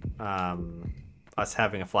about us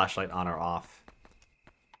having a flashlight on or off.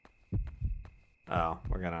 Oh,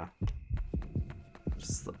 we're gonna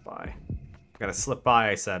just slip by. We're gonna slip by,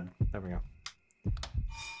 I said. There we go.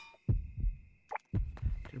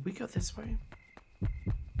 Did we go this way?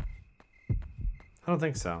 I don't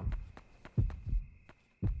think so.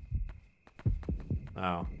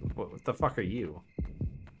 Oh, what the fuck are you?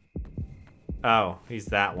 Oh, he's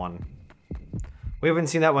that one. We haven't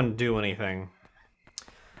seen that one do anything.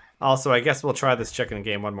 Also, I guess we'll try this chicken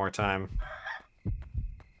game one more time.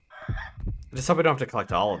 I just hope we don't have to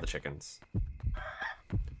collect all of the chickens.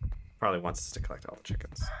 Probably wants us to collect all the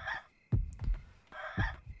chickens.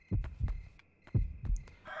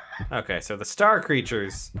 Okay, so the star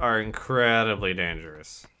creatures are incredibly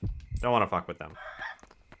dangerous. Don't want to fuck with them.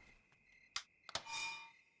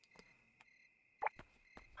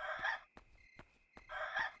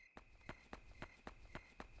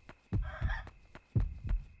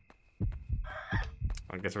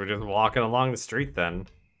 I guess we're just walking along the street then,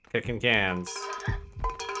 kicking cans.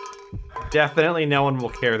 Definitely no one will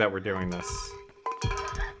care that we're doing this.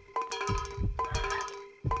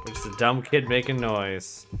 We're just a dumb kid making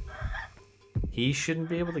noise. He shouldn't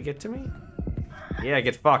be able to get to me? Yeah,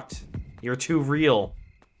 get fucked. You're too real.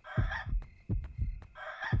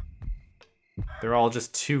 They're all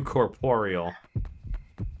just too corporeal.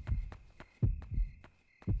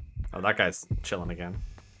 Oh, that guy's chilling again.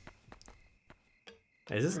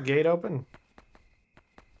 Is this gate open?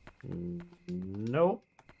 Nope.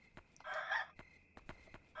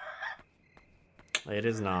 It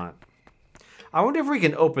is not. I wonder if we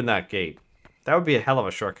can open that gate. That would be a hell of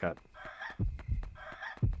a shortcut.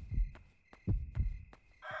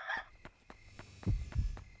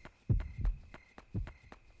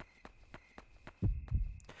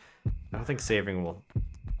 I don't think saving will...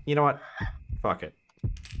 You know what? Fuck it.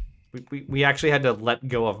 We actually had to let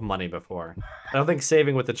go of money before. I don't think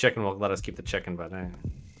saving with the chicken will let us keep the chicken, but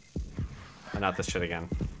not this shit again.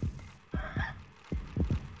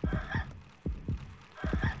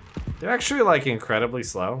 They're actually, like, incredibly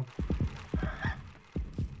slow.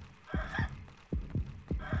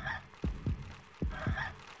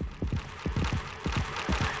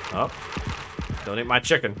 Oh. Don't eat my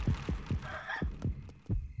chicken.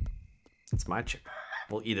 It's my chicken.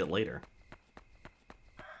 We'll eat it later.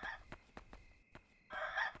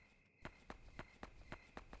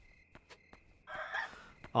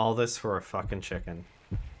 All this for a fucking chicken.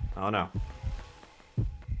 Oh no.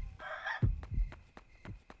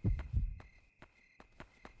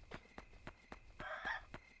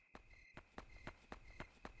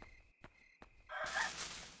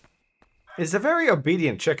 It's a very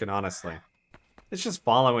obedient chicken, honestly. It's just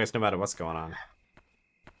following us no matter what's going on.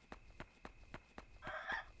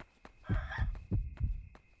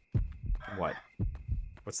 What?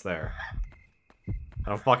 What's there? I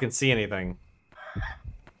don't fucking see anything.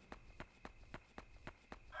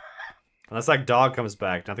 Unless that dog comes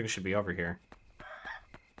back, nothing should be over here.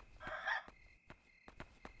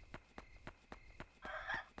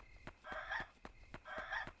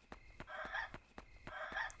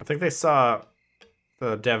 I think they saw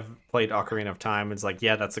the dev played Ocarina of Time. It's like,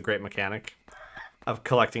 yeah, that's a great mechanic of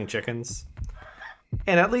collecting chickens.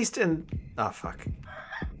 And at least in... Oh, fuck.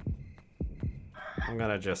 I'm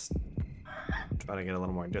gonna just try to get a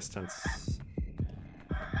little more distance.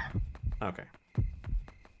 Okay.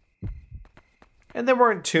 And there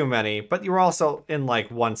weren't too many, but you were also in,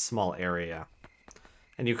 like, one small area.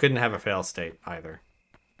 And you couldn't have a fail state, either.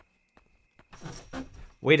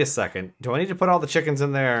 Wait a second. Do I need to put all the chickens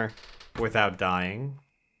in there without dying?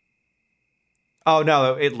 Oh,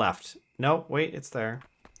 no, it left. No, wait, it's there.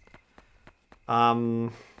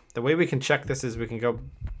 The way we can check this is we can go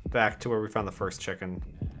back to where we found the first chicken.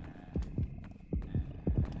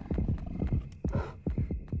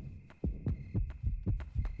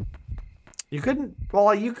 You couldn't...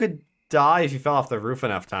 Well, you could die if you fell off the roof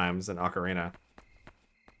enough times in Ocarina.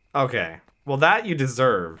 Okay. Well, that you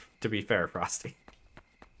deserve, to be fair, Frosty.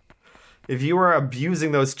 If you are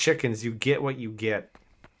abusing those chickens, you get what you get.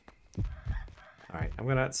 Alright, I'm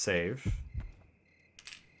gonna save.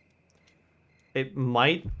 It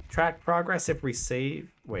might track progress if we save.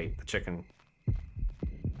 Wait, the chicken.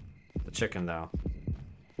 The chicken, though.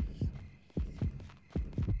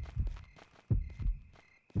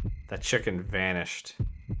 That chicken vanished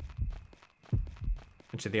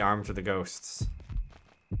into the arms of the ghosts.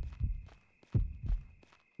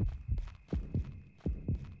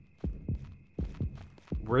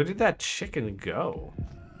 Where did that chicken go?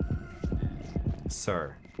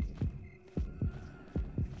 Sir.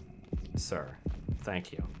 Sir.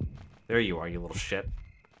 Thank you. There you are, you little shit.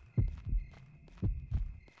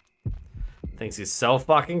 Thinks he's so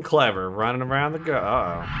fucking clever, running around the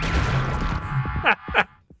uh-oh.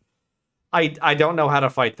 I don't know how to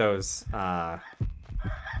fight those, okay,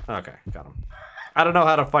 got him. I don't know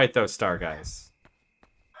how to fight those star guys.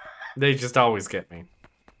 They just always get me.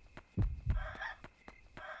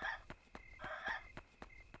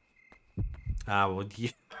 Well,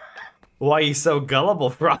 why are you so gullible,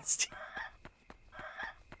 Frosty?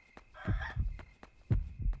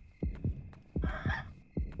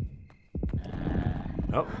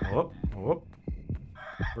 Oh, whoop, whoop.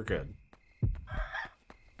 We're good.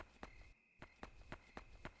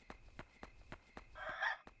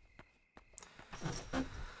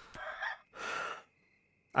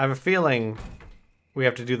 I have a feeling we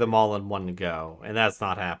have to do them all in one go, and that's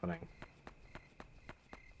not happening.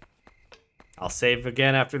 I'll save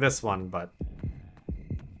again after this one, but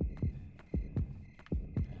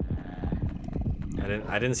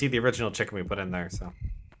I didn't see the original chicken we put in there, so.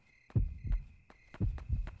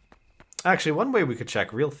 Actually, one way we could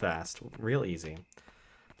check real fast, real easy.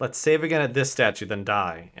 Let's save again at this statue, then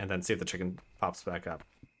die, and then see if the chicken pops back up.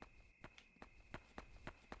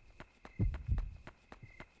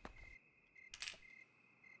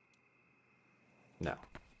 No.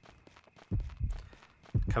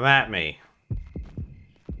 Come at me.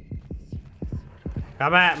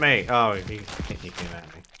 Come at me! Oh, he came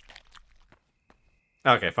at me.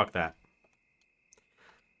 Okay, fuck that.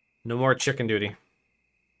 No more chicken duty.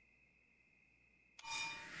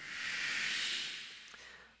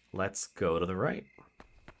 Let's go to the right.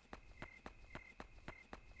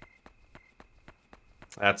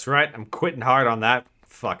 That's right, I'm quitting hard on that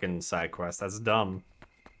fucking side quest. That's dumb.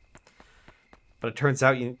 But it turns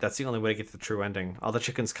out that's the only way to get to the true ending. All the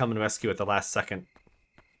chickens come and rescue at the last second.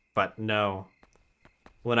 But no.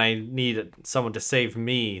 When I need someone to save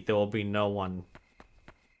me, there will be no one.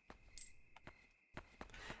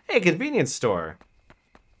 Hey, convenience store.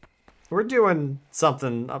 We're doing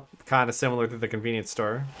something kind of similar to the convenience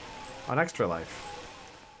store on Extra Life.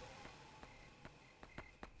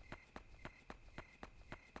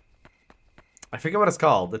 I forget what it's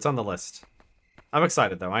called. It's on the list. I'm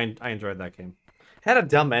excited, though. I enjoyed that game. It had a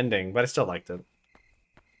dumb ending, but I still liked it.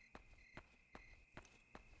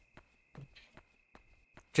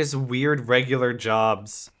 Just weird, regular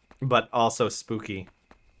jobs, but also spooky.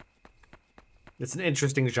 It's an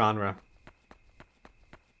interesting genre.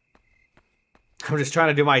 I'm just trying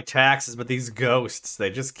to do my taxes, but these ghosts, they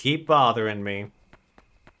just keep bothering me.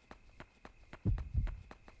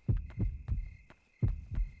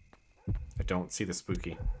 I don't see the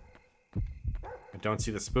spooky. I don't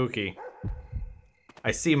see the spooky.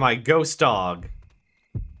 I see my ghost dog.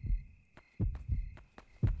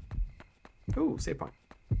 Ooh, save point.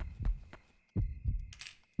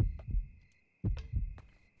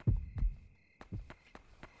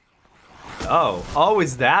 Oh,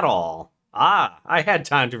 is that all? Ah, I had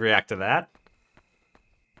time to react to that.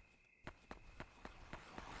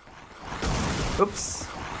 Oops.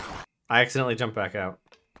 I accidentally jumped back out.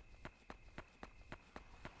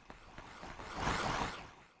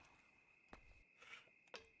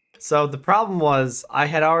 So the problem was, I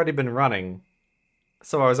had already been running,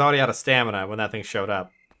 so I was already out of stamina when that thing showed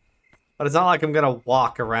up. But it's not like I'm gonna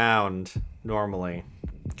walk around normally,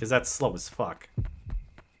 because that's slow as fuck.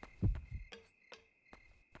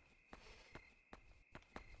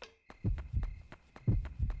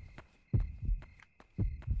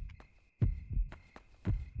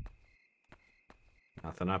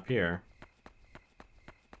 Nothing up here.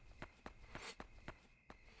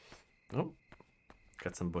 Oh,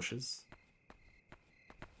 got some bushes.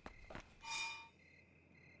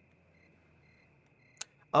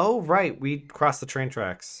 Oh, right, we crossed the train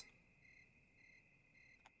tracks.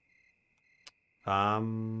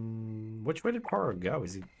 Which way did Paro go?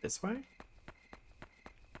 Is he this way?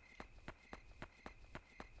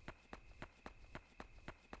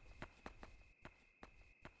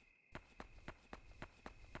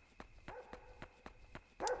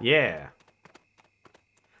 Yeah.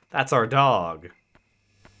 That's our dog.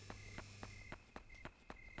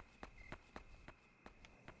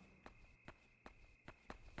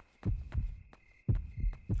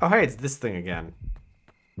 Oh, hey, it's this thing again.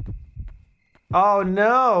 Oh,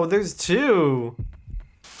 no, there's two.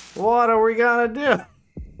 What are we gonna do?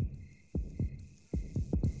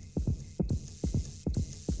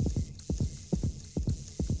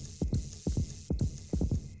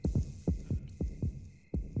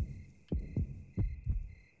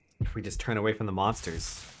 If we just turn away from the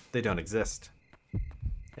monsters, they don't exist.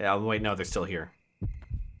 Yeah, wait, no, they're still here.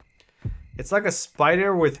 It's like a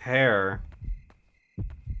spider with hair,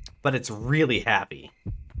 but it's really happy.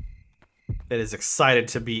 It is excited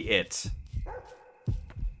to be it.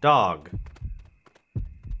 Dog.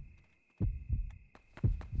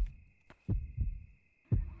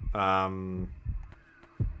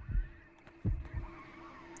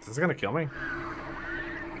 Is this gonna kill me?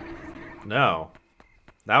 No.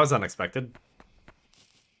 That was unexpected.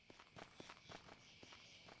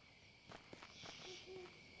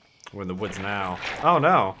 We're in the woods now. Oh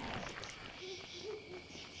no.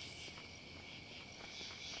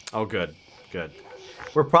 Oh good. Good.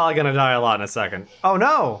 We're probably gonna die a lot in a second. Oh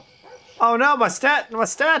no! Oh no, my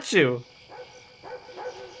statue!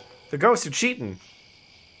 The ghosts are cheating.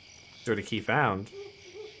 Dirty key found.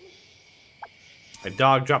 A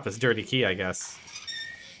dog dropped this dirty key, I guess.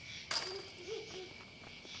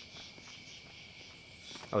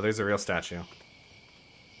 Oh, there's a real statue.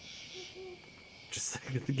 Just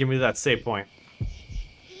give me that save point.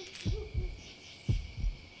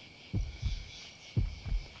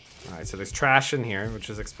 Alright, so there's trash in here, which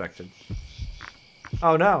is expected.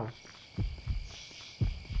 Oh no.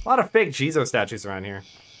 A lot of fake Jizo statues around here.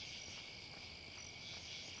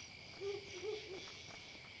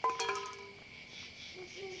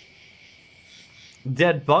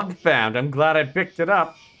 Dead bug found. I'm glad I picked it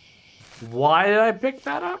up. Why did I pick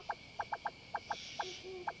that up?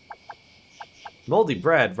 Moldy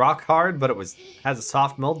bread, rock hard, but has a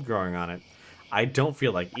soft mold growing on it. I don't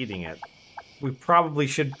feel like eating it. We probably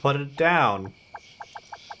should put it down.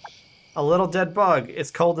 A little dead bug.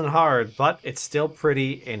 It's cold and hard, but it's still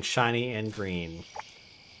pretty and shiny and green.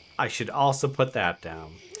 I should also put that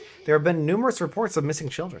down. There have been numerous reports of missing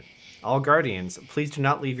children. All guardians, please do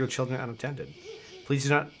not leave your children unattended.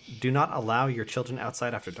 Please do not allow your children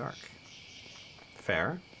outside after dark.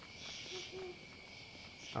 Fair.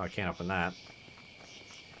 Oh, I can't open that.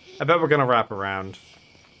 I bet we're gonna wrap around.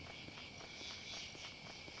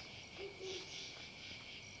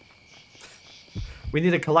 We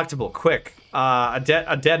need a collectible, quick. A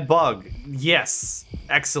dead bug. Yes.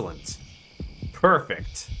 Excellent.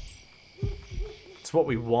 Perfect. It's what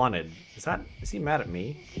we wanted. Is he mad at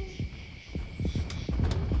me?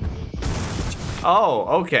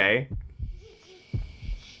 Oh, okay.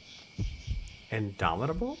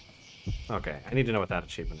 Indomitable? Okay, I need to know what that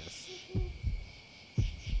achievement is.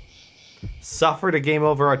 Suffered a game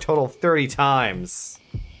over a total of 30 times.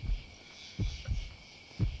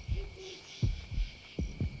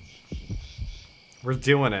 We're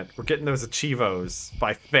doing it. We're getting those achievos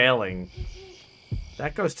by failing.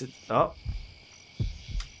 That goes to... Oh.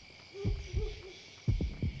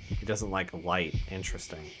 He doesn't like light.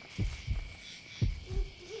 Interesting.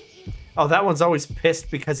 Oh, that one's always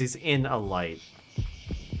pissed because he's in a light.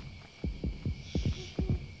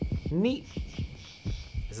 Neat.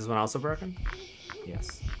 Is this one also broken?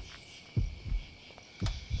 Yes.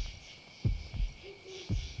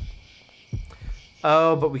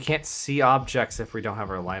 Oh, but we can't see objects if we don't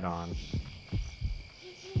have our light on.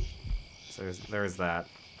 So there's that.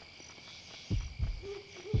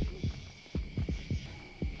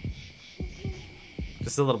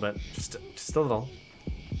 Just a little bit. Just a little.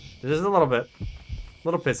 Just a little bit. A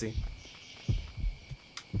little pissy.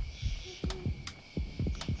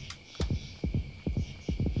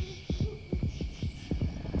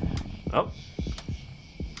 Oh.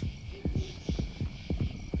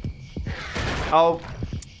 Oh.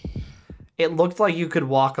 It looked like you could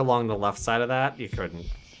walk along the left side of that. You couldn't.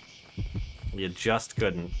 You just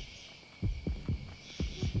couldn't.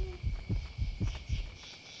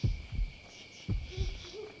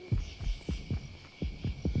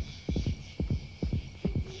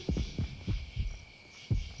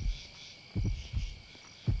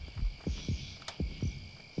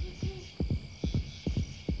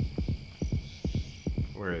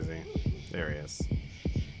 Where is he? There he is.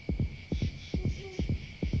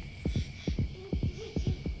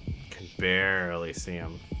 Can barely see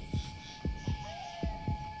him.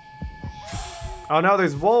 Oh no,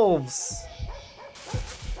 there's wolves!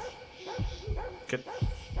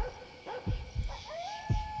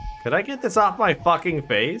 Could I get this off my fucking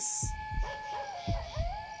face?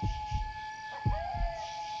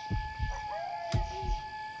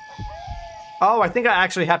 Oh, I think I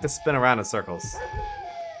actually have to spin around in circles.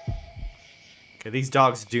 Okay, these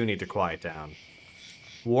dogs do need to quiet down.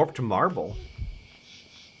 Warped marble.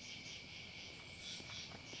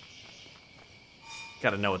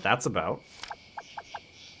 Gotta know what that's about.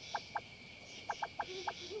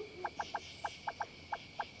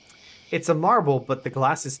 It's a marble, but the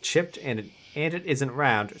glass is chipped and it isn't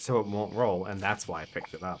round, so it won't roll, and that's why I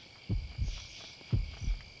picked it up.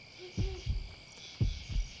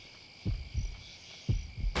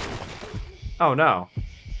 Oh no.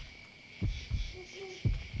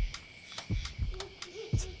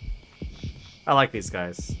 I like these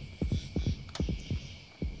guys.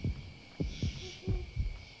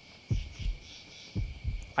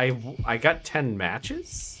 I got 10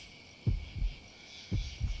 matches?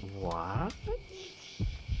 What?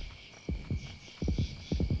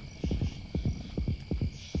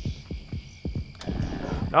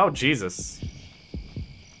 Oh, Jesus.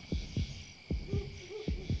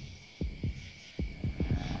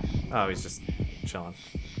 Oh, he's just chilling.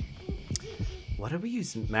 What do we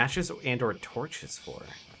use matches and or torches for?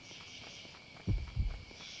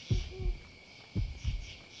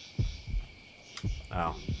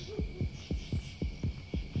 Oh.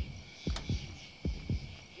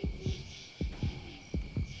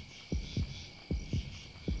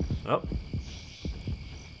 Oh.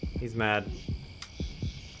 He's mad.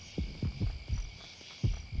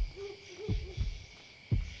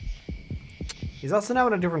 He's also now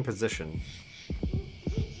in a different position.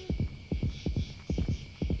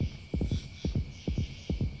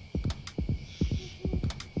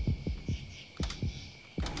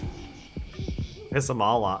 Piss them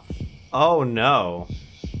all off. Oh no.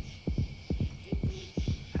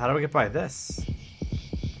 How do we get by this?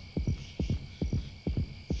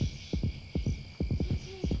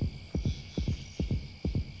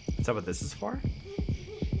 Is that what this is for?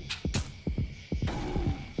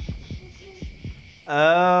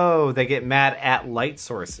 Oh, they get mad at light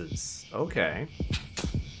sources. Okay.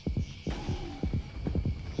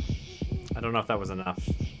 I don't know if that was enough.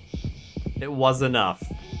 It was enough.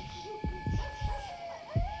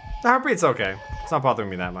 The heartbeat's okay. It's not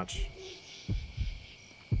bothering me that much.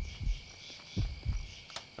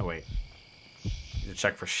 Oh, wait. Need to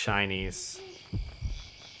check for shinies.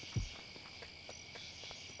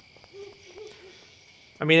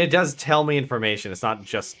 I mean, it does tell me information. It's not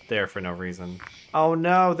just there for no reason. Oh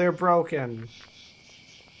no, they're broken.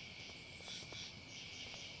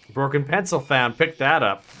 Broken pencil found. Pick that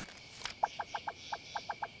up.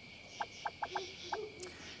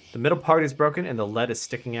 The middle part is broken and the lead is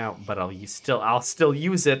sticking out, but I'll still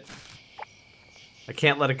use it. I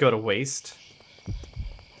can't let it go to waste.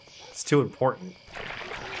 It's too important.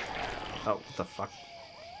 Oh, what the fuck?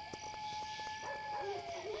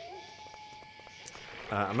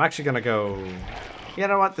 I'm actually gonna go. You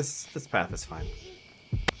know what? This path is fine.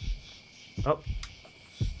 Oh.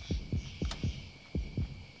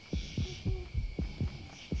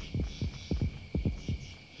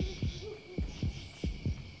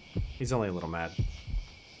 He's only a little mad.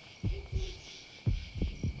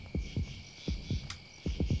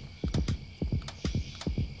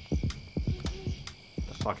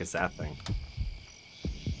 The fuck is that thing?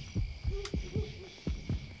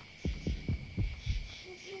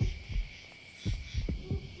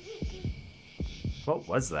 What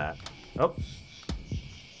was that? Oh.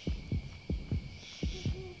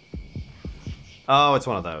 Oh, it's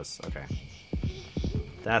one of those. Okay.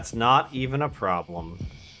 That's not even a problem.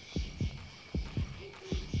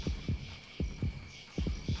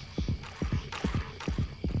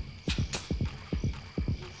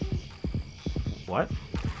 What?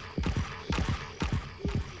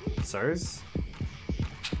 Sirs?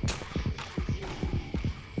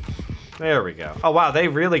 There we go. Oh wow, they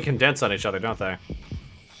really condense on each other, don't they?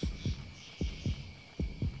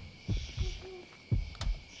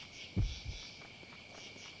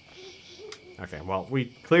 Okay, well, we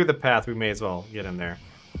cleared the path, we may as well get in there.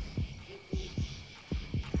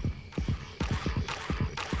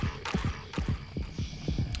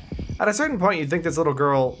 At a certain point, you'd think this little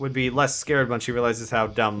girl would be less scared when she realizes how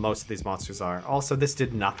dumb most of these monsters are. Also, this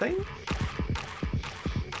did nothing?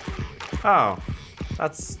 Oh,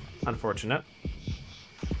 that's unfortunate.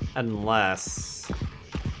 Unless...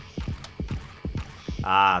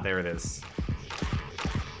 Ah, there it is.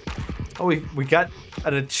 Oh, we got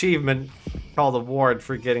an achievement called award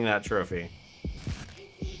for getting that trophy.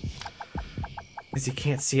 Because you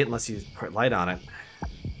can't see it unless you put light on it.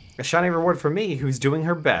 A shiny reward for me, who's doing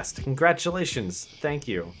her best. Congratulations. Thank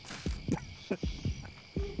you.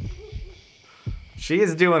 She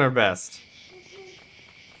is doing her best.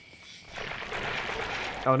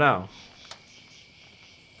 Oh no.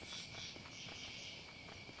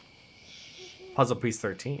 Puzzle piece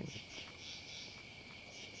 13.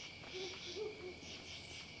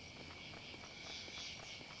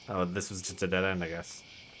 Oh, this was just a dead end, I guess.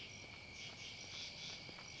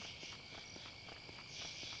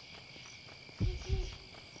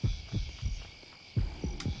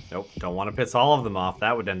 Nope, don't want to piss all of them off.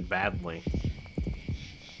 That would end badly.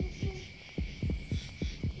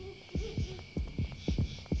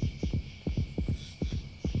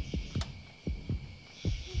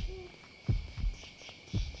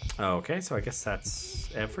 Okay, so I guess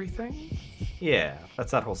that's everything? Yeah,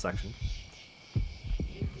 that's that whole section.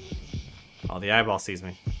 Oh, the eyeball sees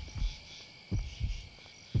me.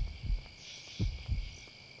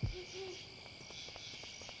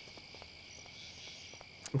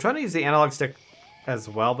 I'm trying to use the analog stick as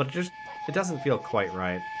well, but it doesn't feel quite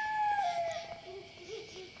right.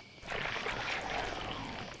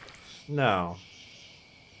 No.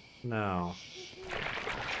 No.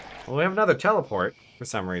 Well, we have another teleport for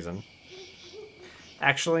some reason.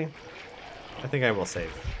 Actually, I think I will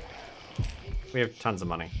save. We have tons of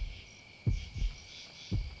money.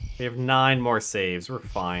 We have 9 more saves. We're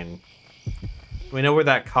fine. We know where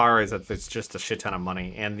that car is. It's just a shit ton of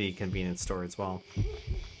money, and the convenience store as well.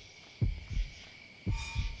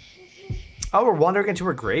 Oh, we're wandering into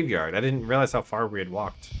her graveyard. I didn't realize how far we had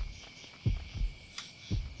walked.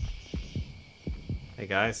 Hey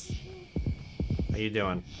guys, how you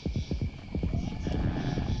doing?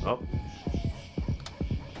 Oh,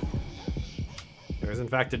 there's in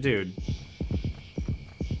fact a dude.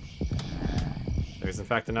 There's in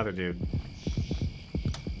fact another dude.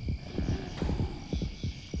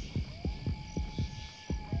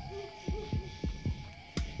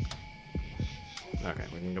 Okay,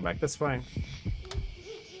 we can go back this way.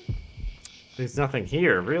 There's nothing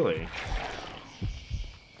here, really.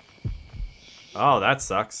 Oh, that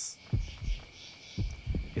sucks.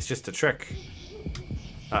 It's just a trick.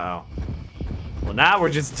 Uh-oh. Well, now we're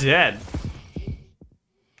just dead.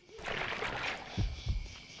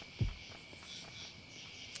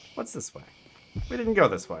 What's this way? We didn't go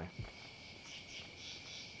this way.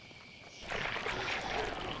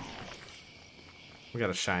 We got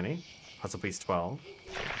a shiny. Puzzle piece 12.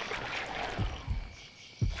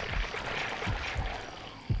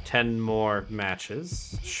 10 more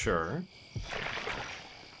matches. Sure.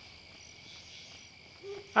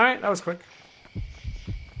 Alright, that was quick.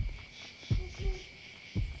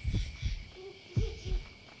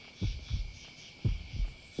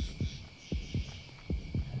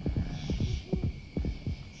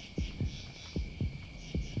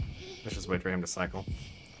 Let's just wait for him to cycle.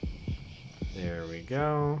 There we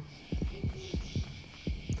go.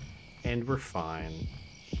 And we're fine.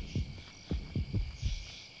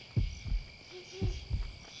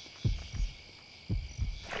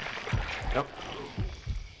 Nope.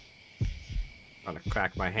 I'm gonna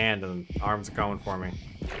crack my hand and the arms are going for me.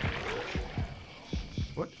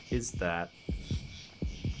 What is that?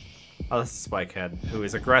 Oh, this is Spikehead, who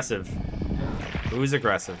is aggressive. Who's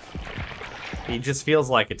aggressive? He just feels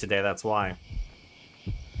like it today, that's why.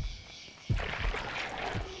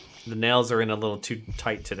 The nails are in a little too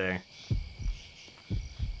tight today.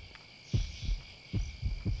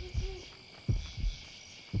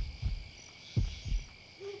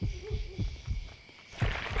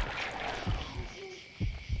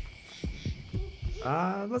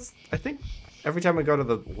 I think every time we go to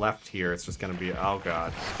the left here, it's just gonna be, oh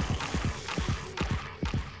god.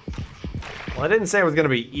 Well, I didn't say it was gonna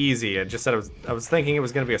be easy, I just said I was thinking it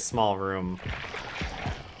was gonna be a small room.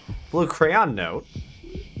 Blue crayon note.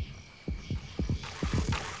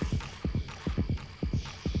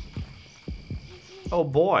 Oh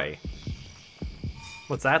boy.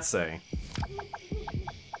 What's that say?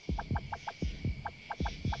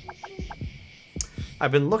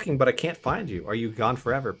 I've been looking, but I can't find you. Are you gone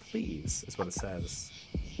forever? Please, is what it says.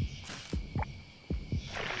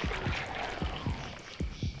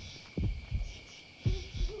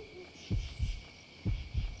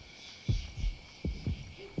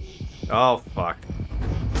 Oh, fuck.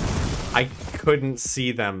 I couldn't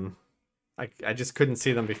see them. I just couldn't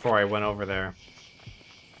see them before I went over there.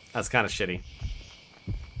 That's kind of shitty.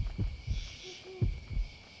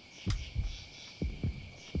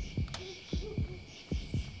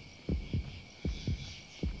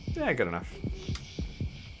 Yeah, good enough.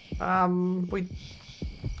 We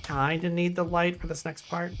kinda need the light for this next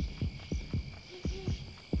part.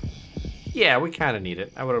 Yeah, we kinda need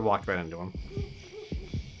it. I would have walked right into him.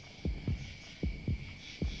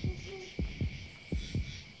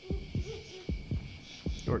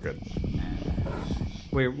 We're good.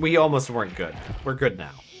 We almost weren't good. We're good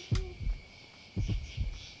now.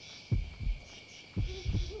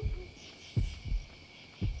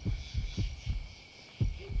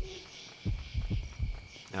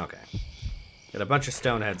 Okay. Got a bunch of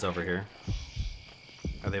stone heads over here.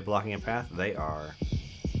 Are they blocking a path? They are.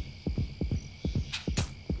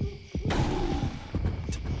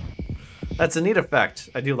 That's a neat effect.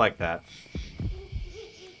 I do like that.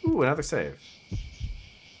 Ooh, another save.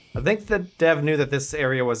 I think the dev knew that this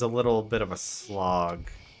area was a little bit of a slog.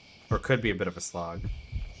 Or could be a bit of a slog.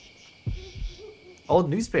 Old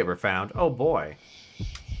newspaper found. Oh boy.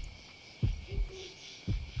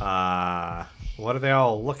 What are they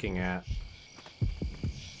all looking at?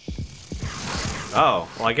 Oh,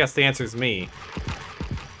 well I guess the answer is me.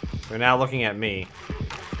 They're now looking at me.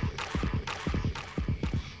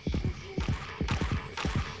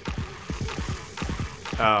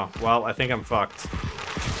 Oh, well, I think I'm fucked.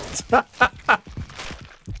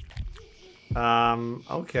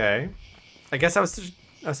 Okay. I guess I was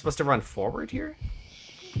supposed to run forward here?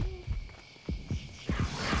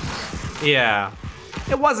 Yeah.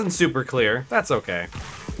 It wasn't super clear. That's okay.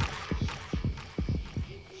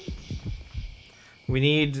 We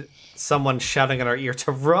need someone shouting in our ear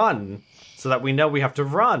to run, so that we know we have to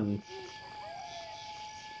run.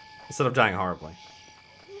 Instead of dying horribly.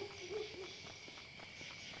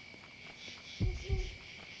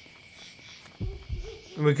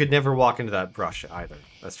 And we could never walk into that brush either.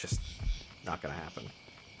 That's just not gonna happen.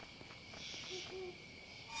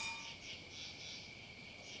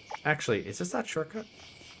 Actually, is this that shortcut?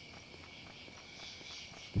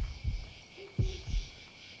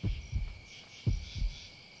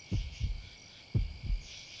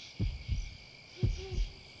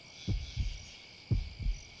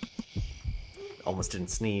 Almost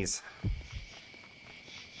didn't sneeze.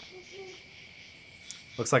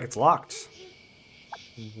 Looks like it's locked.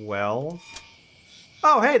 Well...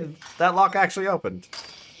 Oh, hey! That lock actually opened.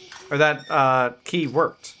 Or that, key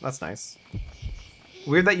worked. That's nice.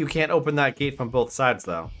 Weird that you can't open that gate from both sides,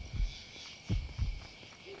 though.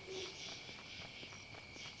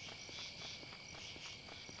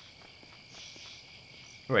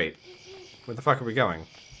 Wait. Where the fuck are we going?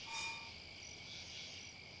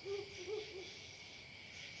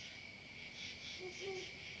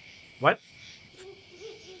 What?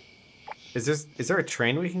 Is there a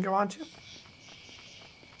train we can go on to?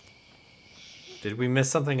 Did we miss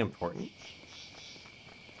something important?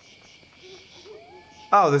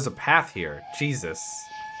 Oh, there's a path here. Jesus.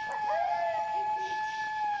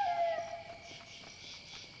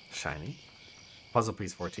 Shiny. Puzzle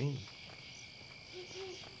piece 14.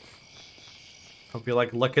 Hope you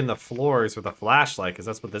like licking the floors with a flashlight, because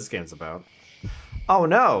that's what this game's about. Oh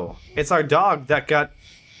no! It's our dog that got,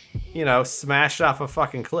 you know, smashed off a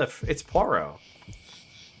fucking cliff. It's Poro.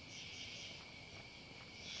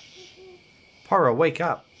 Poro, wake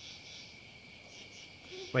up.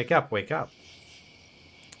 Wake up, wake up.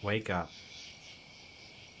 Wake up.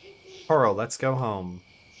 Poro, let's go home.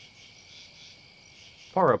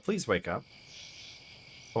 Poro, please wake up.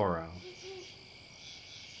 Poro.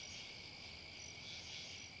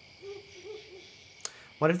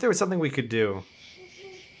 What if there was something we could do?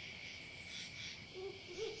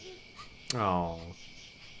 Oh.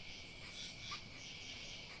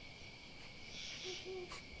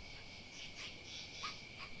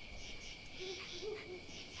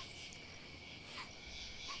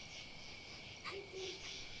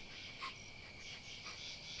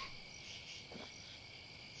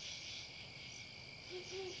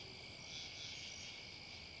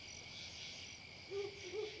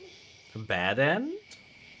 A bad end?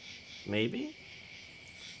 Maybe?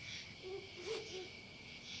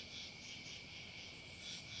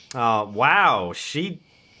 Oh, wow. She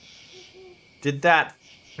did that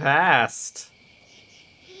fast.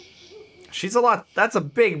 She's a lot... That's a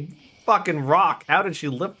big fucking rock. How did she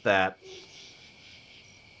lift that?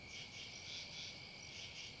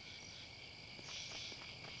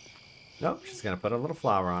 Nope, she's gonna put a little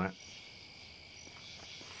flower on it.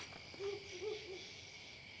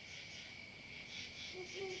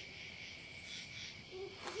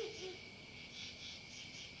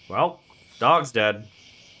 Well, dog's dead.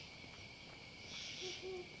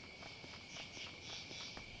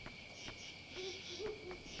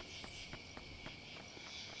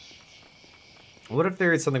 What if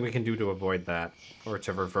there is something we can do to avoid that? Or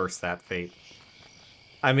to reverse that fate?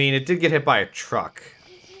 I mean, it did get hit by a truck.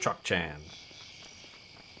 Truck-chan.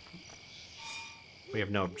 We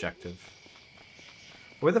have no objective.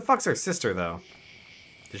 Where the fuck's our sister, though?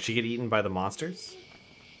 Did she get eaten by the monsters?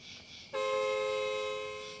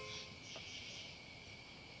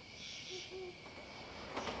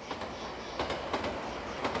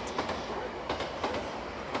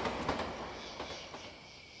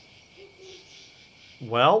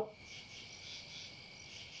 Well.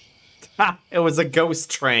 Ha! It was a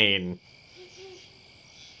ghost train.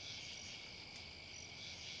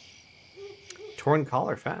 Torn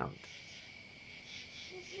collar found.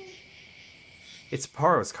 It's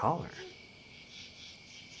Poro's collar.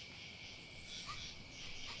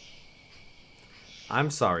 I'm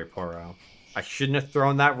sorry, Poro. I shouldn't have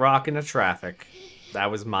thrown that rock into traffic.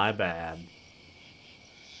 That was my bad.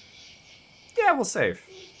 Yeah, we'll save.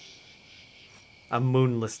 A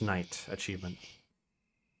moonless night achievement.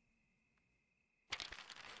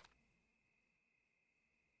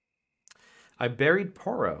 I buried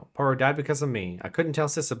Poro. Poro died because of me. I couldn't tell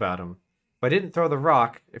Sis about him. If I didn't throw the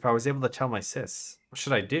rock, if I was able to tell my Sis. What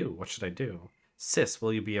should I do? What should I do? Sis,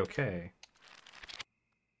 will you be okay?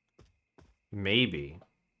 Maybe.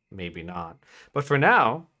 Maybe not. But for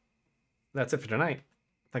now, that's it for tonight.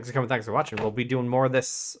 Thanks for coming. Thanks for watching. We'll be doing more of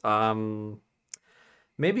this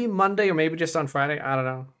maybe Monday or maybe just on Friday. I don't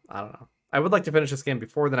know. I would like to finish this game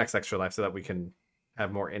before the next Extra Life so that we can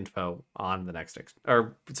have more info on the next,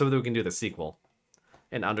 or so that we can do the sequel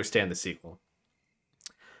and understand the sequel.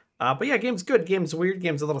 But yeah, game's good. Game's weird.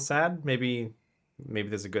 Game's a little sad. Maybe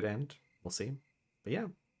there's a good end. We'll see. But yeah,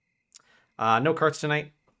 no cards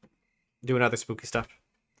tonight. Doing other spooky stuff.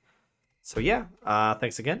 So yeah,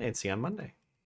 thanks again, and see you on Monday.